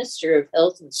this Minister of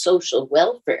Health and Social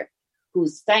Welfare, who,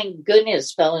 thank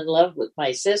goodness, fell in love with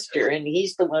my sister, and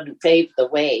he's the one who paved the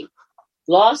way,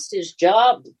 lost his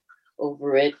job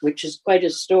over it, which is quite a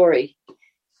story,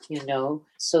 you know.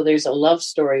 So there's a love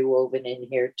story woven in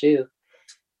here too.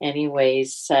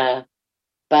 Anyways,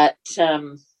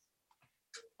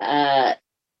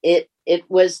 it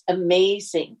was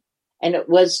amazing. And it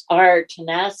was our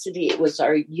tenacity. It was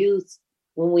our youth.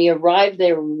 When we arrived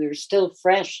there, we were still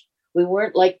fresh. We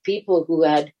weren't like people who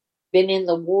had been in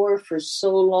the war for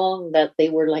so long that they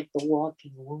were like the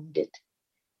walking wounded.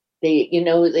 They, you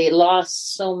know, they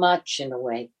lost so much in a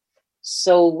way.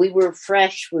 So we were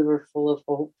fresh. We were full of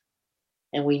hope.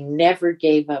 And we never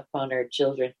gave up on our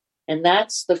children. And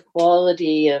that's the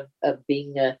quality of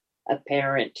being a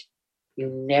parent. You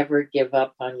never give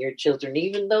up on your children,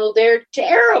 even though they're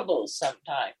terrible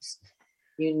sometimes.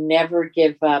 You never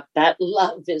give up. That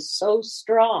love is so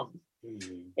strong.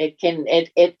 Mm-hmm. It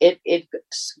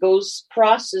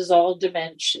crosses all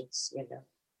dimensions, you know.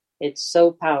 It's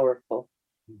so powerful.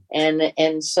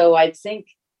 And so I think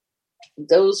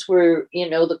those were, you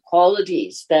know, the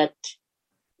qualities that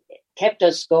kept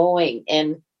us going.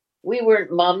 And we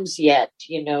weren't moms yet,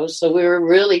 you know, so we were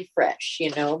really fresh,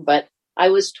 you know, but I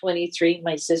was 23.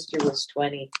 My sister was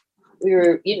 20. We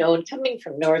were, you know, and coming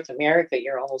from North America,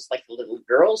 you're almost like a little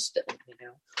girl still, you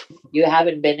know. You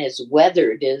haven't been as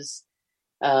weathered as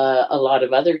a lot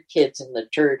of other kids in the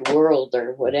third world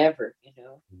or whatever, you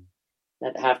know,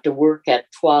 that have to work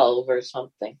at 12 or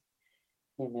something,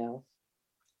 you know.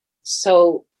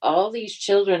 So all these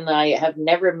children, I have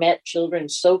never met children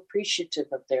so appreciative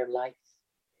of their life.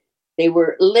 They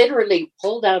were literally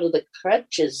pulled out of the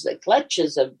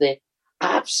clutches of the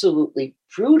absolutely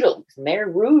brutal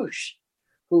Khmer Rouge,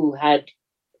 who had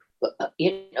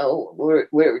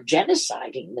we're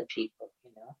genociding the people,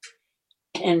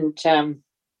 and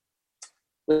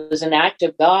was an act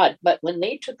of God. But when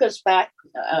they took us back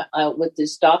with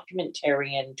this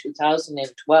documentary in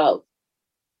 2012,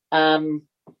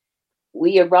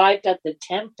 we arrived at the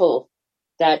temple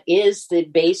that is the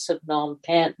base of Phnom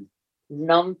Penh.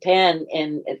 Phnom Penh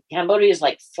in Cambodia is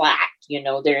like flat,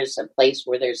 there's a place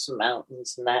where there's some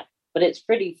mountains and that, but it's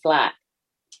pretty flat.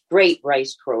 Great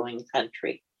rice growing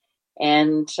country.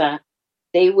 And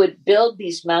they would build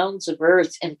these mounds of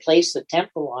earth and place a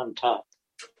temple on top.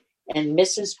 And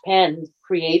Mrs. Penn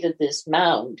created this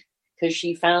mound because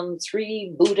she found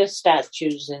 3 Buddha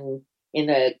statues in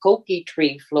a koki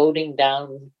tree floating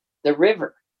down the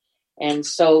river. And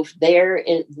so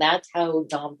that's how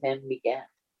Phnom Penh began.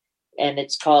 And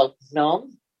it's called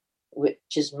Phnom, which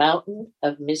is Mountain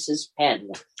of Mrs.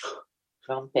 Penn.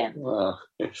 Phnom Penh. Wow.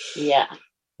 Yeah.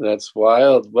 That's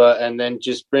wild. But and then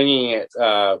just bringing it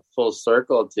full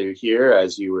circle to here,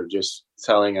 as you were just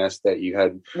telling us that you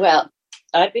had. Well,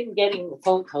 I've been getting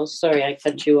phone calls. Sorry, I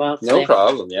cut you off. No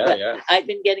problem. Yeah. I've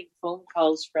been getting phone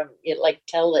calls from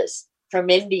tell us from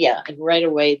India, and right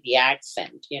away the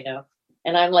accent,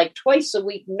 And I'm like, twice a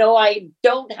week. No, I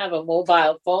don't have a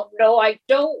mobile phone. No, I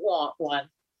don't want one.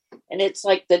 And it's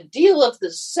like the deal of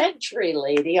the century,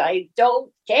 lady. I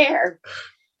don't care.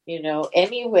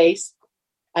 Anyways,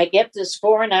 I get this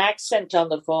foreign accent on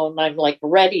the phone. I'm like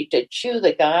ready to chew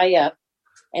the guy up.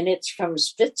 And it's from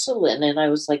Switzerland. And I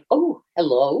was like, oh,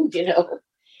 hello,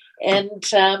 And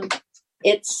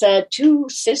it's 2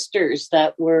 sisters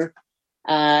that were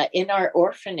in our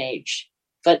orphanage.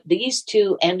 But these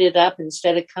 2 ended up,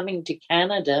 instead of coming to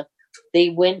Canada, they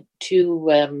went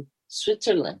to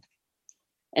Switzerland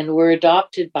and were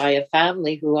adopted by a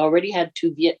family who already had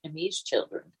 2 Vietnamese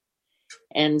children.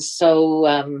 And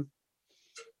so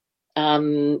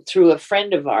through a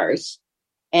friend of ours,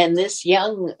 and this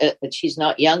young, she's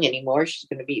not young anymore, she's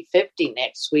going to be 50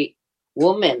 next week,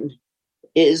 woman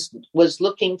was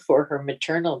looking for her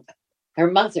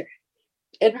mother.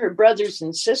 And her brothers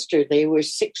and sister, they were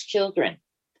 6 children,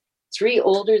 3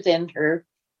 older than her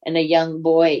and a young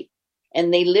boy.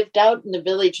 And they lived out in the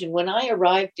village. And when I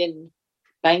arrived in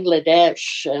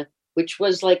Bangladesh, which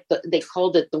was like, they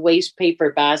called it the waste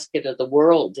paper basket of the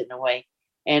world in a way.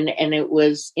 And it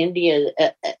was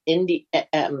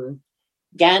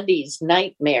Gandhi's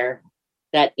nightmare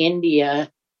that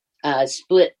India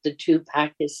split the 2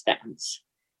 Pakistans.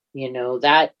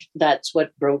 That's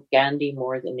what broke Gandhi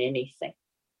more than anything.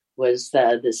 Was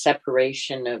the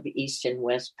separation of East and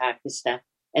West Pakistan.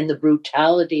 And the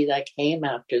brutality that came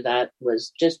after that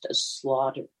was just a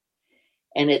slaughter.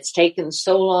 And it's taken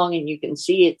so long, and you can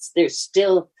see there's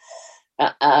still,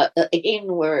 again,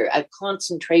 we're a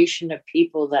concentration of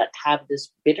people that have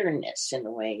this bitterness in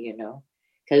a way,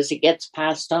 because it gets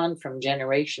passed on from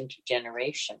generation to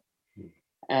generation.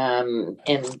 And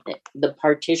the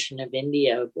partition of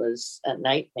India was a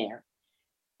nightmare.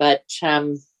 But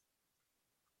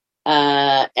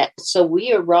so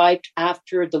we arrived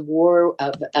after the war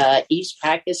of East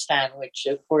Pakistan, which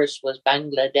of course was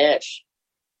Bangladesh.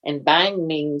 And Bang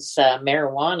means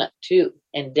marijuana too,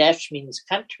 and Desh means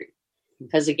country.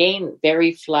 Because again,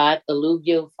 very flat,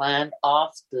 alluvial land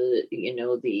off the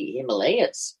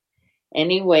Himalayas.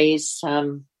 Anyways,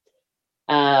 and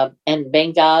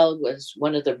Bengal was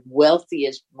one of the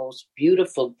wealthiest, most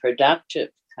beautiful, productive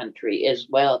country as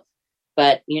well.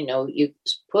 But, you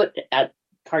put at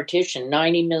partition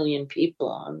 90 million people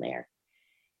on there.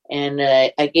 And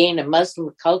again, a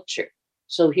Muslim culture.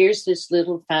 So here's this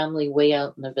little family way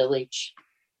out in the village.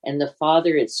 And the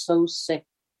father is so sick.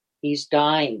 He's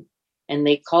dying. And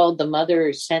they called the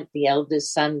mother, sent the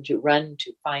eldest son to run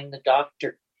to find the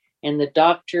doctor. And the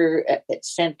doctor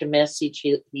sent a message,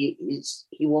 he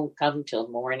won't come till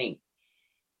morning.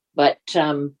 But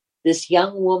this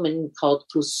young woman called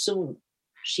Kusum,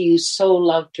 she so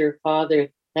loved her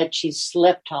father that she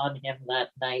slept on him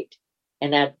that night.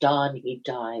 And at dawn, he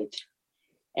died.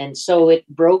 And so it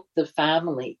broke the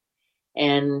family.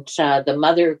 And the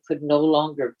mother could no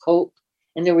longer cope.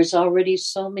 And there was already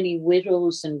so many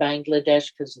widows in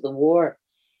Bangladesh because of the war.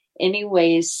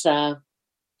 Anyways,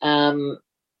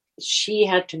 she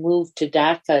had to move to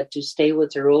Dhaka to stay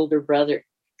with her older brother,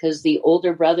 because the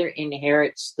older brother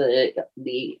inherits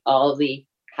all the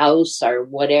house or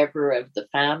whatever of the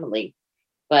family.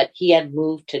 But he had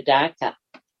moved to Dhaka.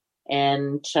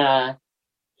 And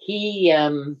he,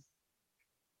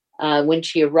 when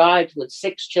she arrived with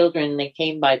 6 children, they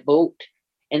came by boat.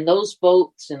 And those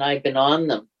boats, and I've been on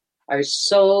them, are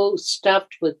so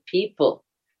stuffed with people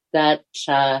that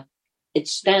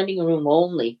it's standing room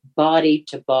only, body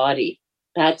to body.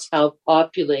 That's how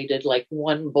populated, like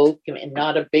one boat, and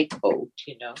not a big boat,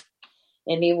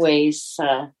 Anyways,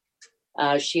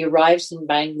 she arrives in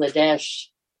Bangladesh,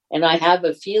 and I have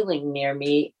a feeling near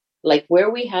me, like where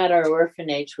we had our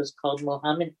orphanage was called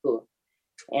Mohammedpur,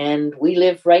 and we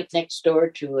live right next door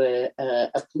to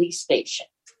a police station.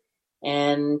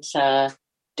 And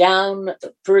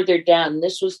further down,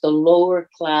 this was the lower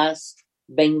class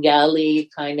Bengali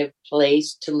kind of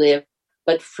place to live.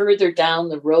 But further down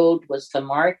the road was the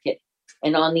market.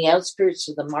 And on the outskirts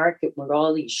of the market were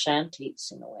all these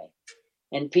shanties in a way.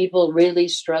 And people really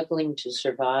struggling to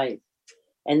survive.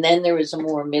 And then there was a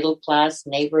more middle class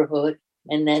neighborhood.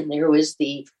 And then there was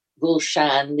the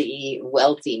Gulshan, the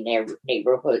wealthy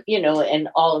neighborhood, and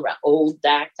all around Old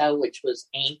Dhaka, which was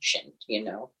ancient,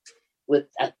 with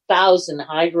 1,000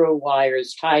 hydro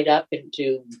wires tied up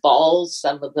into balls.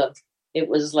 Some of them, it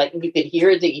was like you could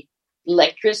hear the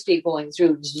electricity going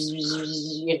through,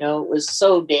 it was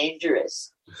so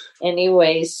dangerous.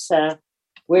 Anyways,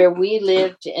 where we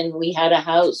lived, and we had a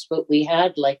house, but we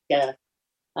had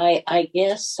I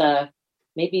guess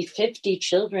maybe 50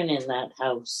 children in that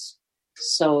house.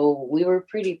 So we were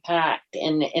pretty packed,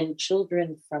 and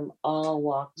children from all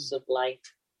walks of life.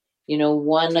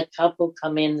 A couple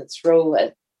come in and throw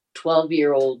a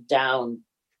 12-year-old down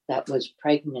that was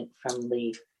pregnant from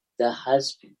the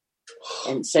husband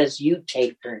and says, "You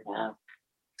take her now."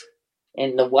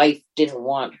 And the wife didn't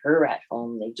want her at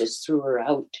home. They just threw her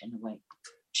out in a way.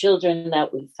 Children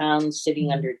that we found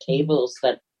sitting under tables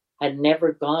that had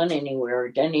never gone anywhere or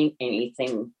done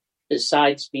anything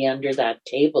besides be under that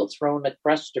table, throwing a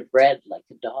crust of bread like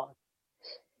a dog.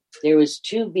 There was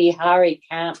 2 Bihari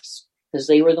camps, because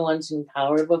they were the ones in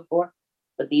power before.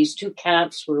 But these 2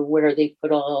 camps were where they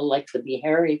put all like the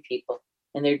Bihari people,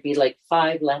 and there'd be like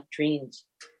 5 latrines.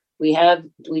 We got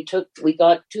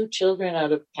 2 children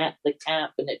out of the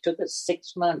camp, and it took us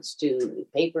 6 months to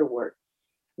paperwork.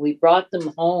 We brought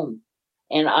them home,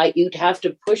 and you'd have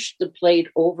to push the plate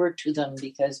over to them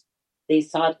because they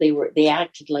thought they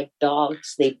acted like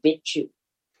dogs. They bit you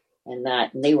and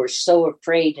they were so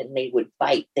afraid, and they would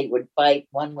bite.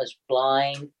 One was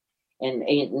blind,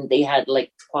 and they had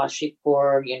like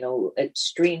kwashiorkor,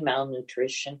 extreme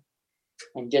malnutrition,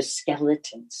 and just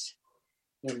skeletons,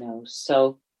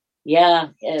 So yeah,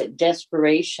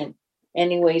 desperation.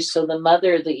 Anyway, so the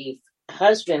mother, the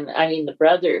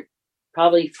brother,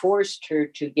 probably forced her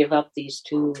to give up these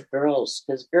 2 girls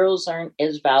because girls aren't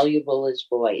as valuable as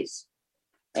boys,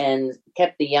 and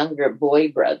kept the younger boy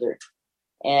brother.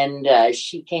 And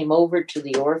she came over to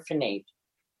the orphanage,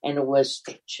 and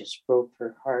it just broke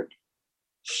her heart.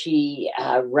 She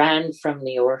ran from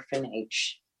the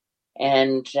orphanage,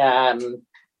 and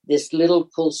this little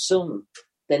Kulsum,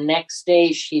 the next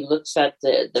day she looks at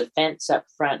the fence up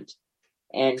front,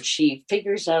 and she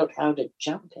figures out how to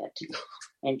jump it.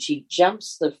 And she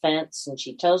jumps the fence, and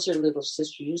she tells her little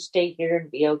sister, "You stay here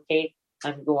and be okay.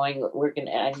 I'm going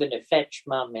to fetch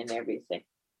Mom and everything."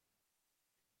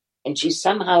 And she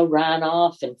somehow ran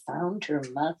off and found her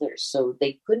mother. So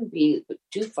they couldn't be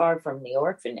too far from the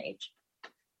orphanage.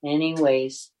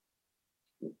 Anyways,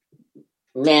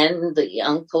 men, the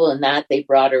uncle and that, they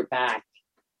brought her back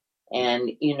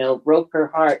and, broke her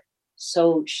heart.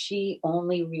 So she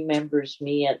only remembers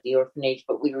me at the orphanage,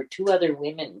 but we were 2 other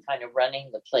women kind of running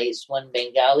the place. One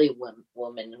Bengali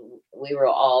woman, we were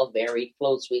all very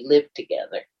close. We lived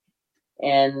together.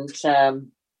 And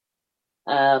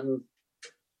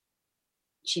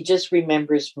she just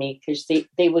remembers me because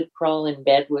they would crawl in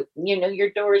bed with, your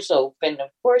door's open. Of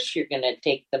course, you're going to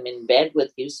take them in bed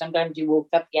with you. Sometimes you woke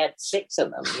up, you had 6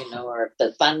 of them, or if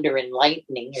the thunder and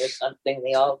lightning or something,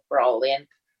 they all crawl in.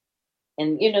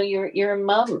 And, you're a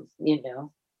mom,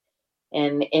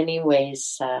 And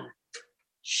anyways,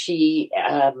 she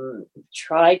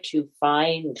tried to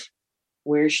find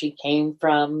where she came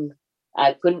from.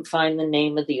 I couldn't find the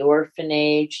name of the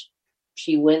orphanage.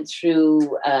 She went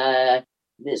through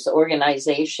this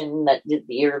organization that did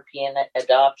the European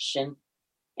adoption.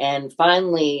 And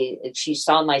finally, she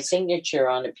saw my signature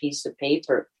on a piece of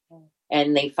paper.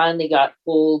 And they finally got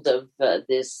hold of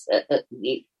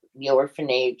the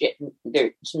orphanage.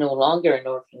 There's no longer an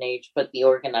orphanage, but the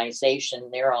organization,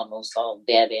 they're almost all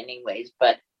dead anyways.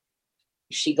 But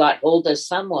she got hold of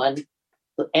someone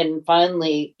and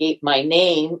finally gave my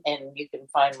name, and you can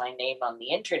find my name on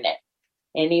the internet.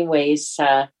 Anyways,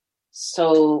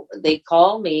 so they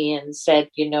called me and said,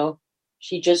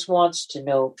 she just wants to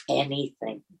know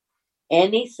anything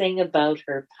about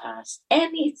her past,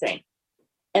 anything.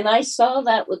 And I saw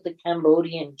that with the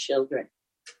Cambodian children.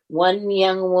 One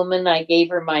young woman, I gave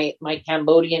her my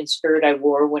Cambodian skirt I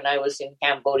wore when I was in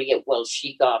Cambodia. Well,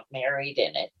 she got married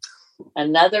in it.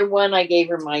 Another one, I gave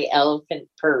her my elephant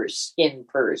purse, skin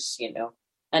purse, you know.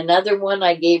 Another one,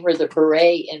 I gave her the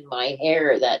beret in my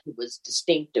hair that was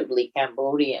distinctively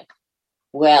Cambodian.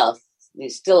 Well, they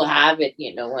still have it,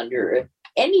 you know, under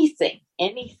anything.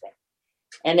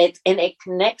 And it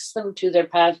connects them to their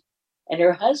past. And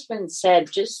her husband said,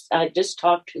 I just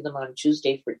talked to them on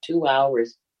Tuesday for 2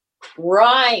 hours,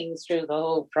 crying through the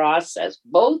whole process.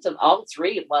 All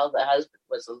three, well, the husband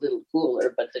was a little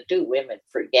cooler, but the two women,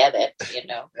 forget it, you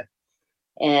know.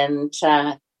 And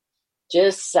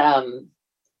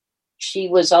she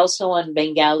was also on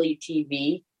Bengali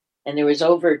TV, and there was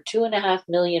over 2.5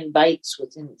 million bites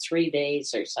within 3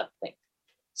 days or something.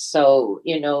 So,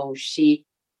 you know,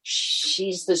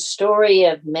 she's the story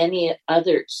of many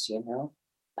others, you know,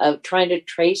 of trying to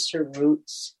trace her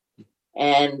roots.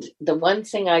 And the one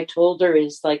thing I told her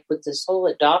is, like, with this whole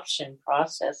adoption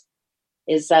process,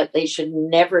 is that they should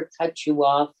never cut you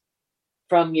off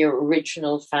from your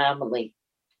original family.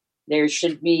 There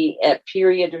should be a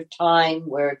period of time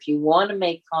where if you want to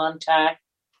make contact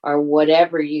or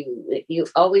whatever, you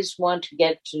always want to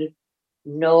get to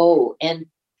know and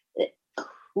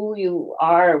who you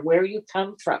are, where you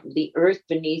come from, the earth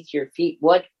beneath your feet,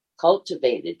 what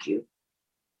cultivated you.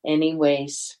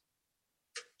 Anyways,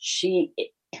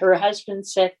 her husband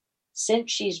said,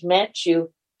 since she's met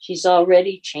you, she's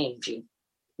already changing.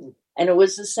 And it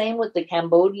was the same with the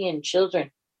Cambodian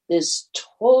children, this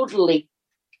totally,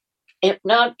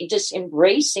 not just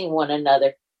embracing one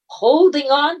another, holding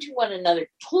on to one another,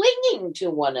 clinging to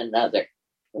one another.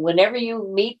 Whenever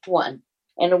you meet one,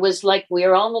 and it was like we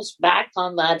were almost back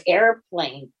on that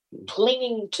airplane,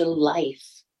 clinging to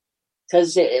life.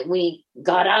 Because we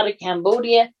got out of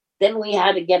Cambodia, then we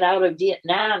had to get out of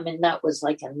Vietnam, and that was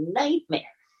like a nightmare,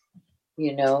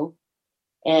 you know.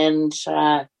 And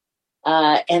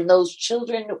those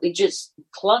children, we just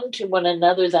clung to one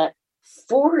another, that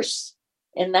force.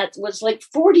 And that was like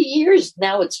 40 years.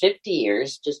 Now it's 50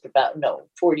 years,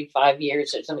 45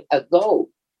 years or something ago.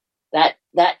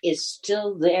 That is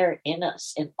still there in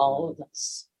us, in all of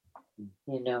us,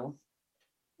 you know.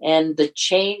 And the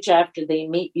change after they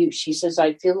meet you, she says,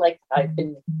 I feel like I've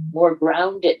been more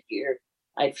grounded here.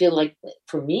 I feel like,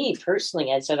 for me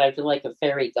personally, I said, I feel like a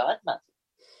fairy godmother,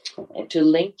 and to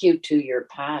link you to your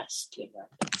past, you know.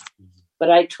 But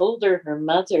I told her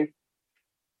mother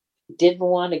didn't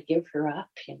want to give her up,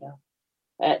 you know.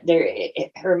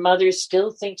 Her mother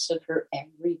still thinks of her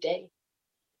every day.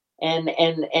 And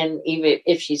even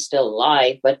if she's still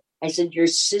alive, but I said, your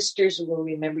sisters will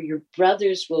remember, your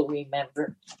brothers will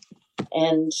remember.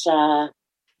 And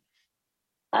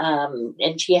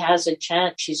she has a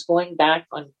chance. She's going back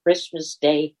on Christmas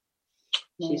Day.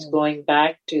 She's going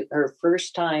back to her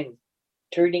first time,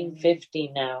 turning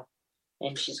 50 now.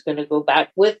 And she's going to go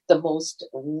back with the most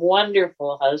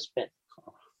wonderful husband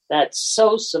that's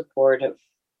so supportive.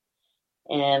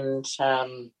 And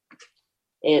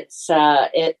it's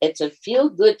a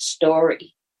feel-good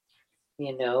story,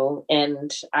 you know.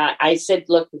 And I said,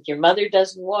 look, if your mother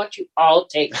doesn't want you, I'll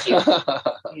take you,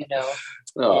 you know.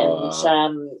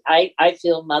 And I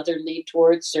feel motherly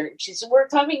towards her. She said, we're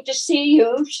coming to see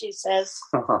you, she says.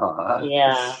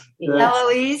 Yeah.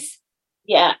 Eloise?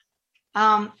 Yeah.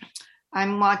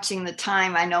 I'm watching the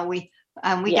time. I know we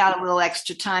got a little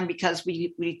extra time because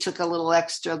we took a little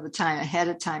extra of the time ahead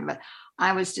of time, but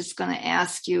I was just going to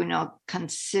ask you,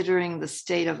 considering the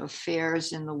state of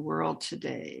affairs in the world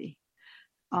today,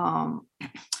 how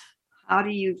do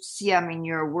you see,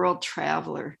 you're a world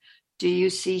traveler. Do you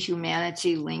see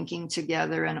humanity linking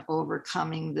together and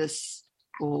overcoming this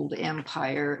old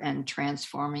empire and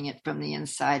transforming it from the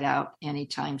inside out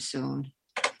anytime soon?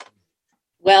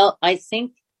 Well, I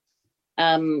think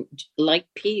like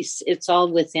peace, it's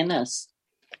all within us.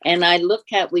 And I look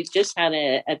at, we've just had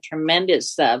a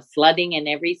tremendous flooding and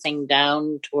everything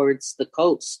down towards the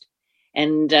coast.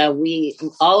 And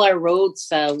all our roads,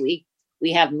 we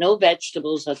have no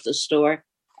vegetables at the store.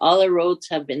 All our roads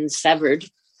have been severed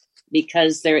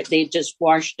because they just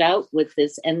washed out with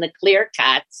this. And the clear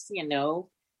cats,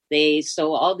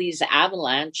 so all these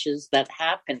avalanches that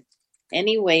happen.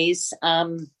 Anyways,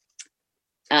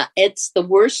 it's the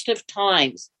worst of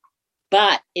times.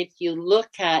 But if you look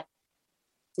at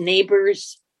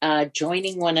neighbors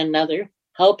joining one another,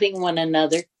 helping one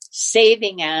another,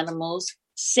 saving animals,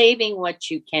 saving what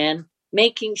you can,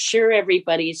 making sure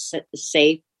everybody's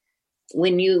safe.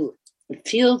 When you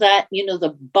feel that,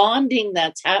 the bonding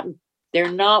that's happened,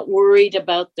 they're not worried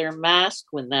about their mask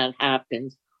when that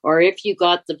happens, or if you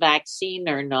got the vaccine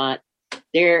or not.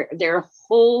 Their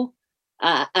whole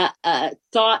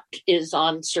thought is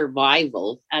on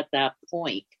survival at that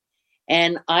point.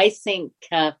 And I think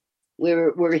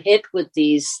we're hit with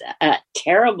these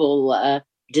terrible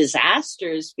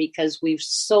disasters because we've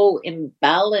so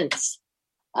imbalanced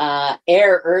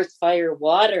air, earth, fire,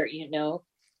 water,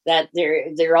 that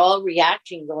they're all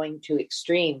reacting going to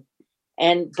extreme.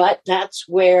 But that's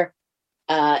where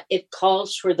it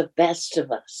calls for the best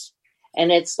of us.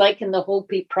 And it's like in the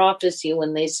Hopi prophecy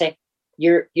when they say,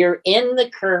 you're in the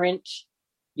current,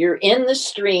 you're in the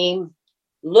stream,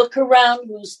 look around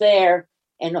who's there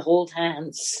and hold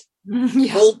hands,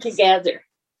 Yes. hold together.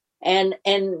 And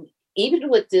even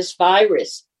with this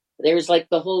virus, there's like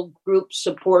the whole group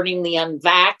supporting the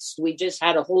unvaxxed. We just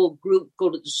had a whole group go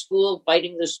to the school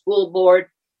fighting the school board.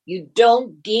 You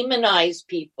don't demonize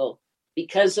people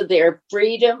because of their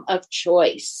freedom of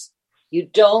choice. You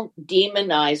don't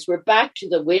demonize. We're back to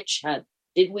the witch hunt.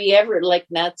 Did we ever, like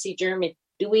Nazi Germany,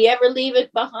 do we ever leave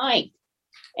it behind?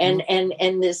 And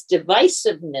this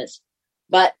divisiveness.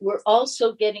 But we're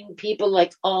also getting people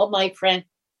like all my friends,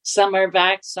 some are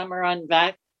vaxxed, some are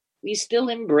unvaxxed. We still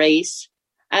embrace.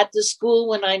 At the school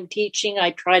when I'm teaching,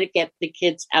 I try to get the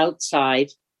kids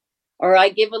outside, or I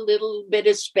give a little bit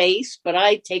of space, but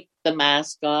I take the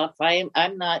mask off. I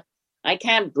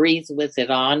can't breathe with it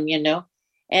on,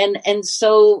 And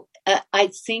so I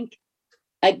think,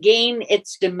 again,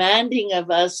 it's demanding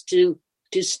of us to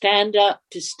stand up,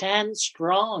 to stand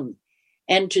strong,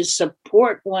 and to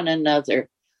support one another.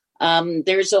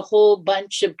 There's a whole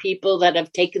bunch of people that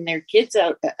have taken their kids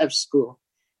out of school.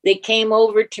 They came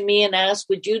over to me and asked,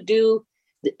 would you do,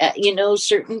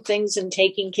 certain things and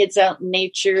taking kids out in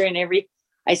nature and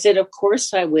I said, of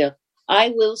course I will. I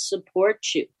will support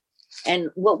you.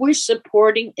 And what we're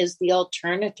supporting is the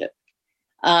alternative.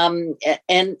 And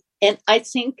I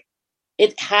think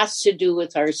it has to do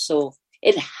with our soul.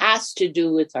 It has to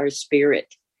do with our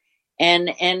spirit. And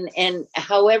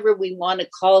however we want to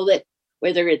call it,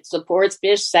 whether it's the fourth,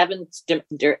 fifth, seventh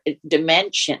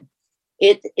dimension,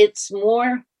 it's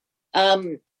more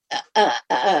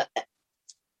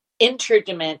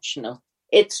interdimensional.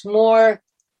 It's more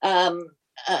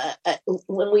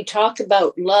when we talk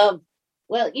about love.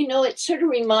 Well, it sort of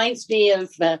reminds me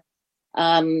of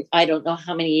I don't know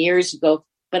how many years ago,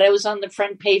 but I was on the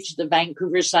front page of the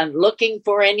Vancouver Sun looking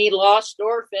for any lost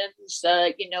orphans.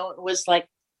 It was like,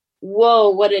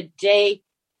 whoa, what a day!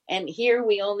 And here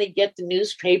we only get the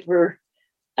newspaper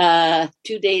 2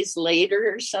 days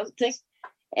later or something.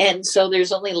 And so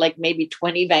there's only like maybe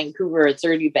 20 Vancouver or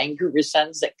 30 Vancouver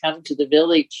Suns that come to the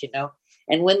village,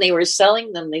 And when they were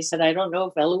selling them, they said, I don't know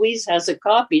if Eloise has a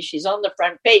copy. She's on the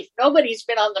front page. Nobody's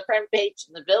been on the front page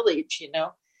in the village,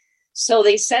 So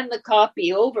they send the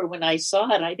copy over. When I saw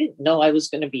it, I didn't know I was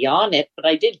going to be on it, but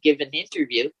I did give an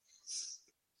interview.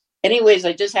 Anyways,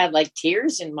 I just had like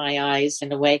tears in my eyes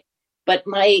in a way. But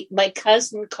my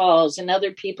cousin calls and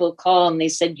other people call and they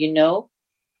said,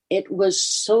 it was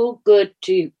so good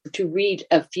to read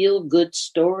a feel-good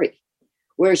story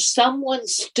where someone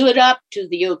stood up to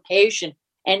the occasion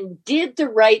and did the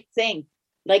right thing.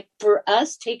 Like for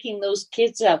us taking those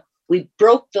kids out, we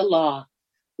broke the law.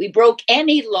 We broke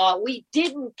any law. We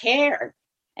didn't care.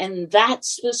 And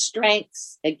that's the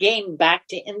strength, again, back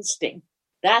to instinct.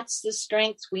 That's the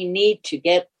strength we need to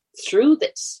get through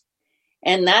this.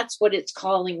 And that's what it's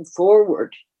calling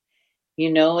forward.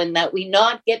 And that we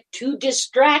not get too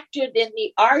distracted in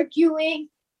the arguing.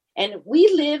 And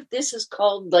this is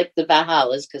called like the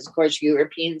Valhallas, because of course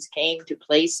Europeans came to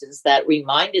places that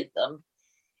reminded them.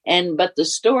 But the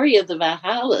story of the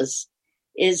Valhallas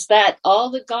is that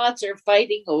all the gods are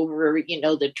fighting over,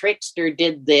 the trickster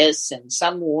did this and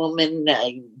some woman,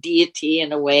 deity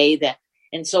in a way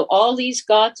and so all these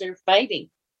gods are fighting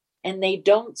and they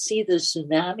don't see the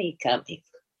tsunami coming.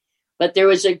 But there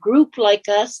was a group like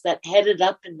us that headed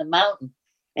up in the mountain,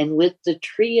 and with the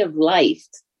tree of life,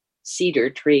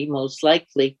 cedar tree most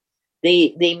likely,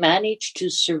 they managed to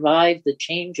survive the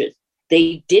changes.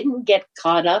 They didn't get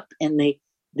caught up in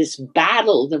this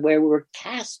battle where we're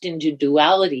cast into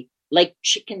duality, like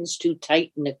chickens too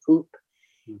tight in a coop.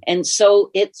 And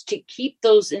so it's to keep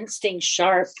those instincts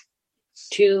sharp,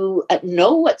 to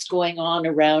know what's going on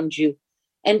around you,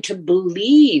 and to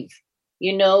believe.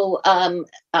 When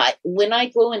I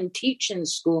go and teach in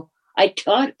school, I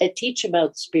teach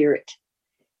about spirit.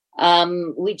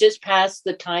 We just passed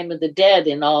the time of the dead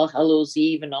and All Hallows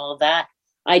Eve and all that.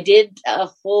 I did a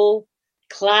whole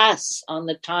class on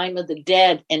the time of the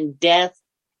dead and death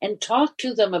and talked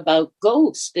to them about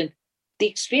ghosts and the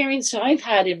experience I've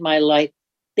had in my life.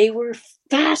 They were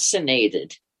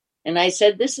fascinated. And I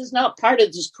said, this is not part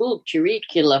of the school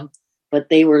curriculum, but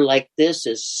they were like, this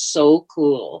is so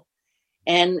cool.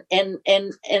 And again,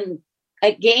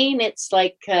 it's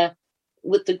like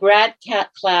with the grad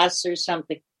class or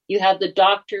something, You have the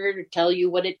doctor tell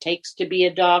you what it takes to be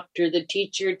a doctor, the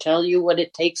teacher tell you what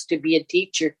it takes to be a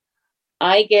teacher.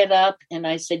 I get up and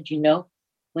I said,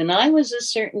 when I was a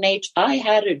certain age, I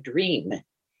had a dream.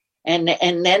 And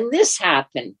then this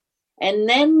happened. And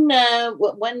then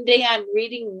one day I'm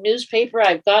reading the newspaper,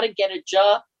 I've got to get a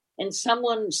job. And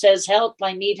someone says, help,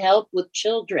 I need help with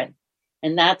children.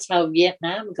 And that's how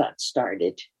Vietnam got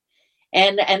started.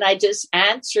 And I just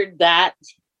answered that.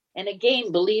 And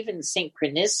again, believe in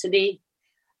synchronicity,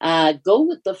 go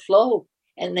with the flow.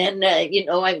 And then,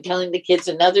 I'm telling the kids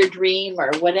another dream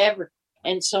or whatever.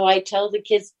 And so I tell the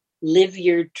kids, live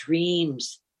your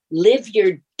dreams, live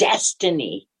your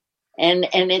destiny. And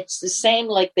it's the same,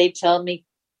 like they tell me,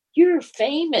 you're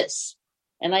famous.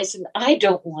 And I said, I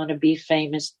don't want to be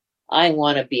famous. I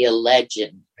want to be a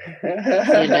legend,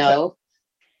 and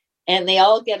they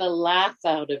all get a laugh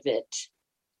out of it.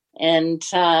 And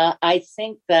I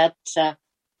think that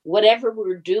whatever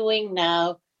we're doing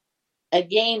now,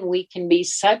 again, we can be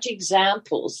such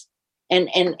examples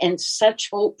and such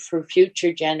hope for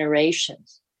future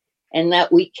generations, and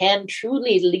that we can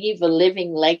truly leave a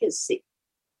living legacy,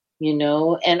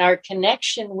 and our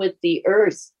connection with the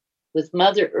earth, with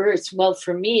Mother Earth. Well,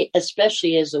 for me,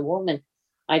 especially as a woman,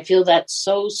 I feel that's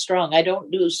so strong. I don't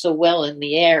do so well in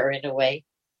the air in a way,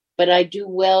 but I do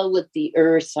well with the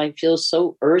earth. I feel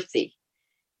so earthy,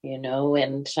 and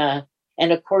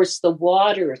of course the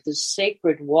water, the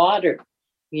sacred water,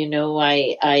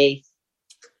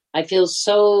 I feel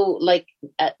so like,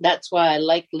 that's why I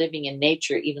like living in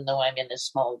nature, even though I'm in a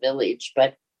small village,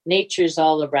 but nature's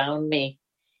all around me.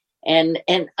 And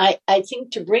I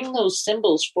think to bring those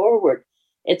symbols forward,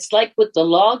 it's like with the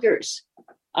loggers,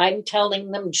 I'm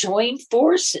telling them, join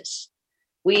forces.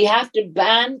 We have to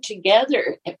band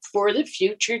together for the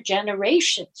future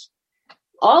generations.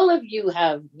 All of you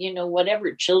have,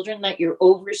 whatever children that you're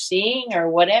overseeing or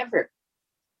whatever.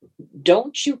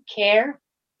 Don't you care?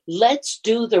 Let's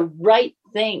do the right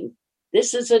thing.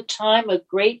 This is a time of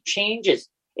great changes.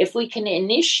 If we can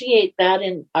initiate that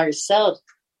in ourselves,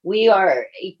 we are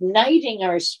igniting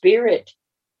our spirit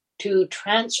to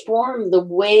transform the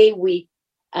way we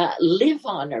live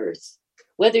on Earth.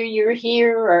 Whether you're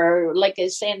here or, like I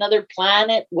say, another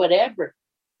planet, whatever.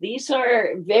 These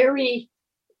are very,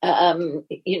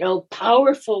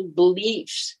 powerful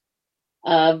beliefs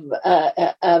of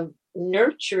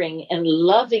nurturing and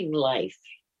loving life,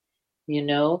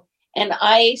 And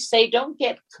I say, don't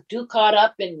get too caught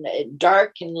up in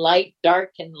dark and light,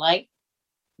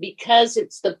 because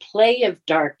it's the play of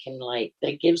dark and light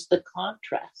that gives the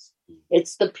contrast.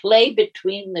 It's the play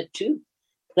between the two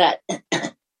that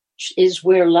is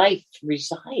where life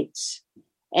resides.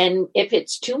 And if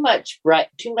it's too much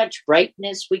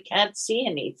brightness, we can't see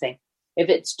anything. If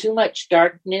it's too much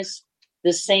darkness,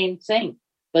 the same thing,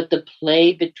 but the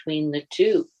play between the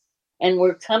two. And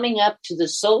we're coming up to the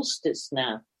solstice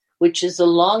now, which is the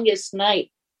longest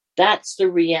night. That's the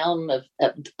realm of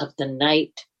the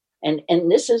night.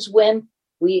 And this is when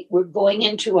we're going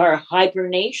into our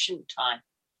hibernation time.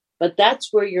 But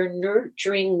that's where you're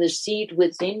nurturing the seed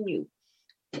within you.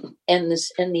 And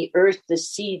the earth, the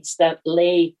seeds that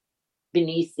lay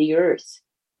beneath the earth.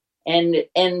 And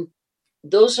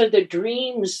those are the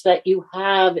dreams that you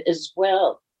have as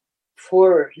well,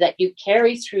 that you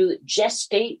carry through,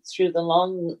 gestate through the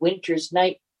long winter's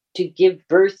night to give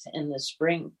birth in the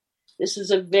spring. This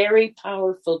is a very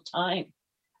powerful time,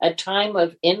 a time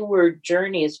of inward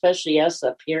journey, especially us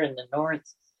up here in the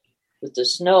north with the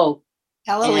snow.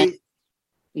 Eloise.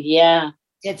 Yeah.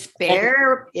 It's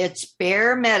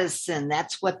bear medicine.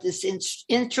 That's what this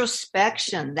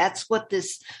introspection, that's what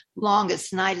this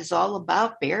longest night is all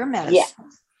about, bear medicine.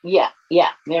 Yeah,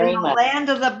 very much. Land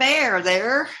of the bear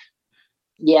there.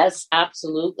 Yes,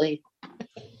 absolutely.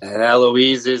 And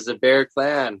Eloise is a bear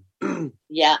clan.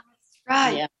 Yeah.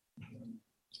 Right.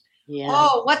 Yeah.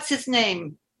 Oh, what's his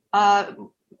name?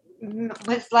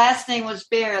 His last name was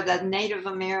Bear, the Native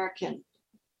American.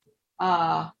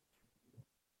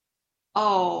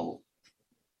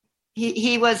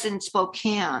 He was in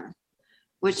Spokane,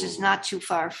 which is not too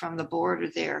far from the border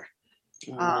there.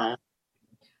 Quite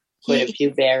a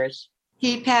few bears.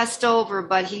 He passed over,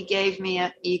 but he gave me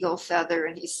an eagle feather,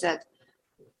 and he said,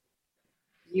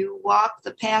 "You walk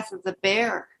the path of the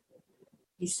bear."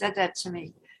 He said that to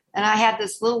me. And I had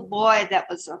this little boy that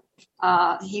was,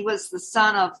 he was the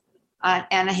son of,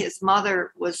 and his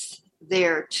mother was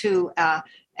there too,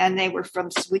 and they were from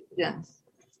Sweden.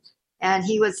 And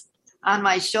he was on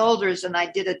my shoulders, and I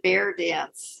did a bear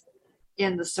dance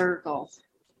in the circle.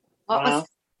 What was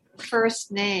his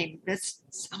first name?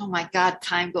 Oh my God,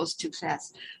 time goes too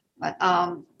fast. But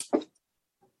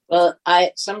Well,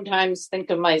 I sometimes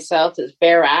think of myself as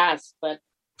bare ass, but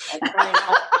I try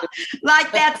not to.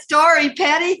 Like that story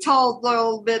Penny told a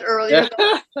little bit earlier.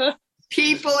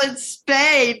 People in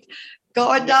Spain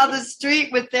going down the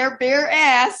street with their bare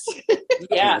ass.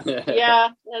 Yeah,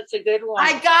 that's a good one.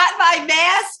 I got my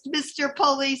mask, Mr.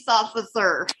 Police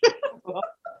Officer.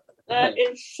 That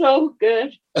is so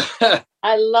good.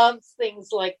 I love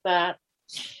things like that.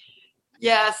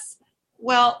 Yes.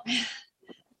 Well,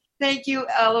 thank you,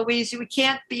 Eloise. We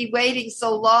can't be waiting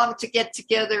so long to get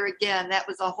together again. That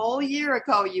was a whole year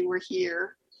ago you were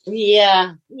here.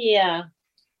 Yeah.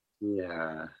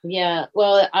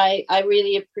 Well, I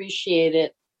really appreciate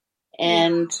it.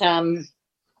 And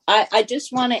I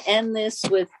just want to end this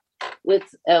with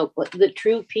The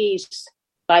True Peace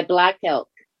by Black Elk,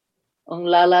 On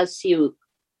Lala Siu.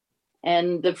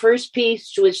 And the first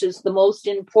piece, which is the most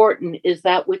important, is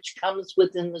that which comes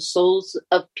within the souls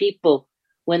of people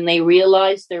when they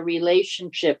realize their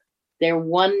relationship, their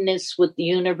oneness with the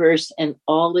universe and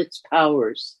all its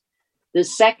powers. The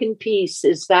second piece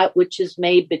is that which is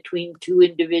made between two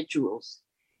individuals.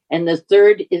 And the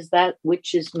third is that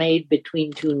which is made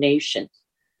between two nations.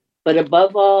 But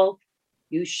above all,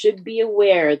 you should be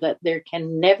aware that there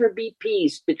can never be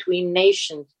peace between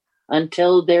nations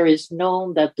until there is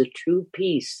known that the true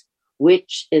peace,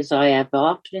 which, as I have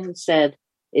often said,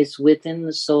 is within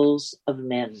the souls of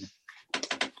men.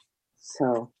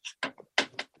 So.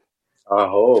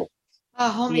 Aho.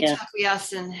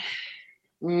 Mitakuyasin.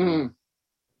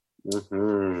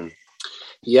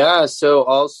 Yeah, so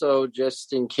also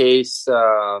just in case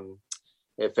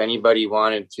if anybody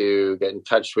wanted to get in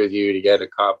touch with you to get a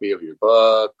copy of your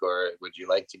book, or would you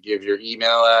like to give your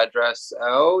email address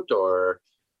out, or?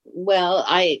 Well,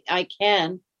 I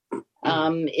can.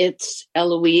 It's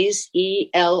Eloise,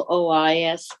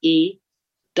 Eloise,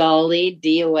 Dolly,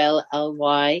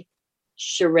 Dolly,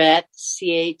 Charet,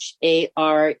 Charet,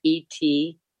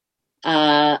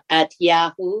 at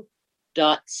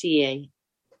yahoo.ca.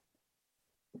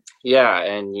 Yeah,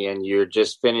 and you're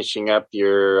just finishing up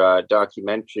your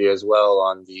documentary as well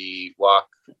on the walk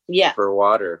for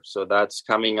water. So that's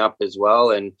coming up as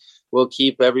well, and we'll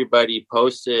keep everybody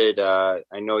posted. I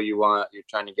know you're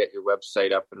trying to get your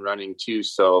website up and running too.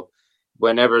 So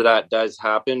whenever that does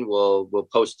happen, we'll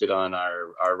post it on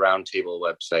our Roundtable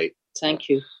website. Thank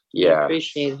you. Yeah, I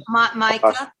appreciate it.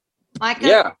 Micah.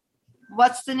 Yeah.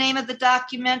 What's the name of the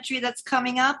documentary that's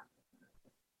coming up?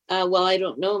 Well, I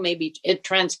don't know. Maybe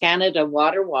Trans-Canada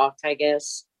Water Walk, I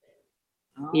guess.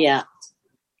 Oh. Yeah.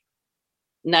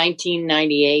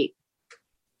 1998.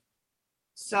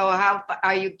 So how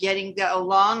are you getting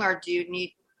along, or do you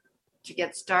need to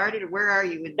get started? Where are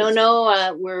you? With this?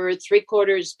 No, we're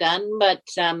 3/4 done, but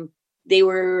they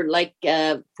were like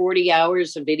 40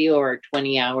 hours of video or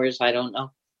 20 hours. I don't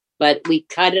know. But we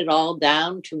cut it all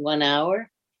down to 1 hour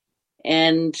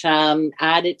and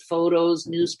added photos,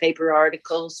 newspaper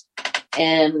articles.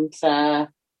 And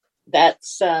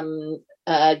that's going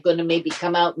to maybe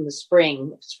come out in the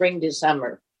spring to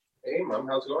summer. Hey, Mom,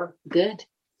 how's it going? Good.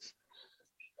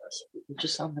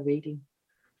 Just on the reading.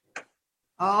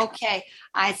 Okay.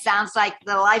 It sounds like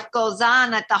the life goes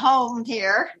on at the home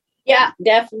here. Yeah,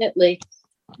 definitely.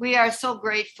 We are so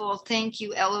grateful. Thank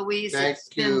you, Eloise. It's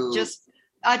been just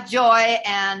a joy,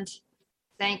 and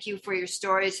thank you for your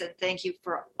stories, and thank you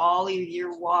for all of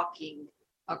your walking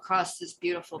across this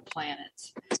beautiful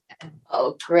planet.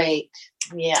 Oh, great.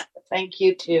 Yeah, thank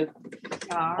you too.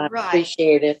 All right.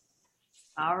 Appreciate it.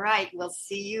 All right. We'll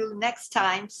see you next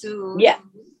time soon.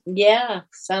 Yeah,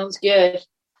 sounds good.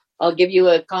 I'll give you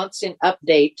a constant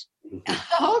update.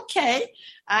 Okay.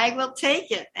 I will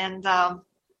take it. And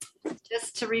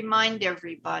just to remind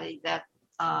everybody that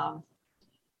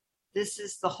this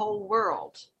is the whole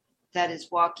world that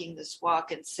is walking this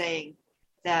walk and saying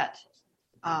that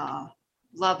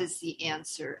love is the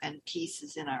answer and peace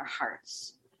is in our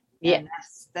hearts. Yeah.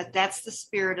 And that's the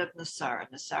spirit of NESARA.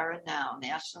 NESARA Now,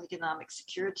 National Economic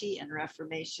Security and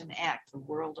Reformation Act, the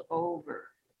world over.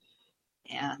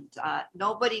 And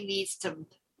nobody needs to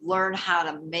learn how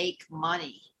to make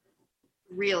money.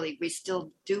 Really, we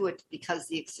still do it because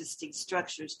the existing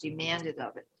structures demanded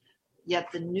of it.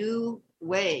 Yet the new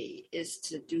way is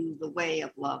to do the way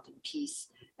of love and peace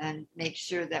and make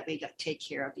sure that we take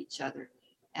care of each other.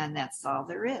 And that's all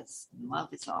there is.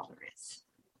 Love is all there is.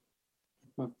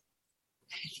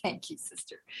 Thank you,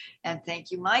 sister. And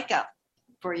thank you, Micah,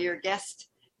 for your guest.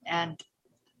 And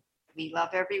we love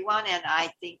everyone. And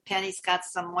I think Penny's got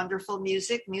some wonderful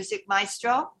music. Music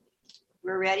Maestro.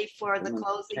 We're ready for the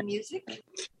closing music.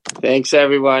 Thanks,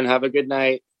 everyone. Have a good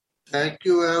night. Thank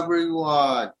you,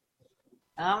 everyone.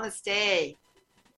 Namaste.